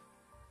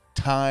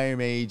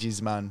time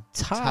ages, man.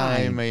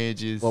 Time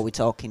ages. What are we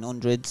talking?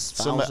 Hundreds,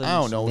 thousands,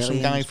 I don't know. millions,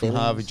 some guy from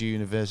billions? Harvard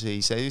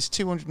University says it's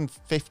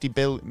 250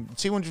 billion.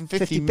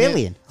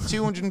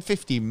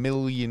 250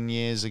 million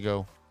years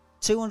ago.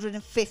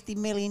 250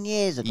 million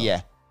years ago?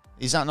 Yeah.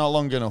 Is that not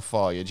long enough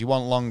for you? Do you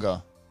want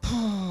longer?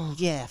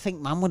 Yeah, I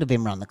think man would have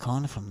been round the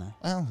corner from there.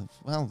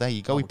 Well, there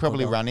you go. We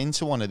probably ran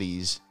into one of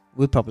these.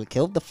 We probably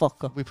killed the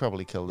fucker. We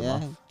probably killed him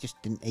off.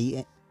 Just didn't eat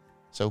it.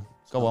 So,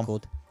 go on.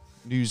 Good.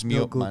 News me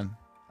up, man.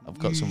 I've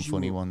got some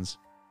funny ones.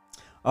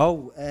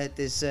 Oh,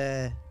 there's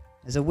a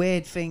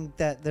weird thing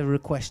that they're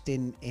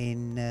requesting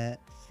in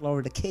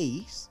Florida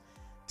Keys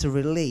to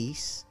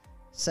release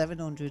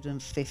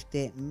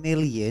 750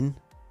 million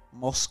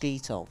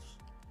mosquitoes.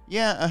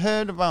 Yeah, I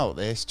heard about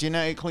this.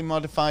 Genetically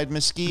modified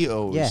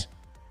mosquitoes. Yeah.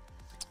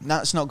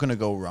 That's not going to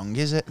go wrong,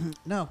 is it?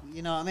 No,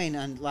 you know what I mean?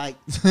 And like,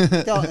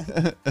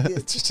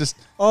 it's just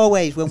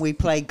always when we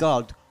play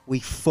God, we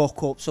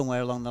fuck up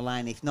somewhere along the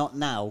line. If not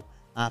now,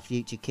 our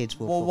future kids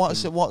will. Well,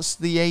 what's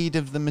the aid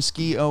of the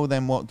mosquito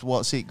then?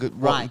 What's it good?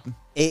 Right,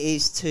 it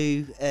is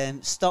to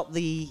stop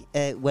the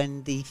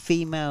when the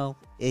female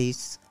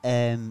is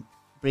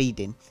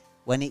breeding.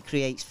 When it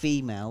creates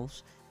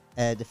females,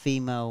 the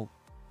female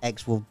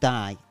eggs will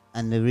die,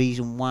 and the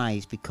reason why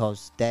is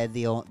because they're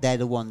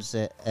the ones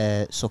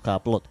that suck our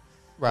blood.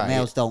 Right. The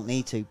males don't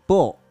need to.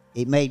 But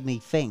it made me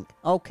think.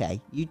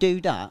 Okay, you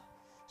do that,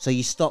 so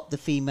you stop the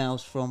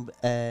females from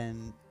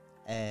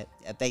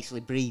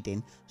basically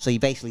breeding, so you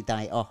basically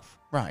die it off.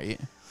 Right.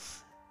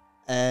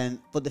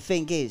 But the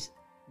thing is,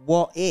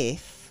 what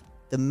if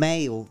the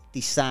male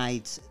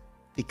decides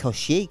because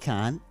she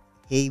can't,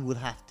 he will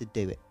have to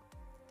do it?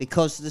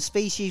 Because the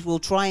species will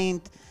try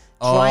and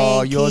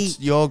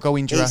you're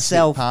going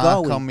Jurassic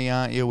Park on me,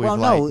 aren't you?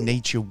 With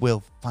nature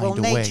will find a way.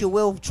 Well, nature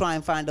will try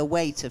and find a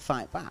way to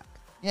fight back.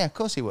 Yeah, of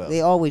course he will.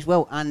 They always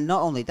will. And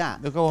not only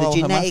that, the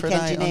genetic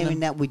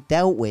engineering that we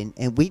dealt with,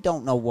 and we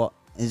don't know what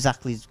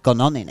exactly has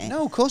gone on in it.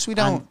 No, of course we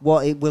don't. And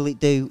what will it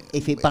do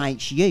if it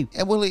bites you?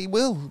 Yeah, well, it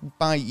will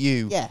bite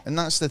you. Yeah. And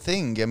that's the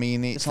thing. I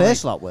mean, it's the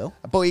first lot will.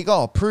 But it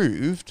got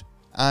approved,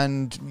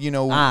 and, you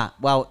know...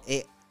 Well,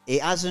 it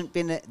It hasn't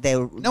been. They're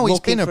No, it's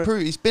been looking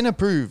approved. It's been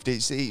approved.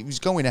 It was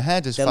going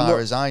ahead as They're far look-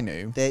 as I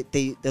knew.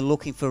 They're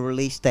looking for a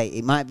release date.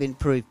 It might have been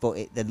approved, but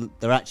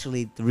there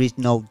is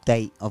no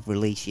date of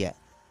release yet.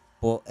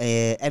 But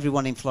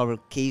everyone in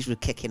Florida Keys were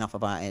kicking off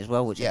about it as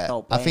well, which Yeah,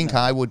 don't I blame think them.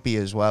 I would be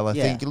as well. I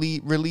Yeah.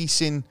 think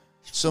releasing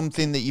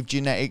something that you've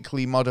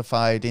genetically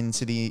modified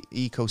into the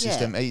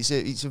ecosystem.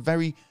 It's a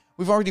very.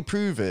 We've already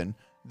proven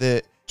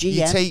that you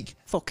GM take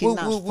fucking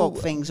fuck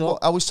things up.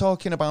 I was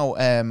talking about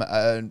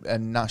a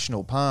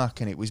national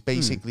park, and it was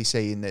basically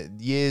saying that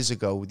years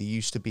ago there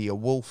used to be a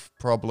wolf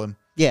problem.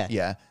 Yeah.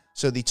 Yeah.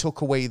 So they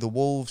took away the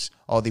wolves,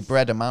 or they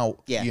bred them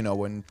out, Yeah. you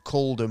know, and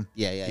culled them.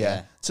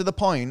 Yeah. To the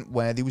point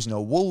where there was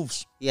no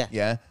wolves. Yeah.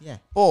 Yeah. Yeah.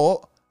 But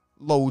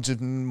loads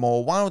of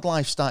more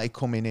wildlife started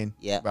coming in.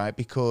 Yeah. Right,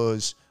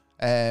 because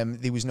there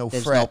was no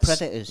There's no threats.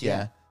 predators,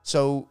 yeah.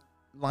 So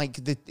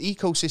like the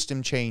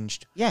ecosystem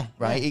changed. Yeah.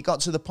 Right. Yeah. It got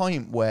to the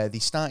point where they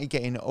started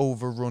getting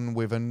overrun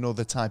with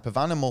another type of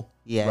animal.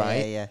 Yeah,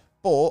 Right. yeah.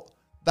 But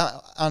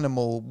that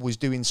animal was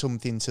doing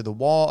something to the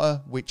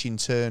water, which in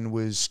turn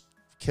was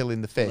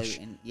killing the fish.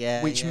 Polluting.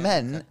 Yeah. Which yeah,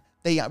 meant okay.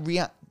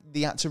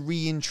 they had to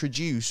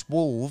reintroduce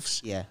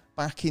wolves Yeah.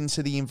 back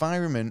into the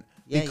environment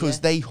Yeah, because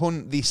yeah. they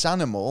hunt this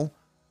animal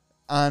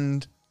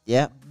and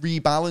Yeah.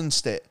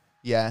 rebalanced it.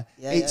 Yeah,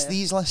 Yeah, it's yeah.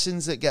 these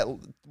lessons that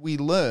we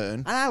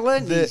learn. And I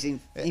learned that these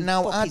in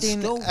now fucking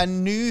adding school. a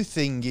new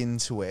thing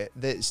into it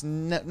that's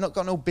not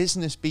got no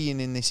business being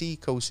in this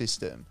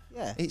ecosystem.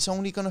 Yeah. It's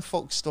only gonna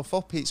fuck stuff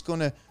up.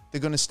 They're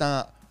gonna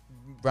start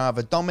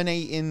rather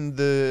dominating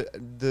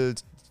the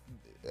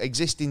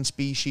existing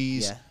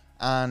species,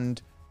 Yeah.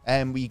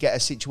 and we get a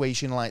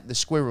situation like the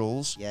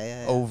squirrels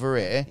Yeah. over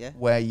here, Yeah.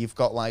 where you've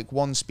got like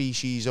one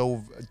species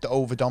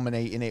over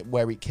dominating it,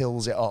 where it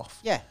kills it off.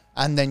 Yeah.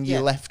 And then you're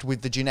Yeah. left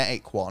with the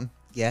genetic one.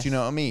 Yes. Do you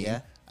know what I mean?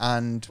 Yeah.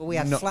 And But we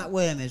had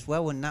flatworm as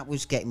well, and that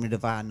was getting rid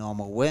of our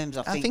normal worms.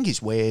 I think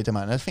it's weird,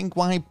 man. I think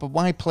why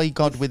play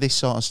God with this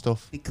sort of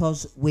stuff?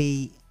 because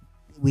we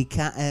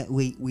can't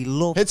we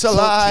love It's touching-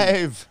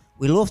 alive.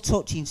 We love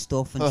touching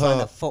stuff and trying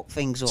to fuck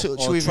things up, Touch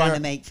or with trying your-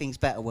 to make things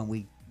better when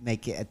we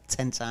make it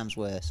 10 times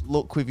worse.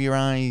 Look with your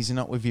eyes,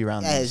 not with your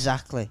hands. Yeah,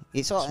 exactly.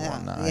 It's all, That's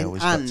one that I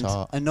always got and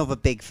taught. another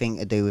big thing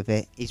to do with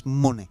it is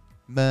money.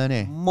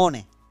 Money.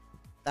 Money.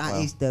 That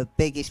is Well. the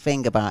biggest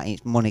thing about it.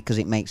 It's money, because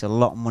it makes a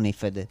lot of money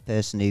for the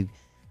person who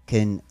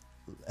can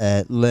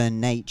learn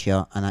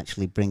nature and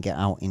actually bring it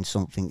out in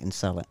something and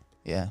sell it.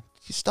 Yeah.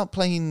 Stop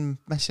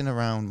messing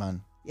around,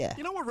 man. Yeah.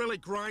 You know what really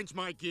grinds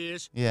my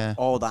gears? Yeah.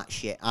 All that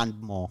shit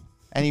and more.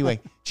 Anyway,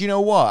 do you know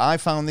what? I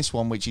found this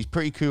one, which is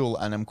pretty cool,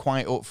 and I'm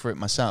quite up for it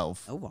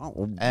myself. Oh, wow.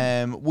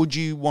 Would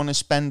you want to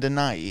spend a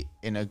night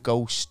in a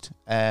ghost,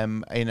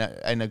 in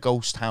a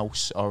ghost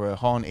house or a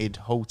haunted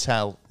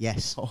hotel,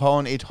 Yes.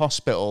 haunted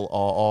hospital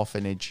or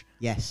orphanage?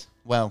 Yes.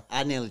 Well,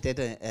 I nearly did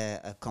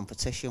a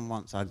competition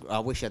once. I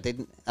wish I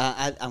didn't.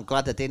 I'm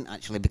glad I didn't,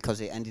 actually,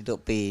 because it ended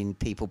up being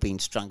people being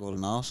strangled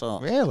and all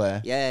sorts. really?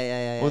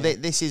 Yeah. Well,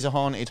 this is a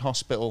haunted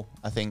hospital,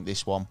 I think,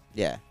 this one.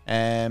 Yeah.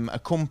 A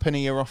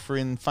company are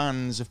offering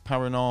fans of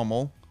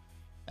paranormal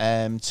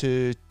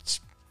to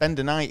spend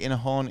a night in a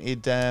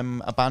haunted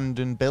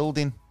abandoned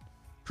building,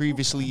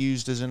 previously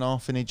used as an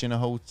orphanage and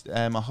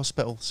a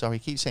hospital. Sorry,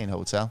 keep saying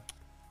hotel.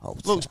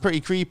 Looks pretty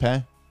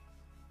creepy.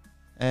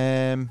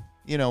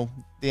 You know,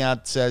 the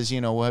ad says,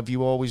 you know, have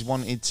you always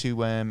wanted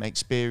to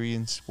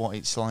experience what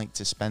it's like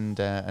to spend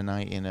a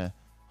night in a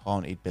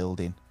haunted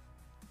building?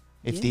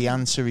 If the Yeah.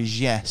 answer is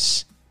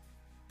yes,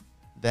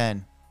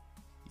 then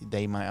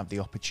they might have the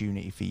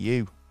opportunity for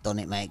you. Done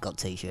it, mate. Got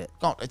t-shirt.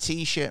 Got a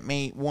t-shirt,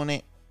 mate, won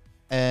it.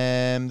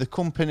 The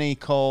company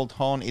called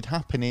Haunted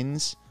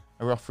Happenings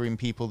are offering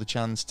people the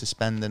chance to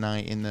spend the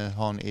night in the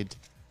haunted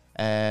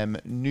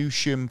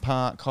Newsham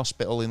Park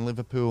Hospital in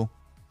Liverpool.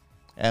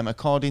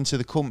 According to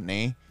the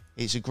company,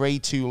 it's a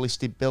Grade 2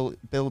 listed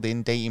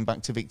building dating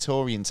back to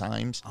Victorian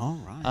times. All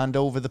right. And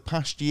over the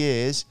past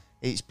years,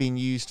 it's been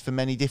used for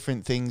many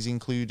different things,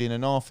 including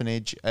an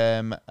orphanage,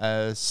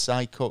 a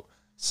Psychological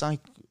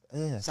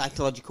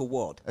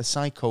ward. a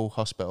psycho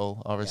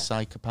hospital or a Yeah.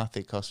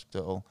 psychopathic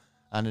hospital,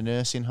 and a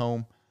nursing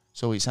home.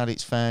 So it's had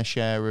its fair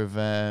share of,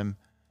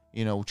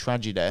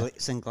 tragedy.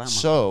 Glitz and glamour.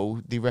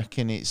 So they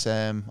reckon it's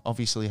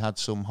obviously had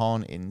some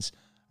hauntings.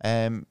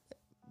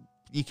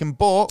 You can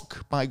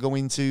book by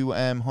going to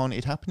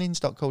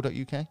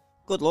hauntedhappenings.co.uk.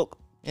 Good luck.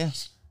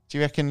 Yes. Do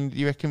you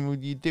reckon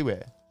would you do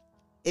it?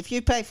 If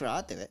you pay for it,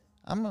 I'd do it.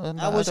 I don't even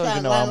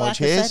gonna- know how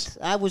much I it is. said,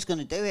 I was going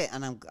to do it,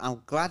 and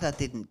I'm glad I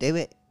didn't do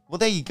it. Well,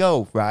 there you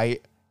go,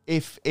 right?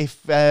 If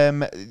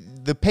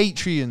the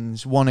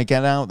Patreons want to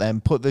get out there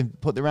and put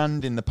their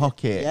hand in the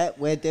pocket, Yeah,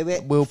 we'll do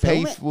it. we'll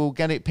Film pay. it. We'll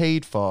get it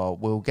paid for.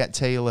 We'll get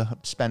Taylor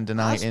spend a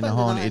night in spend a a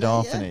haunted night there, yeah.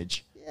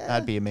 orphanage. Yeah.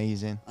 That'd be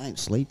amazing. I ain't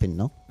sleeping,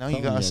 no. No, you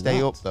Telling gotta stay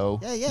that. up though.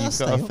 Yeah, I'll You've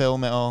stay got to up.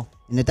 film it all.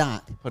 In the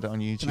dark. Put it on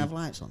Can I have YouTube.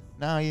 lights on?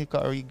 No, you've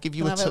got to give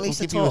you Can I a. have at We'll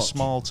least a give you a torch?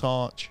 small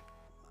torch.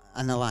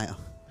 And a lighter.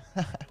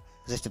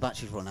 Because if the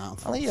batteries run out,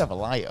 I'll let you have a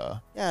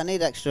lighter. yeah, I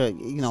need extra,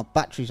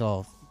 batteries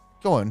off.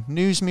 Go on,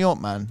 news me up,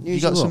 man. News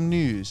you got you some up.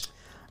 news?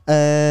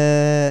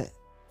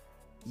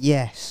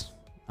 Yes.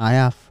 I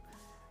have.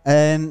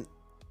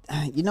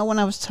 You know when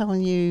I was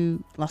telling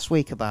you last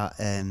week about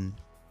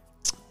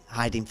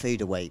hiding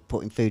food away,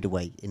 putting food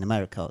away in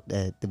America,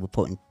 they were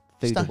putting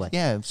food away.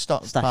 Yeah,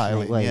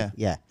 Stashing it away.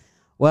 Yeah.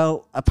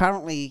 Well,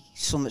 apparently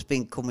something's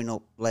been coming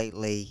up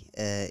lately.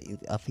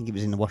 I think it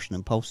was in the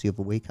Washington Post the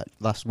other week,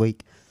 last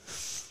week,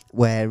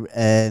 where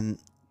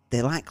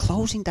they're like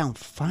closing down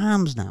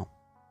farms now.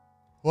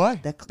 Why?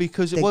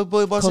 Because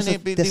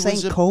wasn't it? They're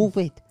saying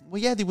COVID.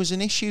 Well, yeah, there was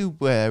an issue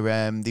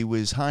where there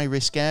was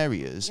high-risk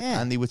areas,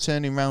 and they were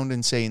turning around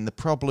and saying the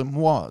problem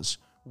was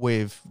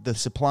with the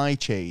supply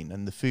chain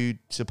and the food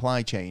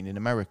supply chain in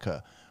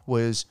America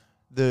was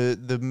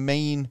the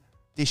main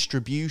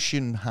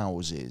distribution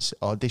houses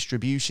or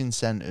distribution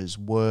centres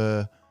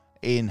were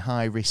in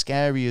high-risk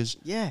areas.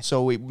 Yeah.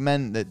 So it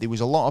meant that there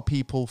was a lot of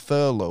people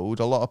furloughed,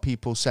 a lot of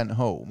people sent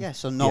home. Yeah,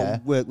 so no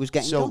work was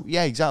getting done.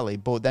 Yeah, exactly.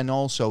 But then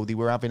also they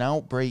were having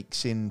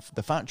outbreaks in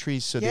the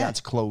factories, so they had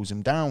to close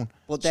them down.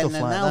 But then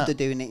now they're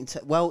doing it.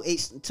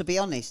 It's to be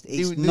honest,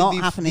 it's not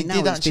happening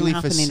now. It's been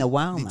happening a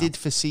while now. They did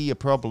foresee a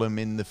problem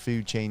in the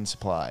food chain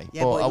supply.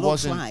 Yeah, but it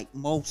looks like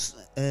most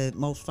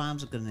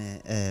farms are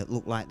going to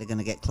look like they're going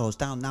to get closed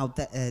down. Now,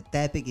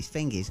 their biggest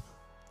thing is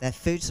their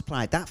food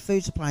supply. That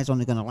food supply is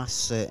only going to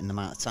last a certain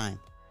amount of time.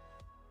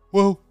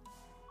 Well,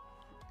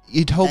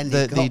 you'd hope Then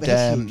that they've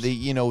got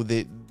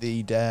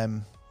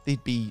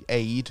they'd be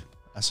aid,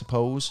 I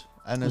suppose,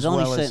 and There's as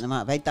only well a certain as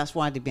amount of aid. That's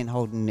why they've been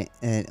holding it.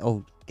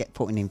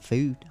 Putting in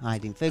food,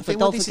 hiding food. But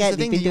well, don't this is forget, the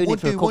they've thing, been you doing would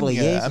it for a do, couple of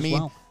wouldn't you? years I mean, as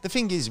well. the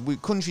thing is,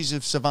 countries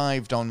have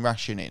survived on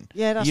rationing.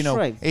 Yeah, that's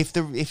true.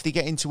 If they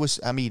get into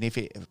if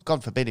it,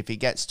 God forbid, if it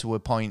gets to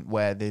a point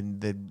where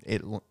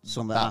Something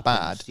that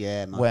happens,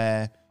 bad,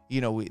 where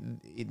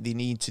they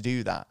need to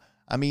do that.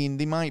 I mean,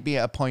 they might be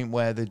at a point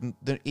where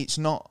it's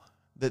not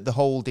that they're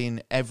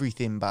holding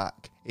everything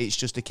back. It's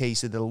just a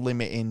case of they're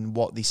limiting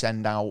what they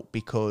send out,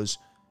 because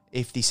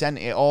if they sent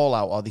it all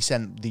out, or they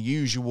sent the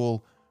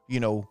usual,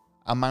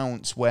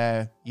 amounts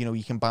where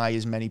you can buy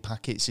as many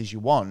packets as you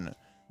want,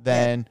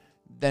 then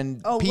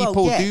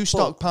people do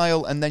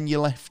stockpile, and then you're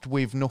left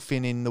with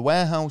nothing in the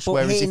warehouse.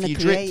 Whereas if you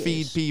drip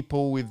feed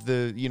people with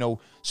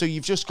so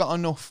you've just got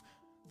enough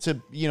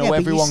to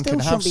everyone can have something. But you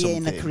still shouldn't be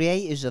hitting the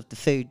creators of the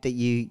food that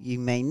you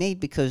may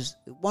need, because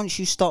once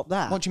you stop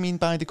that, what do you mean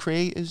by the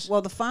creators?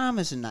 Well, the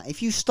farmers and that.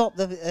 If you stop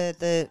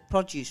the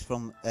produce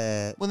from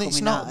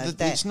it's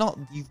not.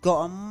 You've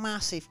got a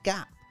massive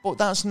gap. But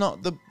that's not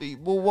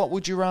what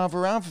would you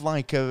rather have?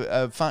 Like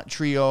a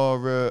factory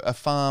or a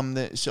farm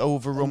that's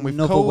overrun with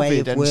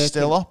COVID and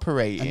still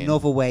operating?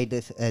 Another way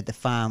the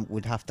farm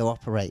would have to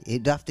operate.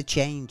 It'd have to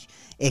change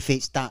if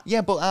it's that.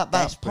 Yeah, but at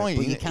that point,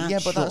 but you can't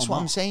that's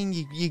what I'm saying.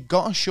 You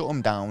got to shut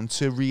them down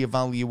to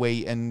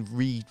reevaluate and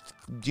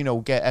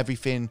get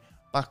everything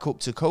back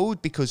up to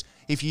code. Because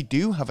if you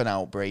do have an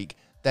outbreak,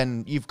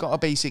 then you've got to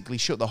basically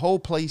shut the whole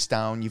place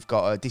down. You've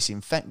got to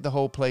disinfect the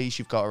whole place.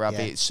 You've got to have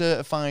it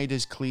certified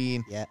as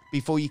clean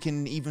before you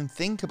can even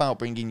think about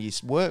bringing your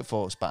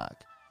workforce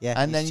back. Yeah,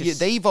 and then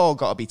they've all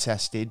got to be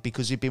tested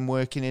because they've been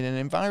working in an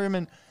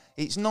environment.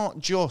 It's not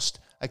just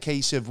a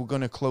case of we're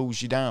going to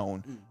close you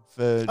down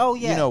for,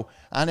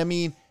 And I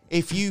mean,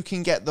 if you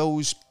can get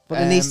those,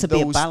 there needs to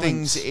be a balance.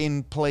 Things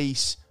in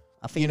place.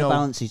 I think the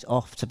balance is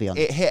off, to be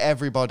honest. It hit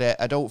everybody.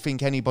 I don't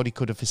think anybody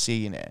could have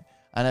foreseen it.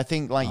 And I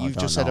think, like you've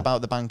just said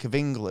about the Bank of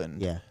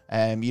England,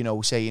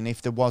 saying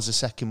if there was a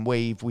second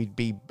wave, we'd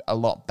be a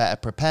lot better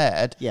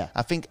prepared. Yeah.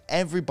 I think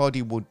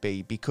everybody would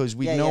be, because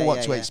we know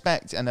what to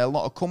expect. And a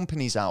lot of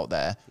companies out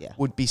there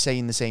would be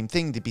saying the same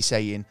thing. They'd be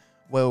saying,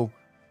 well,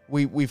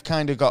 we've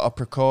kind of got a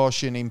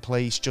precaution in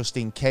place just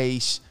in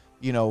case,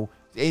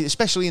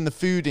 especially in the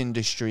food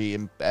industry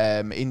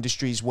and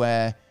industries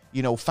where,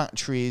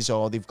 factories,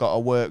 or they've got a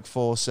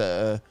workforce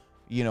that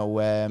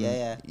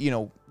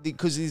are,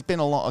 because there's been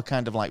a lot of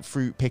kind of like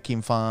fruit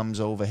picking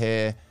farms over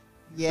here,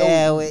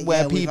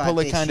 where people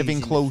are kind of in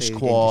close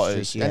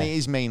quarters, and it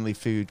is mainly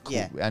food.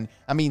 And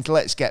I mean,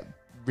 let's get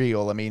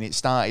real. I mean, it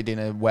started in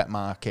a wet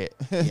market.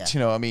 Do you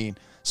know what I mean?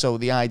 So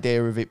the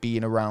idea of it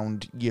being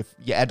around your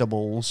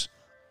edibles,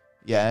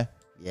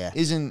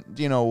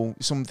 isn't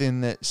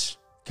something that's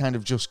kind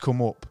of just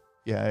come up.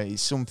 Yeah,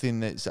 it's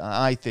something that's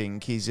I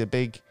think is a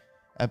big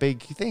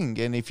thing.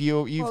 And if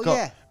you've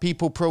got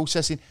people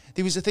processing,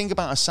 there was a thing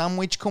about a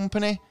sandwich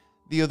company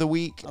the other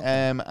week,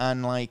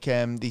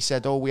 and they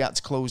said, we had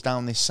to close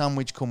down this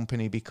sandwich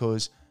company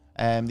because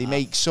they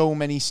make so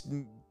many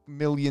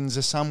millions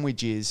of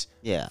sandwiches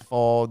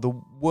for the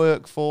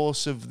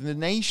workforce of the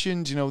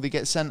nations. They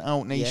get sent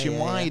out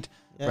nationwide,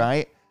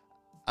 right?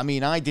 I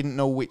mean, I didn't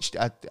know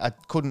I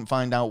couldn't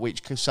find out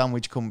which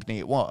sandwich company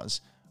it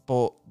was,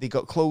 but they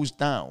got closed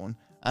down.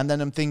 And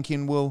then I'm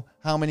thinking, well,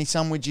 how many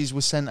sandwiches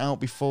were sent out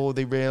before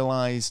they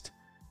realised?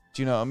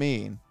 Do you know what I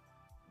mean?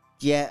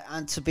 Yeah,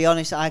 and to be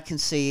honest, I can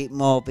see it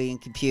more being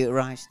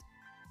computerised.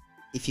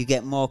 If you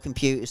get more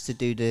computers to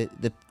do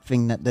the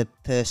thing that the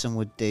person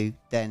would do,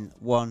 then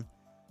one,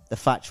 the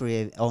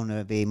factory owner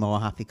would be more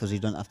happy because he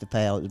doesn't have to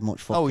pay out as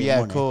much fucking money.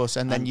 of course.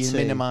 And then And you're two,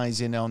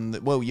 minimising on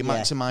the, well, you're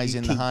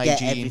maximising the Get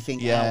hygiene.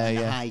 everything out and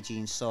the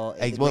hygiene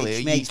sorted. Well, which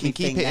you makes can me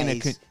keep think it in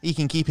that is- you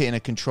can keep it in a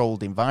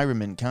controlled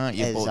environment, can't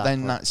you? But then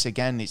Exactly. that's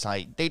again, it's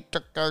like they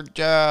took our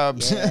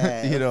jobs.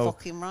 Yeah, you know,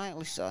 fucking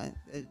rightly so.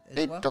 As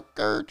they well. took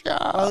our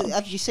jobs. Well,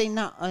 have you seen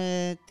that?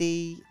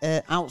 The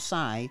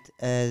outside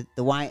the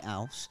White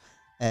House,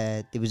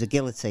 there was a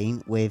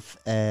guillotine with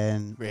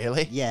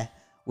Really? yeah,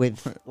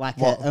 with like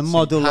What? a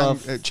model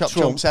of chop Trump.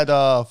 Trump's head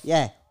off.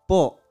 Yeah,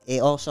 but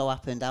it also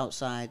happened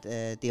outside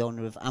the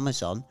owner of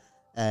Amazon,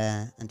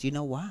 and do you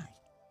know why?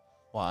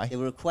 Why? They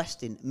were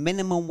requesting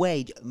minimum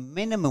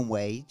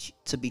wage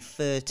to be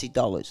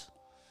 $30.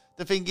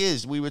 The thing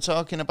is, we were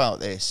talking about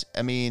this.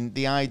 I mean,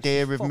 the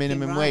idea of Fucking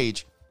minimum right.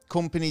 wage.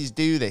 Companies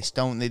do this,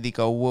 don't they? They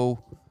go,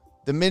 well,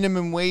 the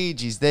minimum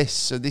wage is this,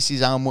 so this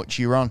is how much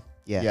you're on.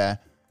 Yeah. Yeah.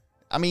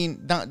 I mean,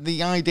 that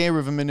the idea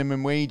of a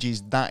minimum wage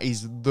is that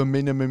is the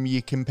minimum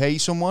you can pay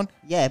someone.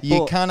 Yeah, You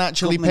but can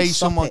actually government pay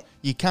stop someone. it.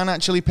 You can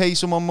actually pay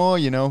someone more.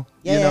 You know.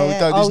 Yeah, you know. yeah, yeah.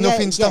 There's Oh, yeah,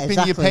 nothing yeah, stopping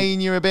you exactly.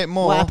 paying you a bit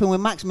more. What happened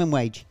with maximum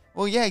wage?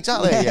 Well, yeah,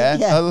 exactly. Yeah, Yeah,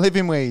 yeah. a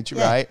living wage,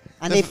 Yeah. right?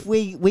 And The- if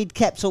we'd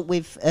kept up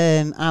with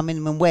our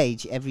minimum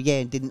wage every year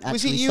and didn't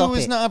was it actually you stop who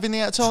was it, not having the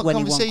talk 21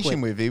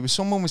 conversation quid. with? It was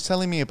someone was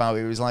telling me about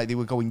it. It was like they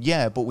were going,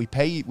 yeah, but we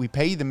pay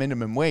the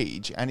minimum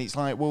wage, and it's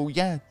like, well,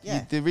 yeah,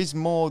 Yeah. there is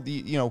more.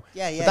 You know,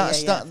 Yeah, yeah,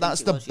 that's yeah, I think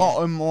that's it the was, yeah.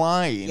 bottom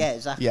line. Yeah,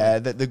 exactly. Yeah,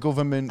 that the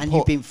government And put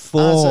you've been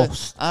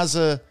forced. as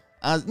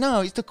no,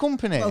 it's the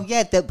company. Well,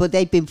 yeah, but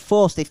they've been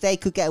forced. If they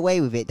could get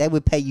away with it, they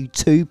would pay you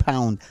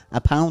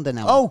a pound an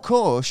hour. Oh, of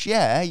course,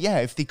 yeah.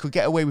 If they could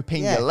get away with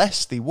paying Yeah. you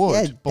less, they would.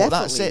 Yeah, but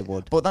that's definitely it. they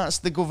would. But that's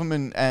the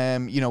government,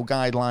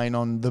 guideline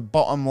on the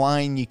bottom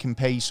line you can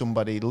pay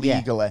somebody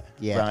legally,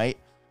 Yeah. right?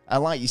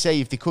 And like you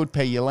say, if they could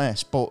pay you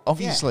less, but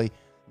obviously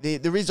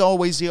there is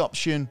always the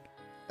option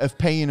of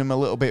paying them a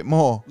little bit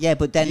more. Yeah,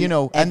 but then You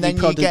know, every and then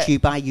you product get- you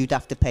buy, you'd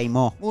have to pay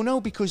more. Well,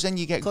 no, because then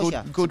you get Of course you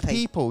have to good pay.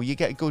 people. You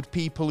get good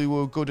people who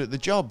are good at the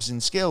jobs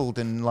and skilled,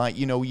 and like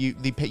you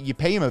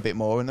pay them a bit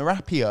more, and they're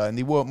happier and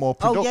they work more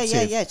Oh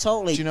productive. yeah,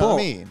 totally. Do you know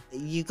what I But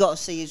mean? You got to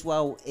see as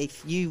well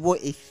if you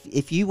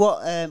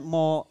want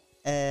more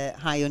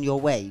high on your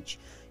wage,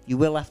 you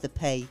will have to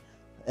pay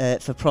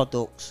for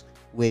products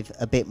with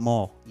a bit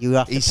more. You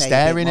have He's to pay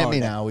staring a bit at more me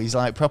then. now. He's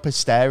like proper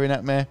staring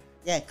at me.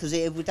 Yeah, because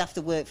it would have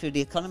to work through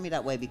the economy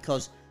that way.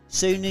 Because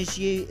soon as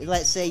you,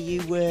 let's say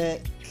you were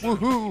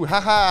Woohoo!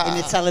 Haha! in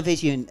a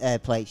television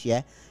place,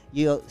 yeah,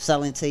 you're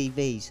selling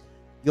TVs.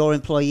 Your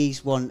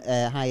employees want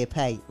higher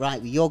pay, right?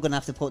 Well, you're going to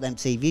have to put them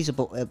TVs a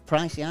bit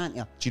pricey, aren't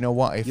you? Do you know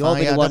what? If You're I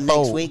going to had want a next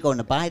boat, week going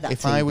to buy that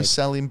if TV. I was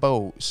selling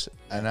boats,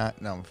 and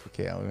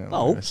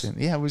Boats?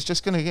 yeah, I was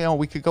just gonna,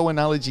 we could go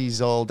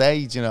analogies all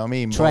day. Do you know what I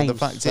mean? Trains. But the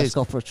fact Let's is,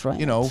 go for a train.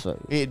 you know, So-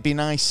 it'd be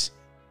nice.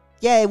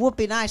 Yeah, it would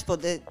be nice,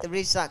 but there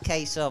is that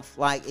case of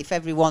like if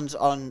everyone's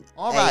on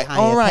All a right, higher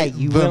all right, pay,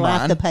 you the will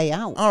have man. to pay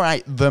out. All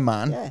right, the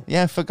man.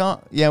 Yeah,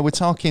 forgot. Yeah, we're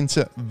talking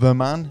to the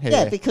man here.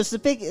 Yeah, because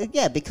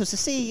the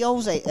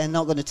CEOs are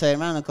not going to turn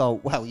around and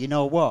go, well, you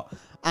know what?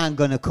 I'm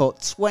going to cut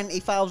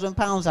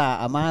 £20,000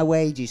 out of my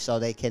wages so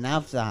they can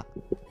have that.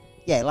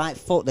 Yeah, like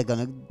fuck, they're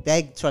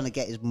trying to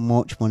get as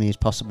much money as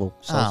possible.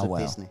 So it's a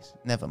business.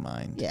 Never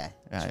mind. Yeah.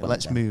 it's Right, one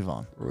let's of them. move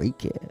on.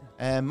 Freak it.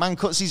 Man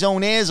cuts his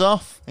own ears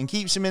off and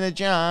keeps them in a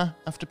jar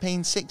after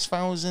paying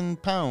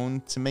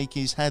 £6,000 to make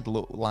his head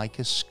look like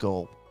a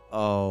skull.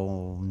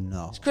 Oh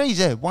no. It's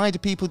crazy. Why do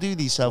people do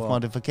these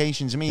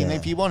self-modifications? I mean, Yeah,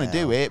 if you want to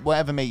do it,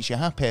 whatever makes you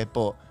happy,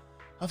 but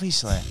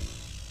obviously,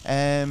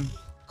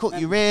 cut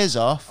your ears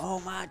off. Oh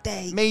my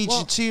day.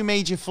 Two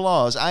major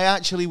flaws. I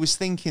actually was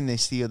thinking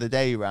this the other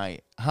day,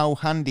 right? How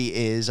handy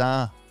ears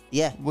are.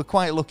 Yeah. We're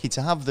quite lucky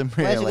to have them,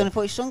 really. Where's he going to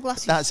put his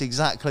sunglasses? That's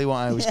exactly what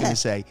I was Yeah. going to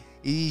say.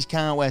 He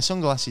can't wear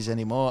sunglasses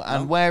anymore,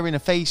 and wearing a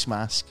face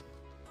mask,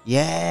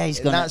 yeah, he's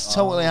going to. that's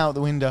totally out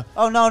the window.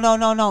 Oh,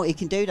 no. He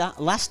can do that.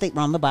 Elastic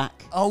round the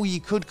back. Oh, you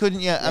couldn't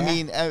you? I Yeah.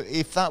 mean,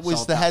 if that was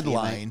Solved the that for you,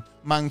 headline,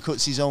 man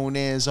cuts his own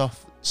ears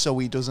off so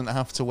he doesn't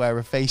have to wear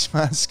a face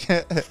mask.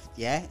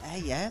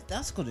 Yeah,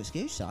 that's a good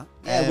excuse, that.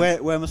 Yeah,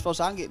 where am I supposed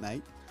to hang it,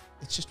 mate?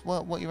 It's just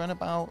what you're on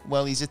about.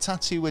 Well, he's a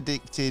tattoo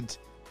addicted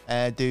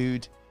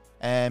dude.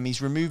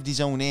 He's removed his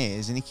own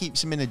ears and he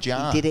keeps them in a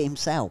jar. He did it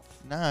himself.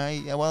 No,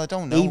 well, I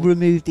don't know. He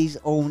removed his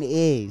own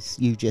ears,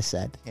 you just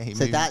said. Yeah, he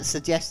So moved- that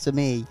suggests to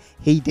me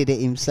he did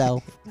it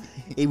himself.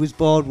 He was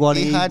bored one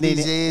He evening had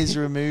his ears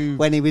removed,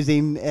 when he was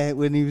in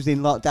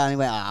lockdown. He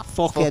went,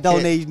 fuck it, I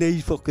don't need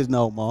these fuckers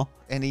no more.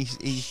 and he's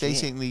Shit.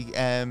 basically,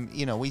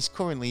 he's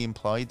currently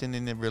employed and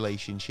in a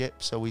relationship.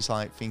 So he's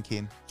like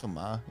thinking, come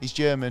on, he's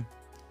German.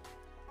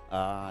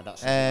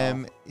 That's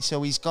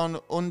So he's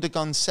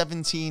undergone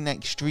 17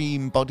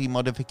 extreme body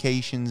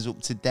modifications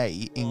up to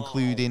date,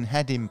 including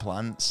head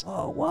implants,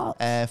 Oh,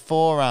 what?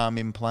 forearm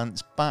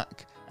implants,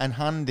 back and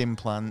hand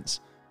implants,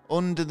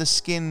 under the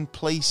skin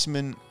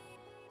placement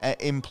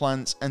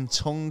implants, and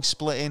tongue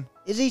splitting.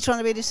 Is he trying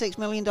to be the $6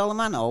 million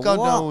man or God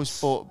what?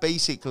 knows, but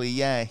basically,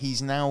 yeah,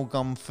 he's now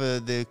gone for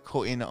the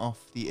cutting off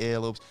the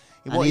earlobes.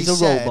 And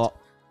he's a robot.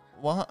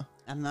 What?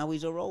 And now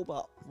he's a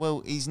robot.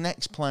 Well, he's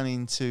next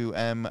planning to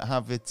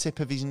have the tip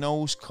of his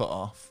nose cut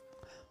off.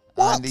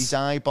 What? And his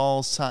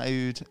eyeballs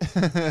tattooed.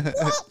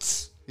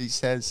 What? He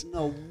says.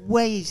 No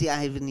way is he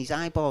having his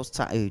eyeballs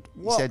tattooed.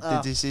 He What said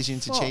the decision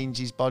to fuck? change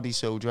his body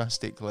so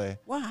drastically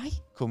Why?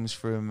 comes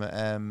from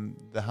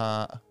the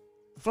heart.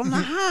 From the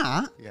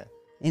heart? Yeah.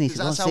 He needs 'Cause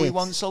to go that's and how see he it.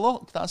 wants to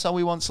look. That's how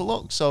he wants to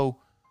look. So,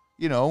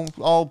 you know,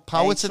 all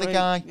power Hey, to the true.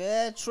 guy.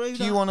 Yeah, true. If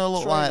you want to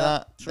look like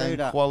that, True then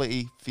that.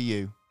 quality for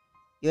you.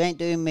 You ain't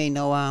doing me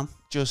no harm.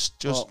 Just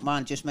But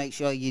man, just make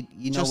sure you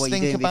know just what you're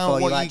think doing about before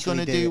what you you're actually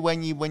gonna do do it.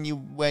 when you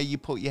where you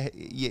put your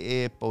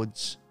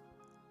earbuds,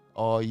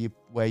 or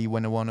where you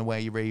want to wear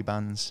your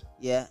Ray-Bans.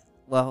 Yeah.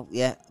 Well,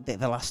 yeah, a bit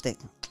of elastic.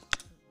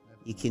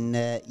 You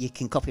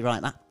can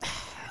copyright that.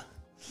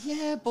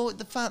 Yeah, but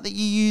the fact that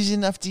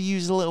have to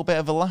use a little bit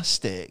of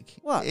elastic.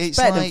 What? It's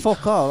better like, than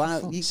fuck all.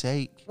 for fuck's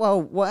sake. Well,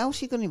 what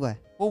else are you going to wear?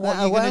 Well, what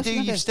are you going to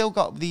do? You've still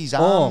got these Or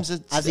arms.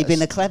 has he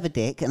been a clever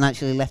dick and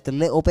actually left a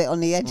little bit on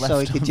the edge so he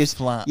Left could them just,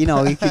 flap. you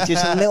know, he could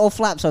just a little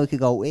flap so he could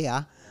go,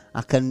 here,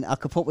 I can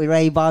put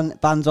my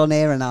bands on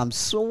here and I'm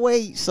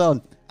sweet,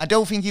 son. I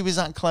don't think he was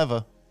that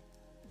clever.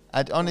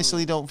 I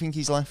honestly don't think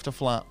he's left a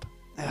flap.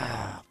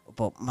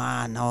 But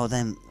man, no,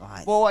 them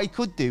like. Well, what he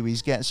could do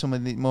is get some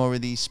of the more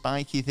of these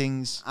spiky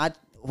things. I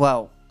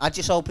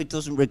just hope he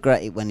doesn't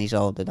regret it when he's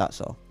older. That's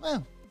all.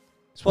 Well,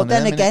 it's But one of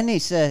then them, again,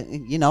 it's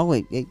you know,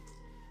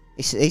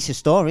 it's a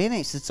story, isn't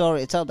it? It's a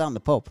story to tell down the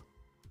pub.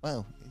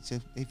 well,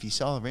 if you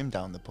saw him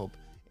down the pub.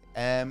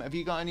 Have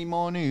you got any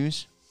more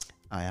news?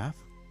 I have.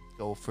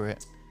 Go for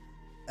it.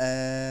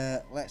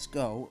 Let's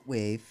go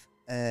with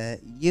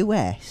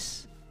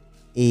US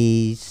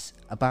is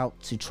about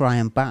to try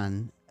and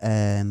ban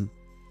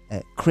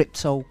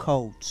crypto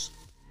codes.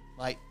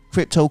 Like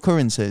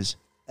cryptocurrencies.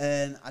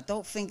 I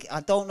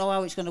don't know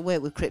how it's going to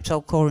work with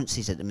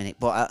cryptocurrencies at the minute,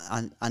 but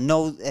I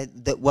know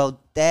that, well,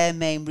 their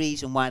main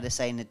reason why they're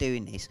saying they're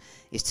doing this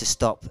is to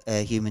stop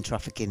human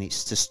trafficking.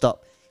 It's to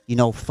stop,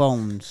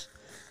 phones.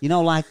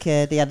 Like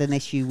they had an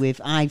issue with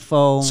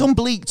iPhone. Some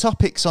bleak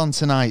topics on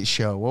tonight's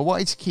show. I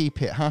wanted to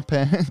keep it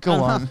happy.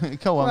 Go on,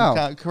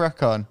 Well-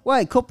 crack on. Well,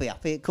 it could be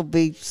happy, it could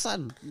be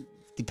sad.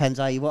 Depends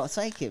how you want to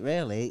take it,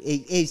 really.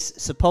 It is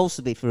supposed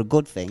to be for a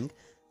good thing,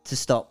 to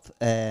stop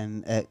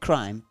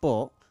crime,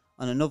 but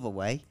on another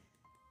way,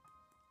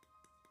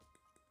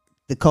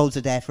 the codes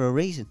are there for a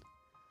reason.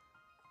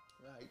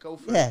 Right, go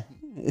for Yeah.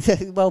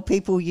 Well,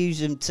 people use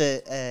them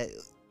to...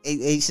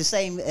 it's the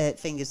same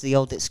thing as the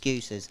old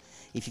excuses.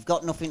 If you've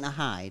got nothing to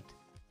hide,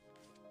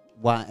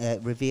 why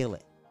reveal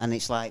it? And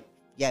it's like,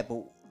 yeah,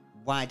 but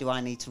why do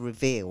I need to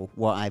reveal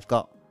what I've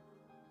got?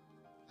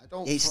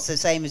 It's the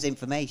same as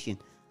information.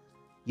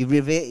 You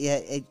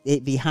reveal,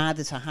 it'd be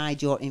harder to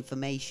hide your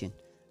information,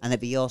 and it'd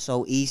be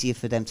also easier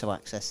for them to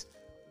access.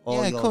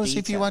 Yeah, of course.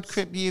 If you had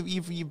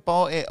you've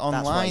bought it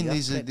online. you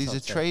have There's a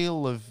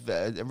trail of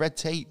red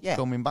tape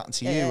coming back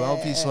to you.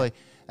 Obviously,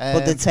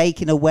 but they're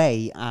taking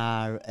away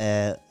our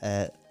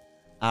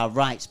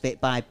rights bit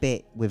by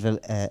bit with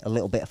a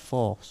little bit of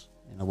force,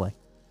 in a way.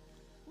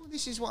 Well,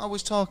 this is what I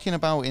was talking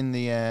about in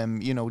the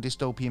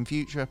dystopian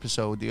future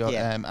episode.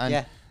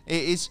 It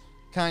is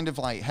kind of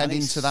like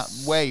heading to that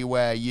way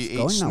where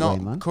it's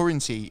not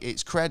currency,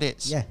 it's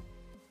credits. Yeah.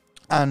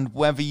 And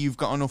whether you've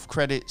got enough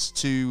credits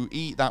to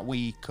eat that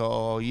week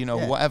or,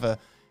 whatever,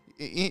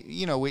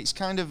 it's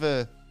kind of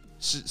a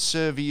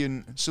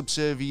subservient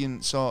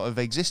sort of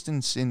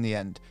existence in the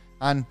end.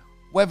 And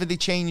whether they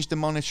change the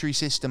monetary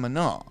system or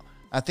not,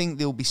 I think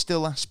there'll be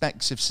still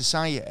aspects of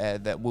society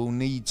that will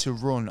need to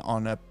run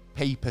on a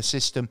paper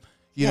system.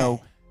 You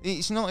know,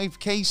 it's not a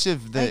case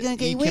of that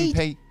you can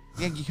pay.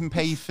 Yeah, you can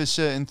pay for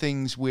certain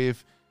things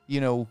with,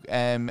 your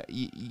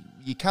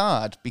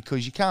card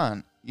because you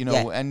can't.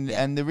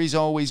 And there is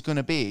always going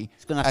to be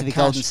it's going to have to be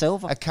gold and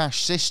silver, a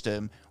cash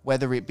system,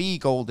 whether it be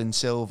gold and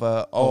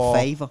silver or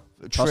favor,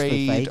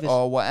 trade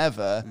or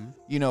whatever.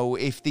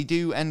 If they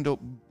do end up,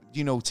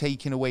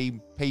 taking away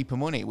paper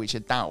money, which I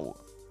doubt,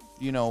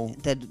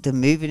 they're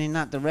moving in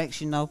that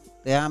direction now.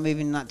 They are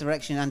moving in that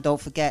direction, and don't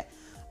forget,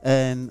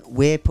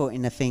 we're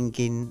putting a thing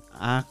in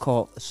our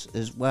courts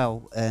as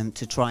well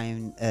to try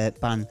and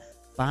ban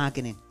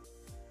bargaining.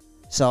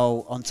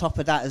 So on top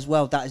of that as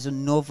well, that is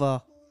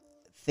another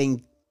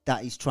thing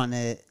that is trying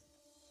to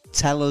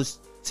tell us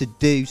to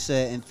do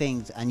certain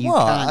things, and you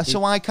can't.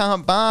 So I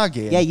can't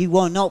bargain? Yeah, you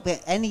won't. Not,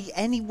 but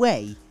any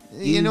way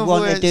you know,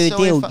 want to do a so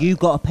deal, you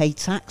got to pay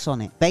tax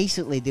on it.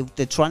 Basically,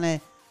 they're trying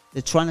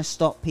to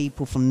stop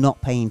people from not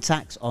paying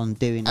tax on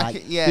doing do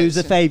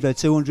a favour,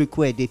 200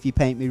 quid if you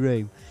paint me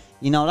room.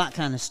 That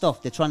kind of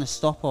stuff. They're trying to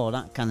stop all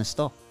that kind of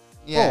stuff.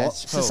 Yeah, but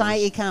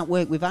society can't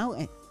work without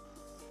it.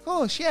 Of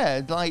course,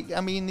 yeah.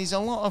 There's a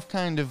lot of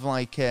kind of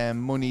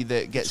money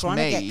that gets trying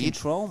made. To get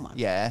control, man.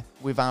 Yeah,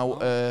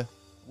 without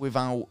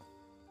without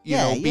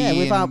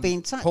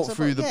being taxed put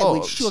through the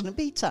books. Which shouldn't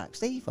be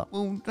taxed either.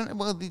 Well,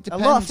 it depends. A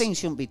lot of things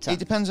shouldn't be taxed. It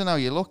depends on how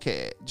you look at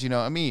it. Do you know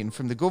what I mean?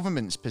 From the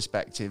government's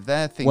perspective,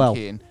 they're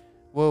thinking,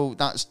 well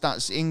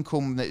that's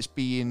income that's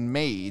being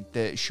made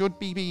that should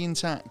be being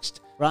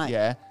taxed. Right.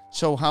 Yeah.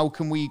 So how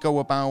can we go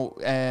about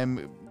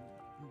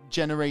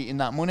generating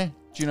that money?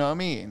 Do you know what I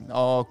mean?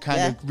 Or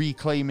kind of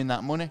reclaiming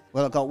that money?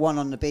 Well, I got one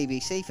on the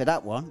BBC for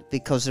that one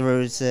because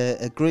there is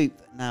a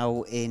group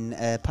now in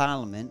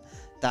Parliament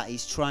that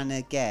is trying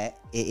to get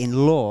it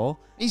in law.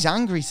 He's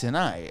angry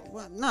tonight.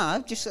 Well,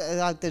 no, just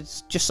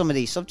there's just some of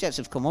these subjects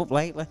have come up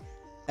lately.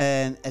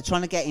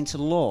 Trying to get into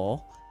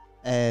law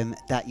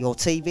that your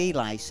TV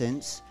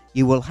license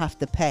you will have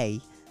to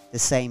pay the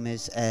same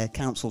as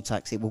council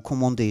tax. It will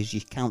come under as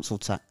your council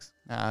tax.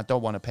 I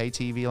don't want to pay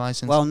TV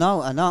license. Well,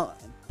 no, I know,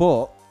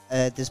 but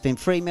there's been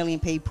 3 million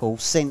people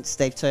since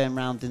they've turned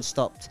around and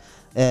stopped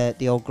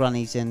the old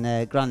grannies and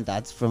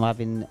granddads from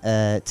having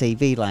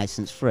TV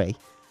license free.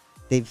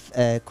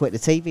 They've quit the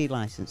TV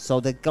license,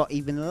 so they've got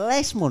even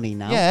less money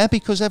now. Yeah,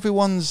 because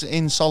everyone's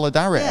in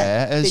solidarity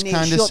has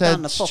kind of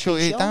said shut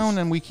it down,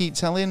 and we keep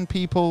telling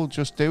people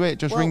just do it.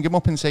 Just ring them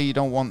up and say you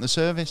don't want the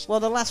service.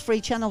 Well, the last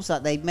 3 channels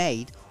that they've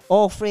made,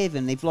 all 3 of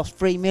them, they've lost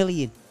 3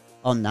 million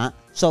on that.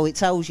 So it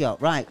tells you,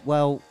 right,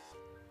 well,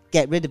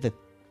 get rid of them.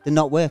 They're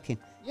not working.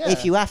 Yeah.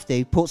 If you have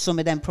to, put some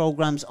of them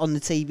programs on the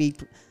TV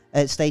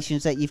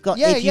stations that you've got.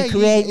 Yeah, if you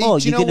create more,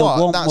 you're going to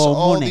want That's more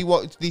all money.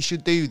 what they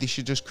should do. They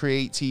should just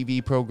create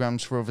TV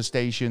programs for other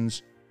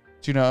stations.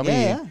 Do you know what I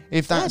mean? Yeah.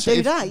 If that's do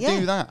if, that, yeah.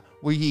 do that.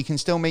 Well, you can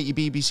still make your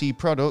BBC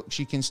products.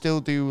 You can still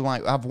do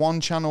like have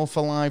one channel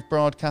for live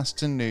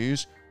broadcasts and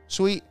news.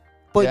 Sweet.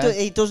 But yeah.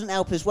 it doesn't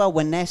help as well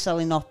when they're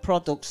selling off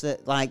products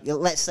that, like,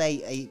 let's say,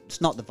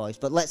 it's not The Voice,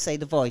 but let's say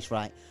The Voice,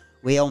 right?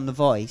 We own The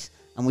Voice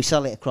and we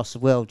sell it across the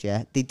world,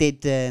 yeah? They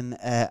did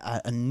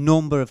a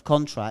number of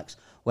contracts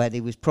where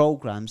there was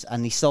programs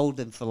and they sold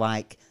them for,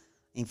 like,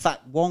 in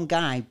fact, one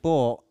guy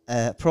bought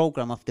a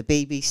program off the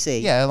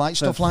BBC. Yeah, like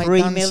stuff like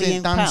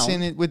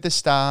Dancing with the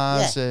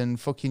Stars and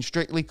fucking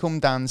Strictly Come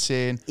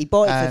Dancing. He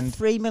bought it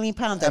for £3 million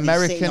and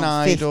American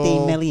Idol,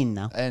 15 million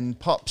now. And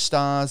Pop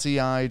Stars, The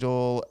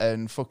Idol,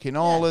 and fucking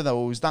all of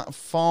those. That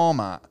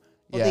format.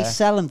 But they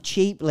sell them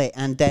cheaply,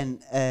 and then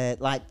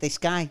like this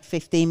guy,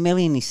 15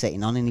 million he's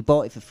sitting on, and he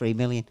bought it for 3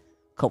 million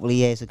a couple of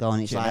years ago,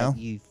 and it's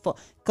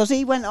because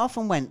he went off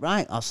and went,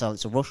 right, I'll sell it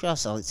to Russia, I'll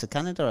sell it to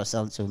Canada, I'll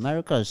sell it to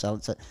America, I'll sell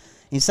it to...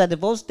 Instead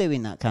of us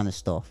doing that kind of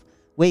stuff,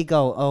 we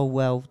go, oh,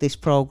 well, this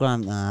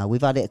program,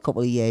 we've had it a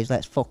couple of years,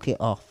 let's fuck it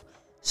off.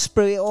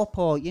 Sprue it up,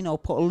 or, you know,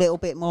 put a little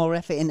bit more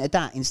effort into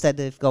that instead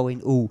of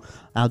going, oh,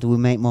 how do we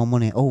make more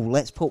money? Oh,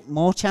 let's put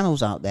more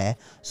channels out there,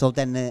 so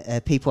then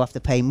the people have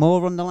to pay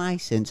more on the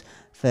license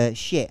for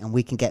shit, and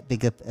we can get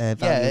bigger value.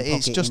 Yeah,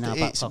 it's just,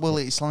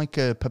 it's like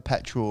a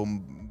perpetual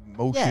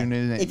motion,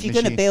 isn't it? If you're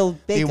going to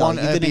build bigger, you're going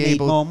to need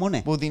more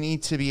money. Well, they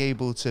need to be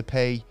able to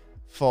pay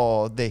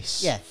for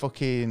this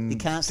fucking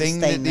thing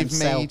that they've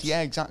made.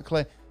 Yeah,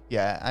 exactly.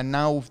 Yeah, and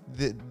now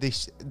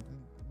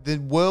the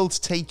world's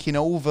taking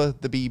over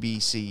the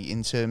BBC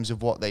in terms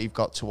of what they've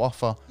got to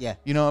offer. Yeah.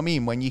 You know what I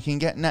mean? When you can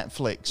get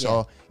Netflix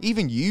or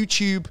even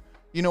YouTube,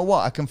 you know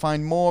what? I can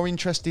find more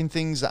interesting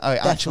things that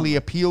actually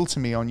appeal to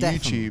me on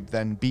YouTube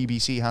than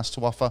BBC has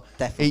to offer.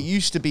 It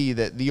used to be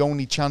that the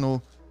only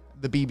channel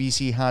the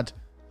BBC had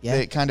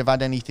that kind of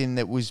had anything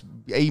that was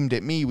aimed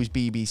at me was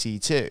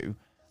BBC Two.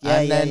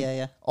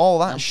 All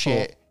that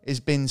shit has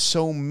been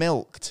so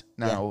milked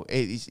now.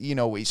 It's, you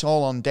know, it's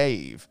all on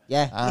Dave.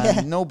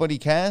 And nobody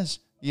cares.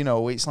 You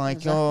know, it's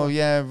like,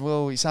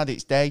 well, it's had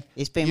its day.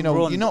 It's been, you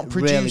know, you're not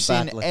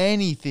producing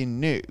anything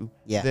new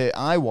that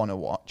I want to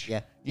watch.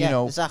 You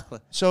know, exactly.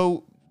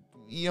 So,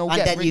 you know,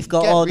 and then you've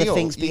got all the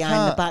things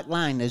behind the back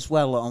line as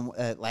well,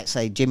 on, like,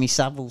 say, Jimmy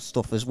Savile's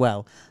stuff as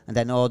well, and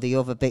then all the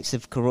other bits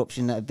of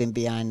corruption that have been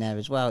behind there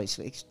as well.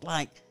 It's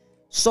like,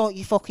 sort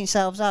your fucking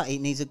selves out. It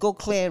needs a good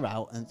clear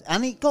out,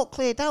 and it got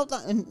cleared out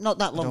not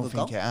that long ago. I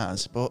don't think it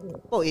has, but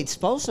it's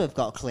supposed to have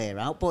got a clear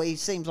out, but it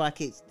seems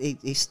like it's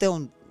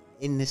still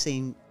in the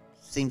same,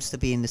 seems to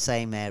be in the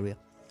same area.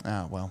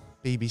 Ah, well,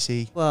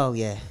 BBC. Well,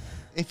 yeah.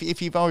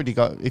 If you've already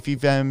got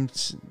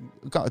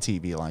got a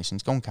TV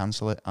license, go and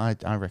cancel it. I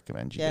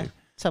recommend you do.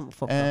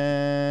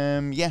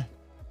 Yeah.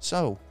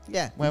 So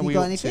where have we got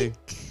up anything?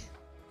 to?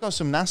 Got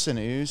some NASA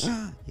news.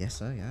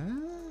 Yes,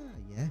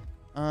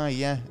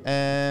 I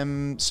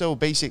So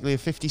basically, a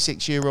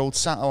 56-year-old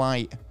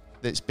satellite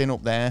that's been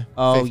up there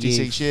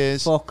 56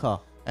 years.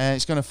 Fucker.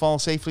 It's going to fall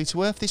safely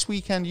to Earth this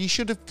weekend. You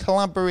should have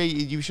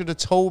collaborated. You should have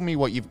told me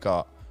what you've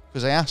got,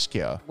 because I asked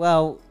you.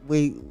 Well,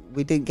 we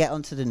didn't get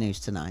onto the news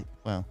tonight.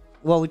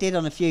 Well, we did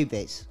on a few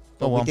bits,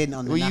 but we didn't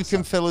on the NASA. You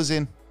can fill us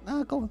in.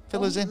 No, go on.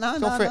 Fill us in. No,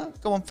 go for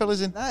it. Go on, fill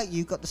us in. No,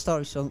 you got the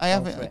story song. I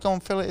haven't. Go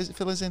on, fill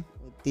us in.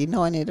 Do you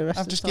know any of the rest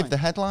I'll of the just story? give the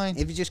headline.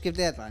 If you just give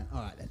the headline.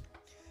 All right, then.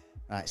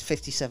 Right, it's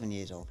 57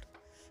 years old.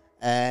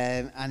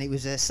 And it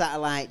was a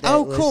satellite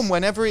that come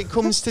whenever it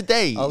comes to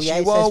dates?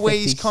 You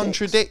always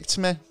contradict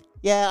me.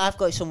 Yeah, I've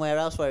got it somewhere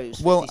else where it was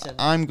 57.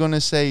 Well, I'm going to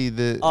say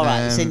that... All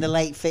right, it's in the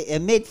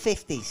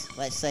mid-50s.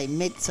 Let's say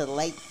mid to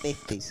late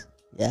 50s.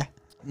 Yeah?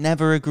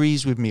 Never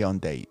agrees with me on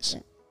dates.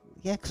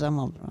 Yeah, because I'm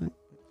old, right?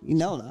 You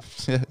know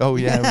that. Oh,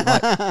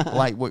 yeah.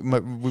 like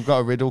we've got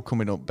a riddle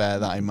coming up, bear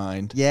that in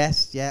mind.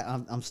 Yes, yeah,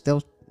 I'm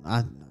still...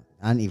 I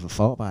I hadn't even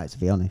thought about it, to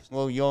be honest.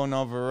 Well, you're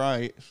never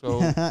right, so...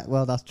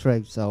 Well, that's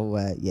true. So,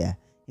 yeah.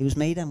 It was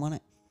me then,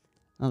 wasn't it?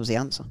 That was the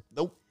answer.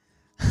 Nope.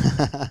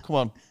 Come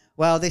on.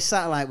 Well, this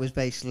satellite was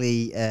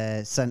basically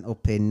sent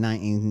up in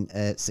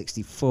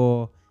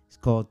 1964. It's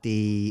called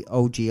the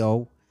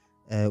OGO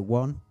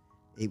 1.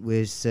 It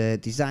was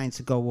designed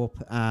to go up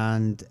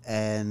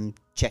and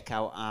check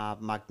out our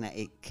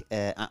magnetic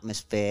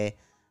atmosphere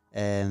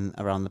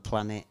around the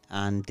planet,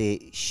 and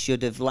it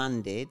should have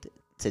landed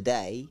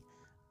today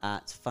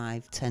at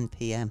 5:10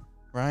 p.m.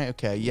 Right,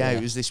 okay. Yeah,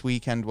 it was this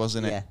weekend,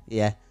 wasn't it?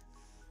 Yeah.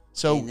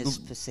 So In the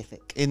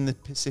Pacific. in the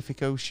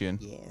Pacific Ocean.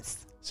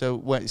 Yes. So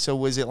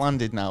was it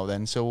landed now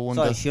then? So I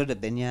wonder... So it should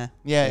have been, yeah.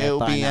 Yeah, it'll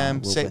by be now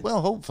it will be.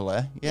 well,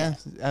 hopefully. Yeah.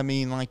 I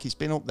mean, like, it's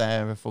been up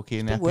there a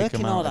fucking Been epic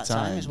working all amount that of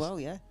time times. as well,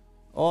 yeah.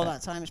 All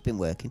that time it's been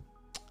working.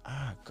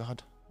 Ah,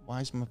 God. Why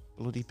is my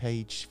bloody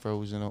page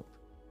frozen up?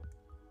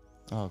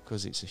 Oh,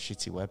 because it's a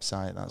shitty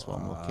website. That's what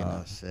I'm looking I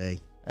at. see.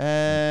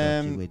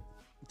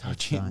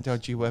 Dodgy Yeah,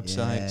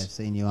 websites.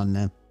 seen you on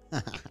them.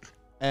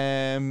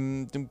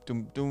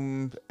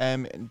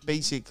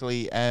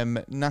 Basically,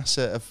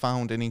 NASA have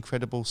found an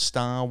incredible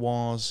Star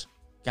Wars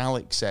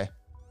galaxy.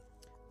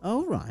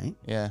 Oh, right.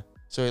 Yeah.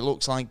 So it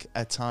looks like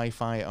a TIE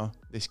fighter,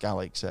 this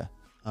galaxy.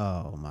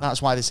 Oh, man.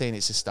 That's why they're saying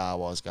it's a Star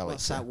Wars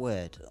What's galaxy. that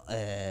word?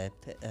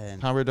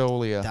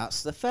 Pareidolia.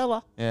 That's the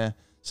fella. Yeah.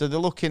 So they're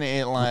looking at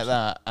it like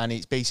that, and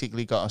it's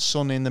basically got a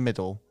sun in the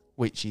middle,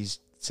 which is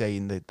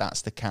saying that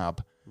that's the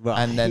cab. Right.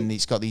 And then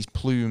it's got these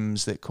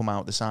plumes that come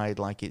out the side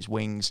like it's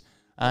wings.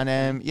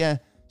 And yeah,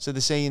 so they're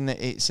saying that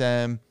it's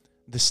the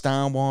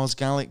Star Wars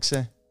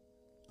galaxy.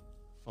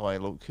 Oh,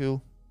 it looked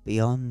cool.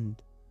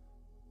 Beyond.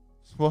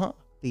 What?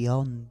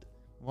 Beyond.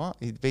 What?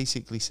 It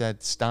basically said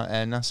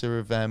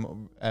NASA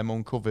have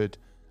uncovered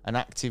an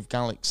active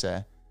galaxy,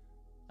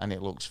 and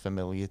it looks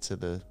familiar to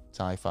the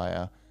TIE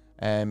fighter.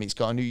 It's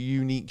got a new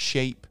unique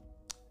shape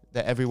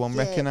that everyone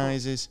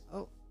recognises.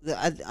 Oh,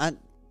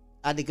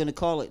 are they going to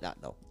call it that,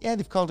 though? Yeah,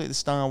 they've called it the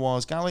Star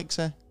Wars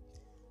galaxy.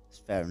 It's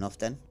fair enough,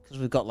 then. Because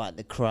we've got, like,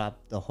 the crab,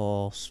 the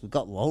horse. We've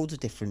got loads of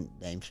different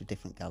names for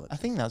different galaxies. I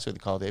think that's what they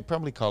called it. They'd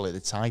probably call it the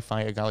TIE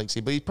fighter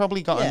galaxy, but he's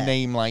probably got a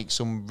name like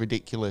some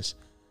ridiculous...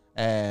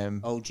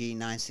 OG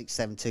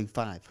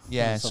 96725.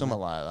 Yeah, something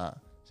like that.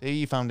 So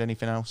you found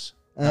anything else?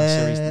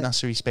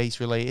 NASA space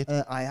related?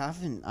 I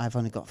haven't. I've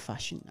only got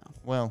fashion now.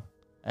 Well,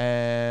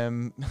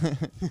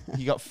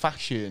 you got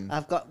fashion.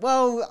 I've got...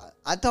 Well,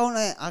 I don't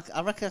know.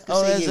 I reckon I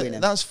can see you in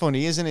them. That's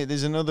funny, isn't it?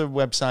 There's another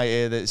website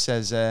here that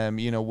says,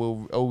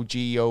 will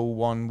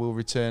OGO1 will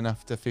return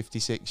after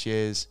 56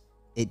 years.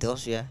 It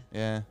does, yeah.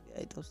 Yeah.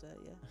 Yeah, it does that,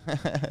 yeah.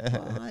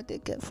 Well, I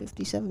did get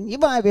 57. You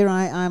might be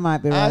right. I might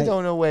be right. I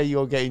don't know where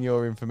you're getting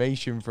your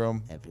information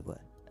from.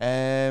 Everywhere.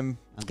 I'm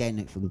getting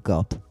it from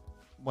God.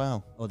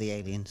 Well. Or the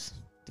aliens.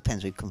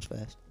 Depends who comes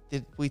first.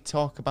 Did we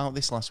talk about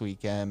this last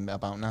week,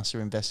 about NASA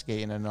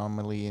investigating an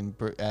anomaly in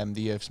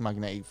the Earth's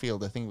magnetic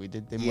field? I think we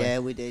did, didn't we? Yeah,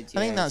 we did. I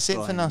think that's it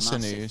for NASA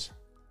news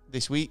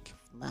this week,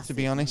 to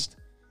be honest.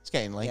 It's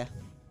getting late.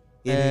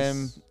 Yeah.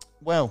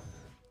 Well,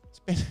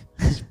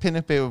 it's been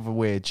a bit of a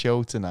weird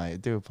show tonight. I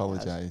do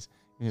apologise.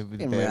 A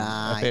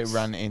bit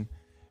ranting.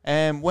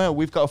 Well,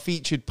 we've got a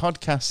featured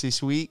podcast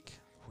this week.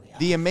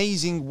 The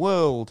Amazing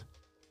World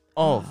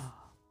of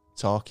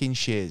Talking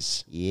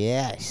Shiz.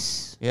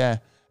 Yes. Yeah.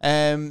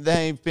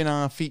 They've been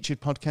our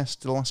featured podcast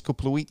the last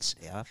couple of weeks.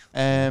 Yeah.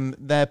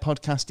 Their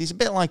podcast is a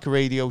bit like a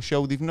radio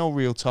show. They've no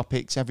real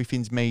topics.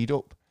 Everything's made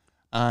up.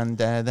 And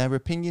their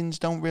opinions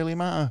don't really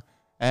matter.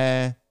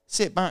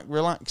 Sit back,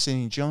 relax,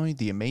 and enjoy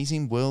the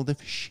amazing world of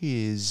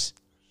shiz.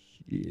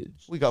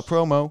 We got a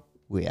promo.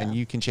 And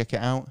you can check it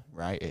out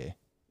right here.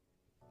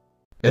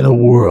 In a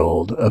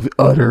world of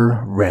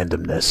utter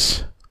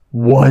randomness,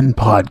 one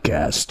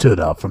podcast stood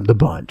out from the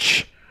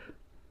bunch.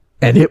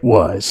 And it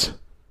was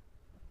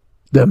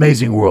The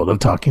Amazing World of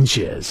Talking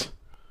Shiz.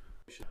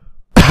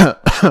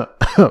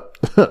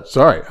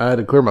 Sorry, I had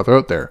to clear my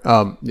throat there.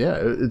 Yeah,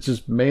 it's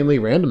just mainly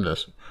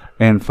randomness.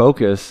 And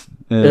focus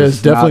is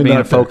It's definitely not being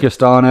not there.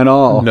 focused on at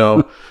all.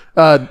 No.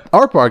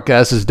 Our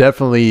podcast is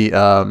definitely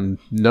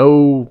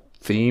no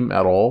theme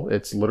at all.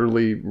 It's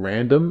literally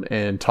random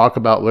and talk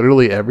about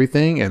literally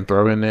everything and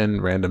throwing in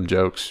random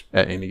jokes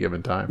at any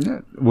given time.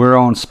 Yeah. We're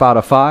on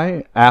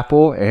Spotify,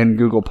 Apple, and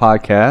Google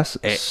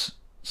Podcasts.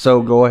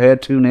 So go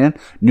ahead, tune in.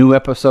 New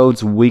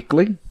episodes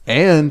weekly.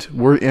 And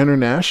we're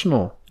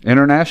international.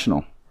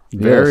 International.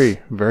 Very, Yes.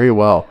 very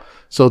well.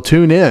 So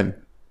tune in.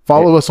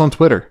 Follow us on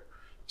Twitter.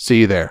 See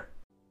you there.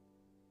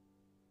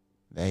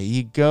 There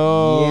you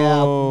go.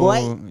 Yeah,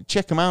 boy.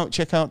 Check them out.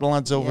 Check out the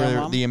lads over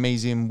Yeah, at The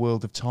Amazing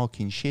World of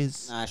Talking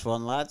Shiz. Nice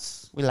one,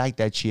 lads. We like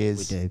that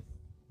shiz.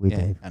 We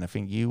do. And I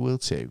think you will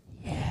too.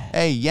 Yeah.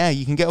 Hey, yeah,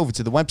 you can get over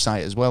to the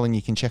website as well, and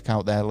you can check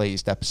out their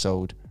latest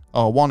episode,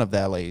 or one of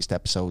their latest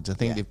episodes. I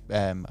think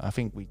I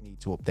think we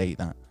need to update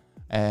that.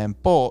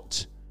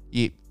 But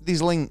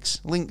there's links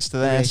to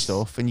their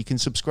stuff, and you can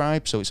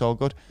subscribe, so it's all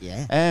good.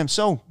 Yeah.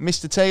 So,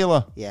 Mr.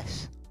 Taylor,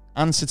 Yes.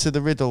 answer to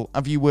the riddle.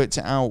 Have you worked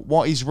it out?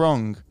 What is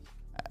wrong?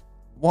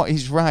 What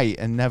is right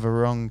and never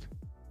wrong?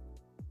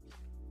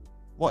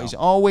 What is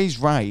always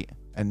right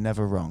and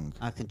never wrong?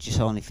 I could just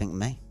only think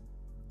me.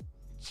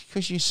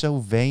 Because you're so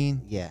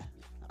vain. Yeah.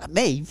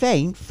 Me?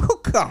 Vain?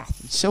 Fuck off.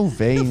 So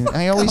vain.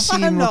 I always see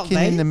I'm him not looking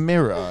in vain. the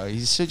mirror.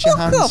 He's such a Fuck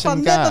off. handsome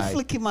I'm guy. never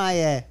flicking my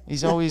hair.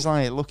 He's always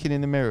like looking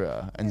in the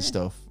mirror and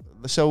stuff.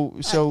 So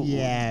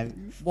Yeah.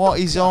 what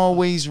is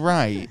always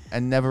right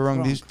and never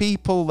wrong? There's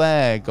people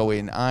there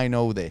going, I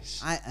know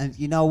this. And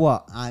you know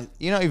what?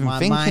 You're not even my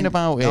thinking mind-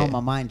 about No, it. my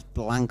mind's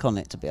blank on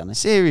it, to be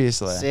honest.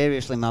 Seriously.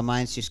 Seriously, my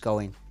mind's just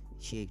going.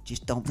 She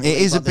just don't. It believe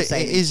is a what they're bit.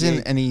 saying, It isn't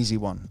she- an easy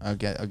one. I'll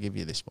give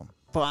you this one.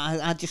 But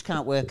I just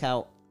can't work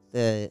out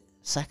the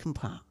second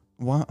part.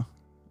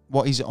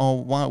 What is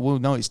all? Well,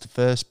 no, it's the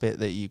first bit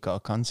that you got to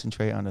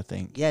concentrate on. I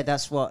think. Yeah,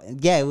 that's what.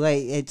 Yeah,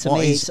 wait. To What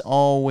me, is it's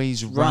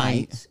always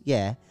right? right.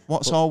 Yeah.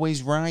 What's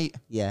always right?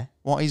 Yeah.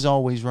 What is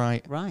always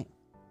right? Right.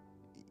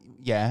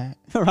 Yeah.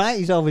 Right.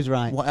 He's always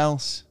right. What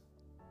else?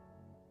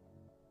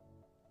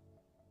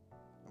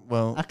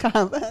 Well, I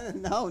can't.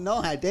 No,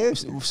 I do.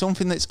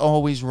 something that's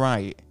always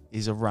right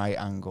is a right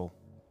angle.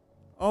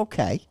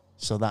 Okay.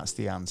 So that's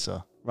the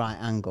answer. Right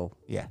angle.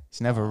 Yeah, it's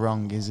never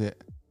wrong, is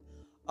it?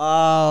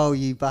 Oh,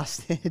 you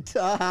bastard!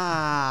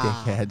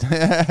 Ah. Dickhead.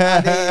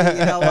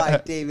 You know what I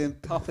didn't even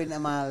pop into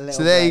my little.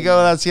 So there you brain.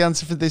 go. That's the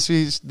answer for this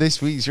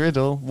week's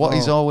riddle. What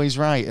is Oh. always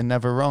right and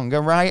never wrong?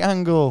 A right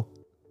angle.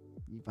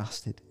 You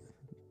bastard.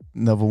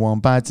 Another one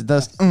bites the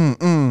dust.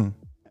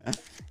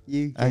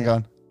 You. Hang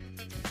on.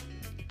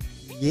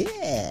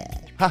 Yeah.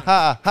 Ha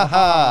ha ha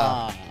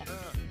ha.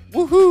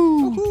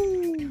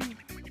 Woohoo.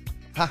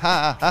 Ha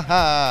ha ha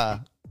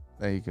ha.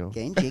 There you go.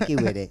 Getting jiggy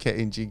with it.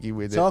 Getting jiggy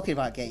with it. Talking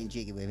about getting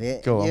jiggy with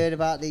it. Go on. You heard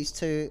about these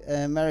two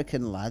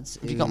American lads?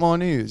 Have you got more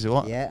news or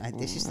what? Yeah,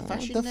 this is the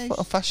fashion The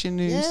news. fashion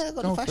news. Yeah, I've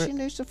got Go the for fashion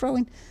it. news to throw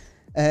in.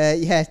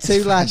 Yeah,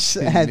 two lads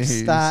Fashion have news.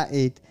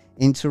 started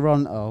in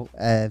Toronto.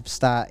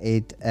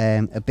 Started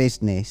a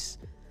business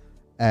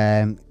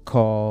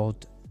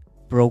called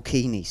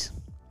Brokinis.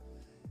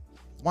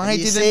 Why Have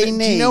you didn't seen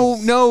do you know?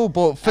 these? No,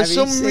 but for Have you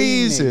some seen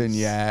reason, these?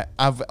 yeah,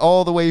 I've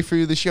all the way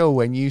through the show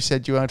when you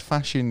said you had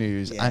fashion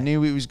news, Yeah. I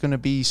knew it was going to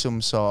be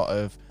some sort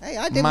of Hey,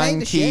 I didn't make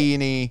the shit.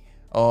 mankini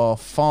or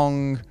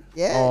thong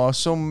Yeah. or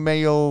some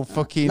male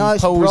fucking No,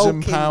 it's pose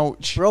and Brokini.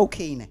 pouch,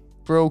 Brokini.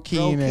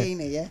 brokini.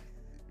 Brokini, yeah. Do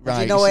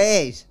Right, you know what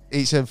it is?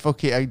 It's a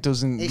fucking. It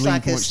doesn't It's leave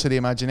like a much to the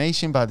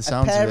imagination by the A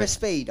sounds pair of of it.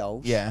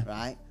 Speedos, Yeah.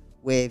 right,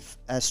 with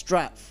a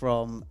strap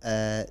from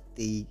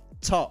the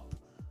top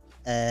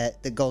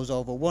that goes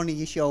over one of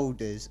your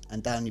shoulders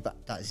and down your back.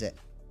 That's it.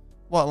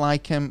 What,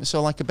 like so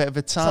like a bit of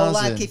a Tarzan? So,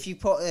 like, if you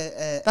put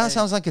a That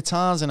sounds like a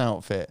Tarzan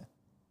outfit.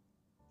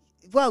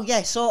 well,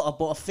 yeah, sort of,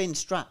 but a thin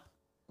strap.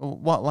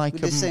 What, like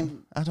With the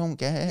same- I don't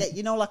get Yeah, it.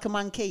 you know, like a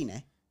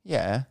mankini,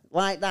 Yeah.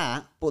 like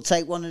that, but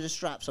take one of the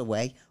straps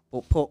away,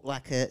 but put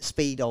like a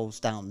Speedos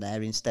down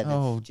there instead of.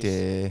 Oh just,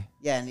 dear.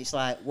 Yeah, and it's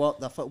like, what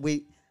the fuck?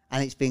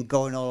 And it's been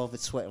going all over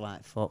Twitter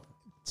like, fuck.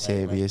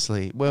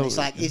 Seriously. And Well, it's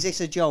like, is this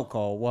a joke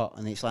or what?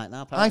 And it's like,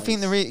 no. I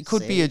think it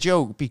could be a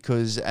joke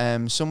because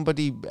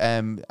somebody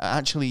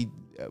actually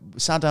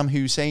Saddam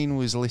Hussein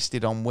was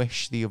listed on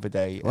Wish the other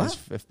day as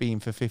being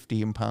for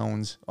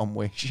 £15 on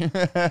Wish.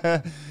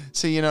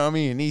 So you know what I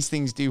mean? These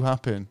things do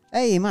happen.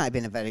 Hey, it might have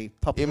been a very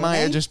popular. It might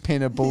name. have just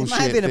been a bullshit. It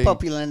might have been thing. a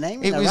popular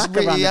name. It in was. Iraq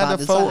around He had about a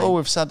the photo time.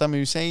 of Saddam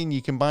Hussein.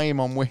 You can buy him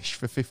on Wish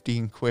for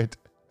 £15.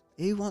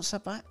 Who wants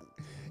that back?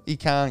 You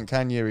can't,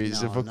 can you?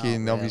 It's No, a not fucking.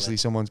 really. Obviously,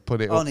 someone's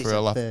put it Only up for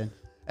a laugh.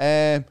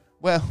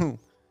 Well,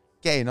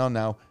 getting on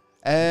now.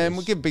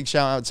 We'll give a big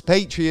shout out to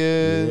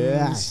Patreons.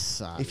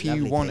 Yes, If you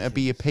lovely want to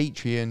be a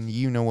Patreon,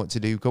 you know what to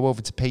do. Go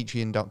over to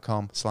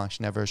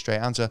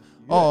patreon.com/neverstraightanswer.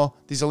 Or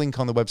there's a link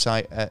on the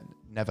website at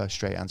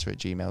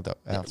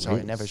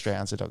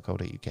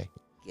neverstraightanswer@gmail.com.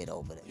 Get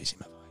over it. Using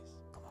my voice.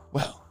 Come on.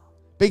 Well,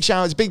 big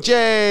shout out to Big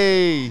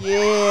J.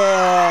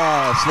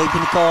 Yeah, sleep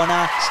in the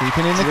corner.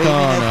 Sleeping in the Dreaming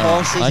of corner.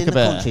 horses Like in a the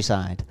bear.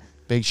 countryside.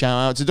 Big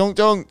shout out to Dunk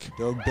Dunk.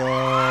 Dog dog. Yep.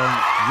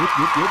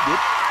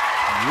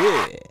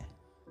 Yeah.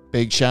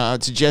 Big shout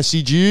out to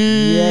Jesse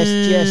G. Yes,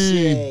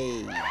 Jesse.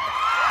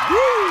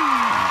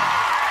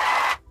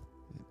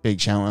 Big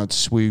shout out to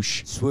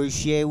Swoosh.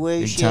 Swoosh yeah,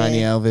 whoosh Big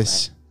Tiny yeah.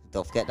 Elvis.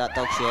 Don't forget that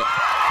dog shit.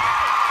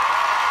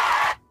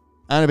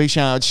 And a big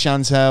shout out to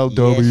Chantel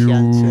W.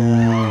 Yes,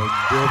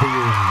 Chantel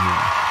W.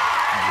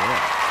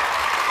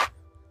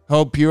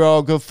 Hope you're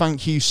all good.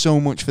 Thank you so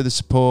much for the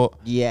support.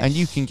 Yes. And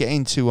you can get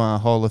into our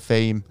Hall of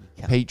Fame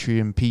Yeah.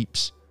 Patreon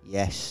peeps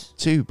Yes.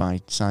 too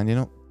by signing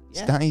up. It's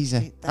Yeah, that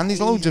easy. that And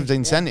there's loads easy, of yeah.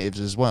 incentives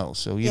as well.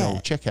 So, you know,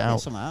 check it Get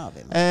out. some out of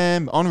it,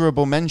 man.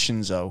 Honourable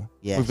mentions, though.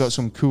 Yes. We've got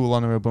some cool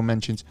honourable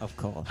mentions. Of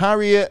course.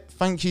 Harriet,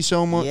 thank you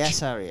so much. Yes,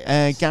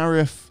 Harriet.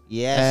 Gareth.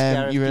 Yes,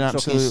 Gareth, you're an the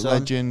trucker's absolute son.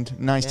 legend.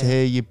 Nice to Yeah.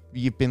 hear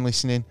you've been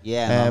listening.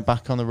 Yeah, man.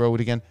 Back on the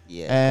road again.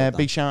 Yeah,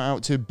 Big shout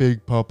out to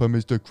Big Papa,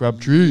 Mr.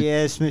 Crabtree.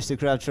 Yes, Mr.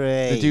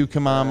 Crabtree. The Duke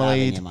of Marmalade,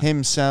 We're having you, man.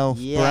 himself,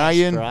 Yes,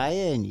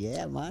 Brian,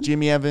 yeah, man.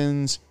 Jimmy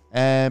Evans.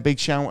 Big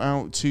shout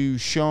out to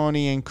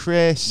Shawnee and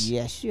Chris.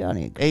 Yes,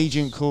 Johnny.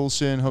 Agent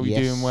Coulson, hope Yes,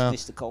 you're doing well.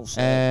 Mr.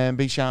 Coulson.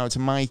 Big shout out to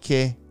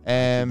Mikey.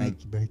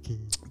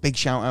 Big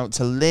shout out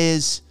to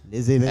Liz.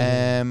 Lizzie,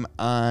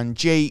 And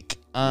Jake.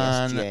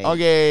 and Jay.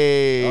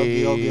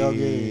 Oggy.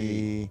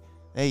 Oggy.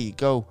 There you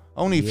go.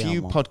 Only a Yeah,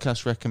 few man.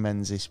 podcast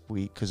recommends this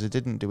week because I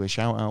didn't do a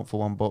shout out for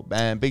one. But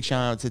big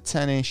shout out to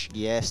Tennish,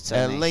 Yes,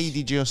 Tennis.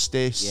 Lady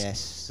Justice,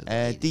 Yes.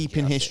 Deep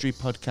in History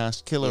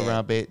podcast, Killer Yeah.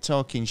 Rabbit,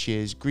 Talking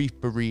Shiz, Grief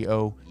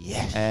Burrito,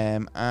 Yes.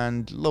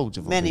 and loads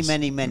of Many, others.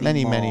 many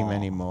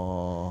many more.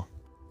 more.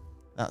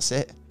 That's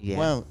it. Yeah.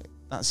 Well,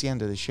 that's the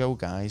end of the show,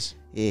 guys.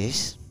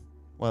 Yes.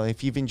 Well,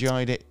 if you've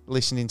enjoyed it,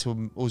 listening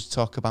to us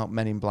talk about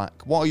Men in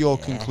Black, what are your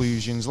Yeah.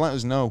 conclusions? Let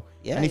us know.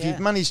 Yeah, and if yeah. you've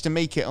managed to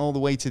make it all the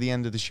way to the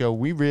end of the show,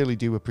 we really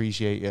do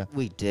appreciate you.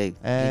 We do.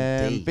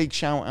 Indeed. Big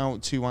shout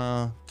out to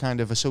our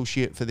kind of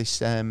associate for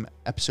this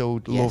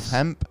episode, Love Yes.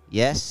 Hemp.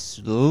 Yes.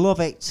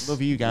 Love it.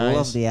 Love you guys.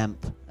 Love the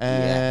amp.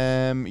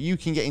 Yeah. You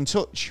can get in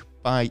touch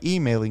by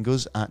emailing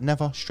us at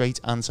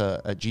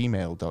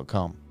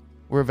neverstraightanswer@gmail.com.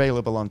 We're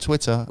available on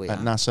Twitter We at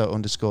are.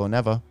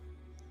 NASA_never.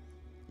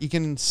 You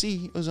can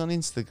see us on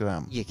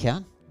Instagram You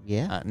can.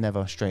 Yeah. at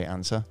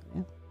neverstraightanswer.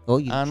 Oh,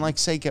 you. And like I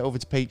say, get over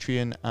to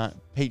Patreon at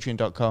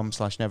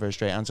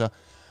patreon.com/neverstraightanswer.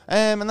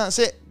 And that's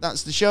it.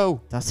 That's the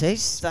show. That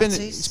is. That is.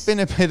 It's been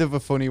a bit of a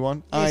funny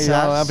one. Yes,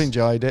 I've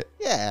enjoyed it.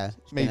 Yeah.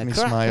 It's Made been a me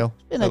crack. smile,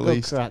 It's been a at good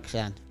least. crack,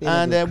 Shan. Been a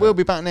And good we'll crack.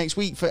 be back next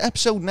week for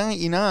episode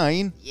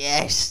 99.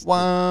 Yes.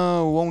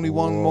 Wow, only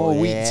one Oh, more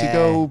week to yeah.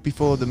 go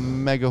before the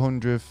mega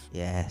 100th.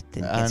 Yeah.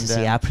 Didn't get And, to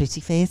see our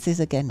pretty faces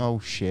again. Oh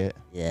shit!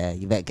 Yeah.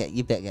 You better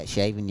get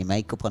shaving your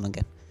makeup on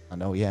again. I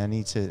know. Yeah, I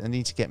need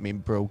to get me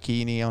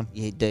brokini on.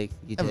 You do.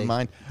 You Never do.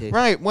 mind. You do.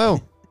 Right. Well,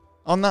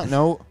 on that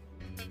note,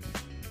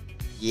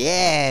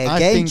 Yeah. I've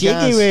Get been jiggy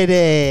Gaz. with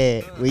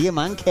it. With your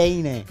man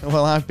Kane.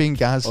 well, I've been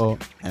Gaz. Oh.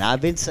 And I've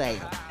been saying.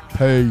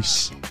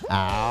 Peace.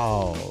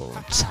 Out.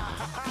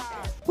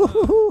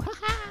 Woo-hoo-hoo.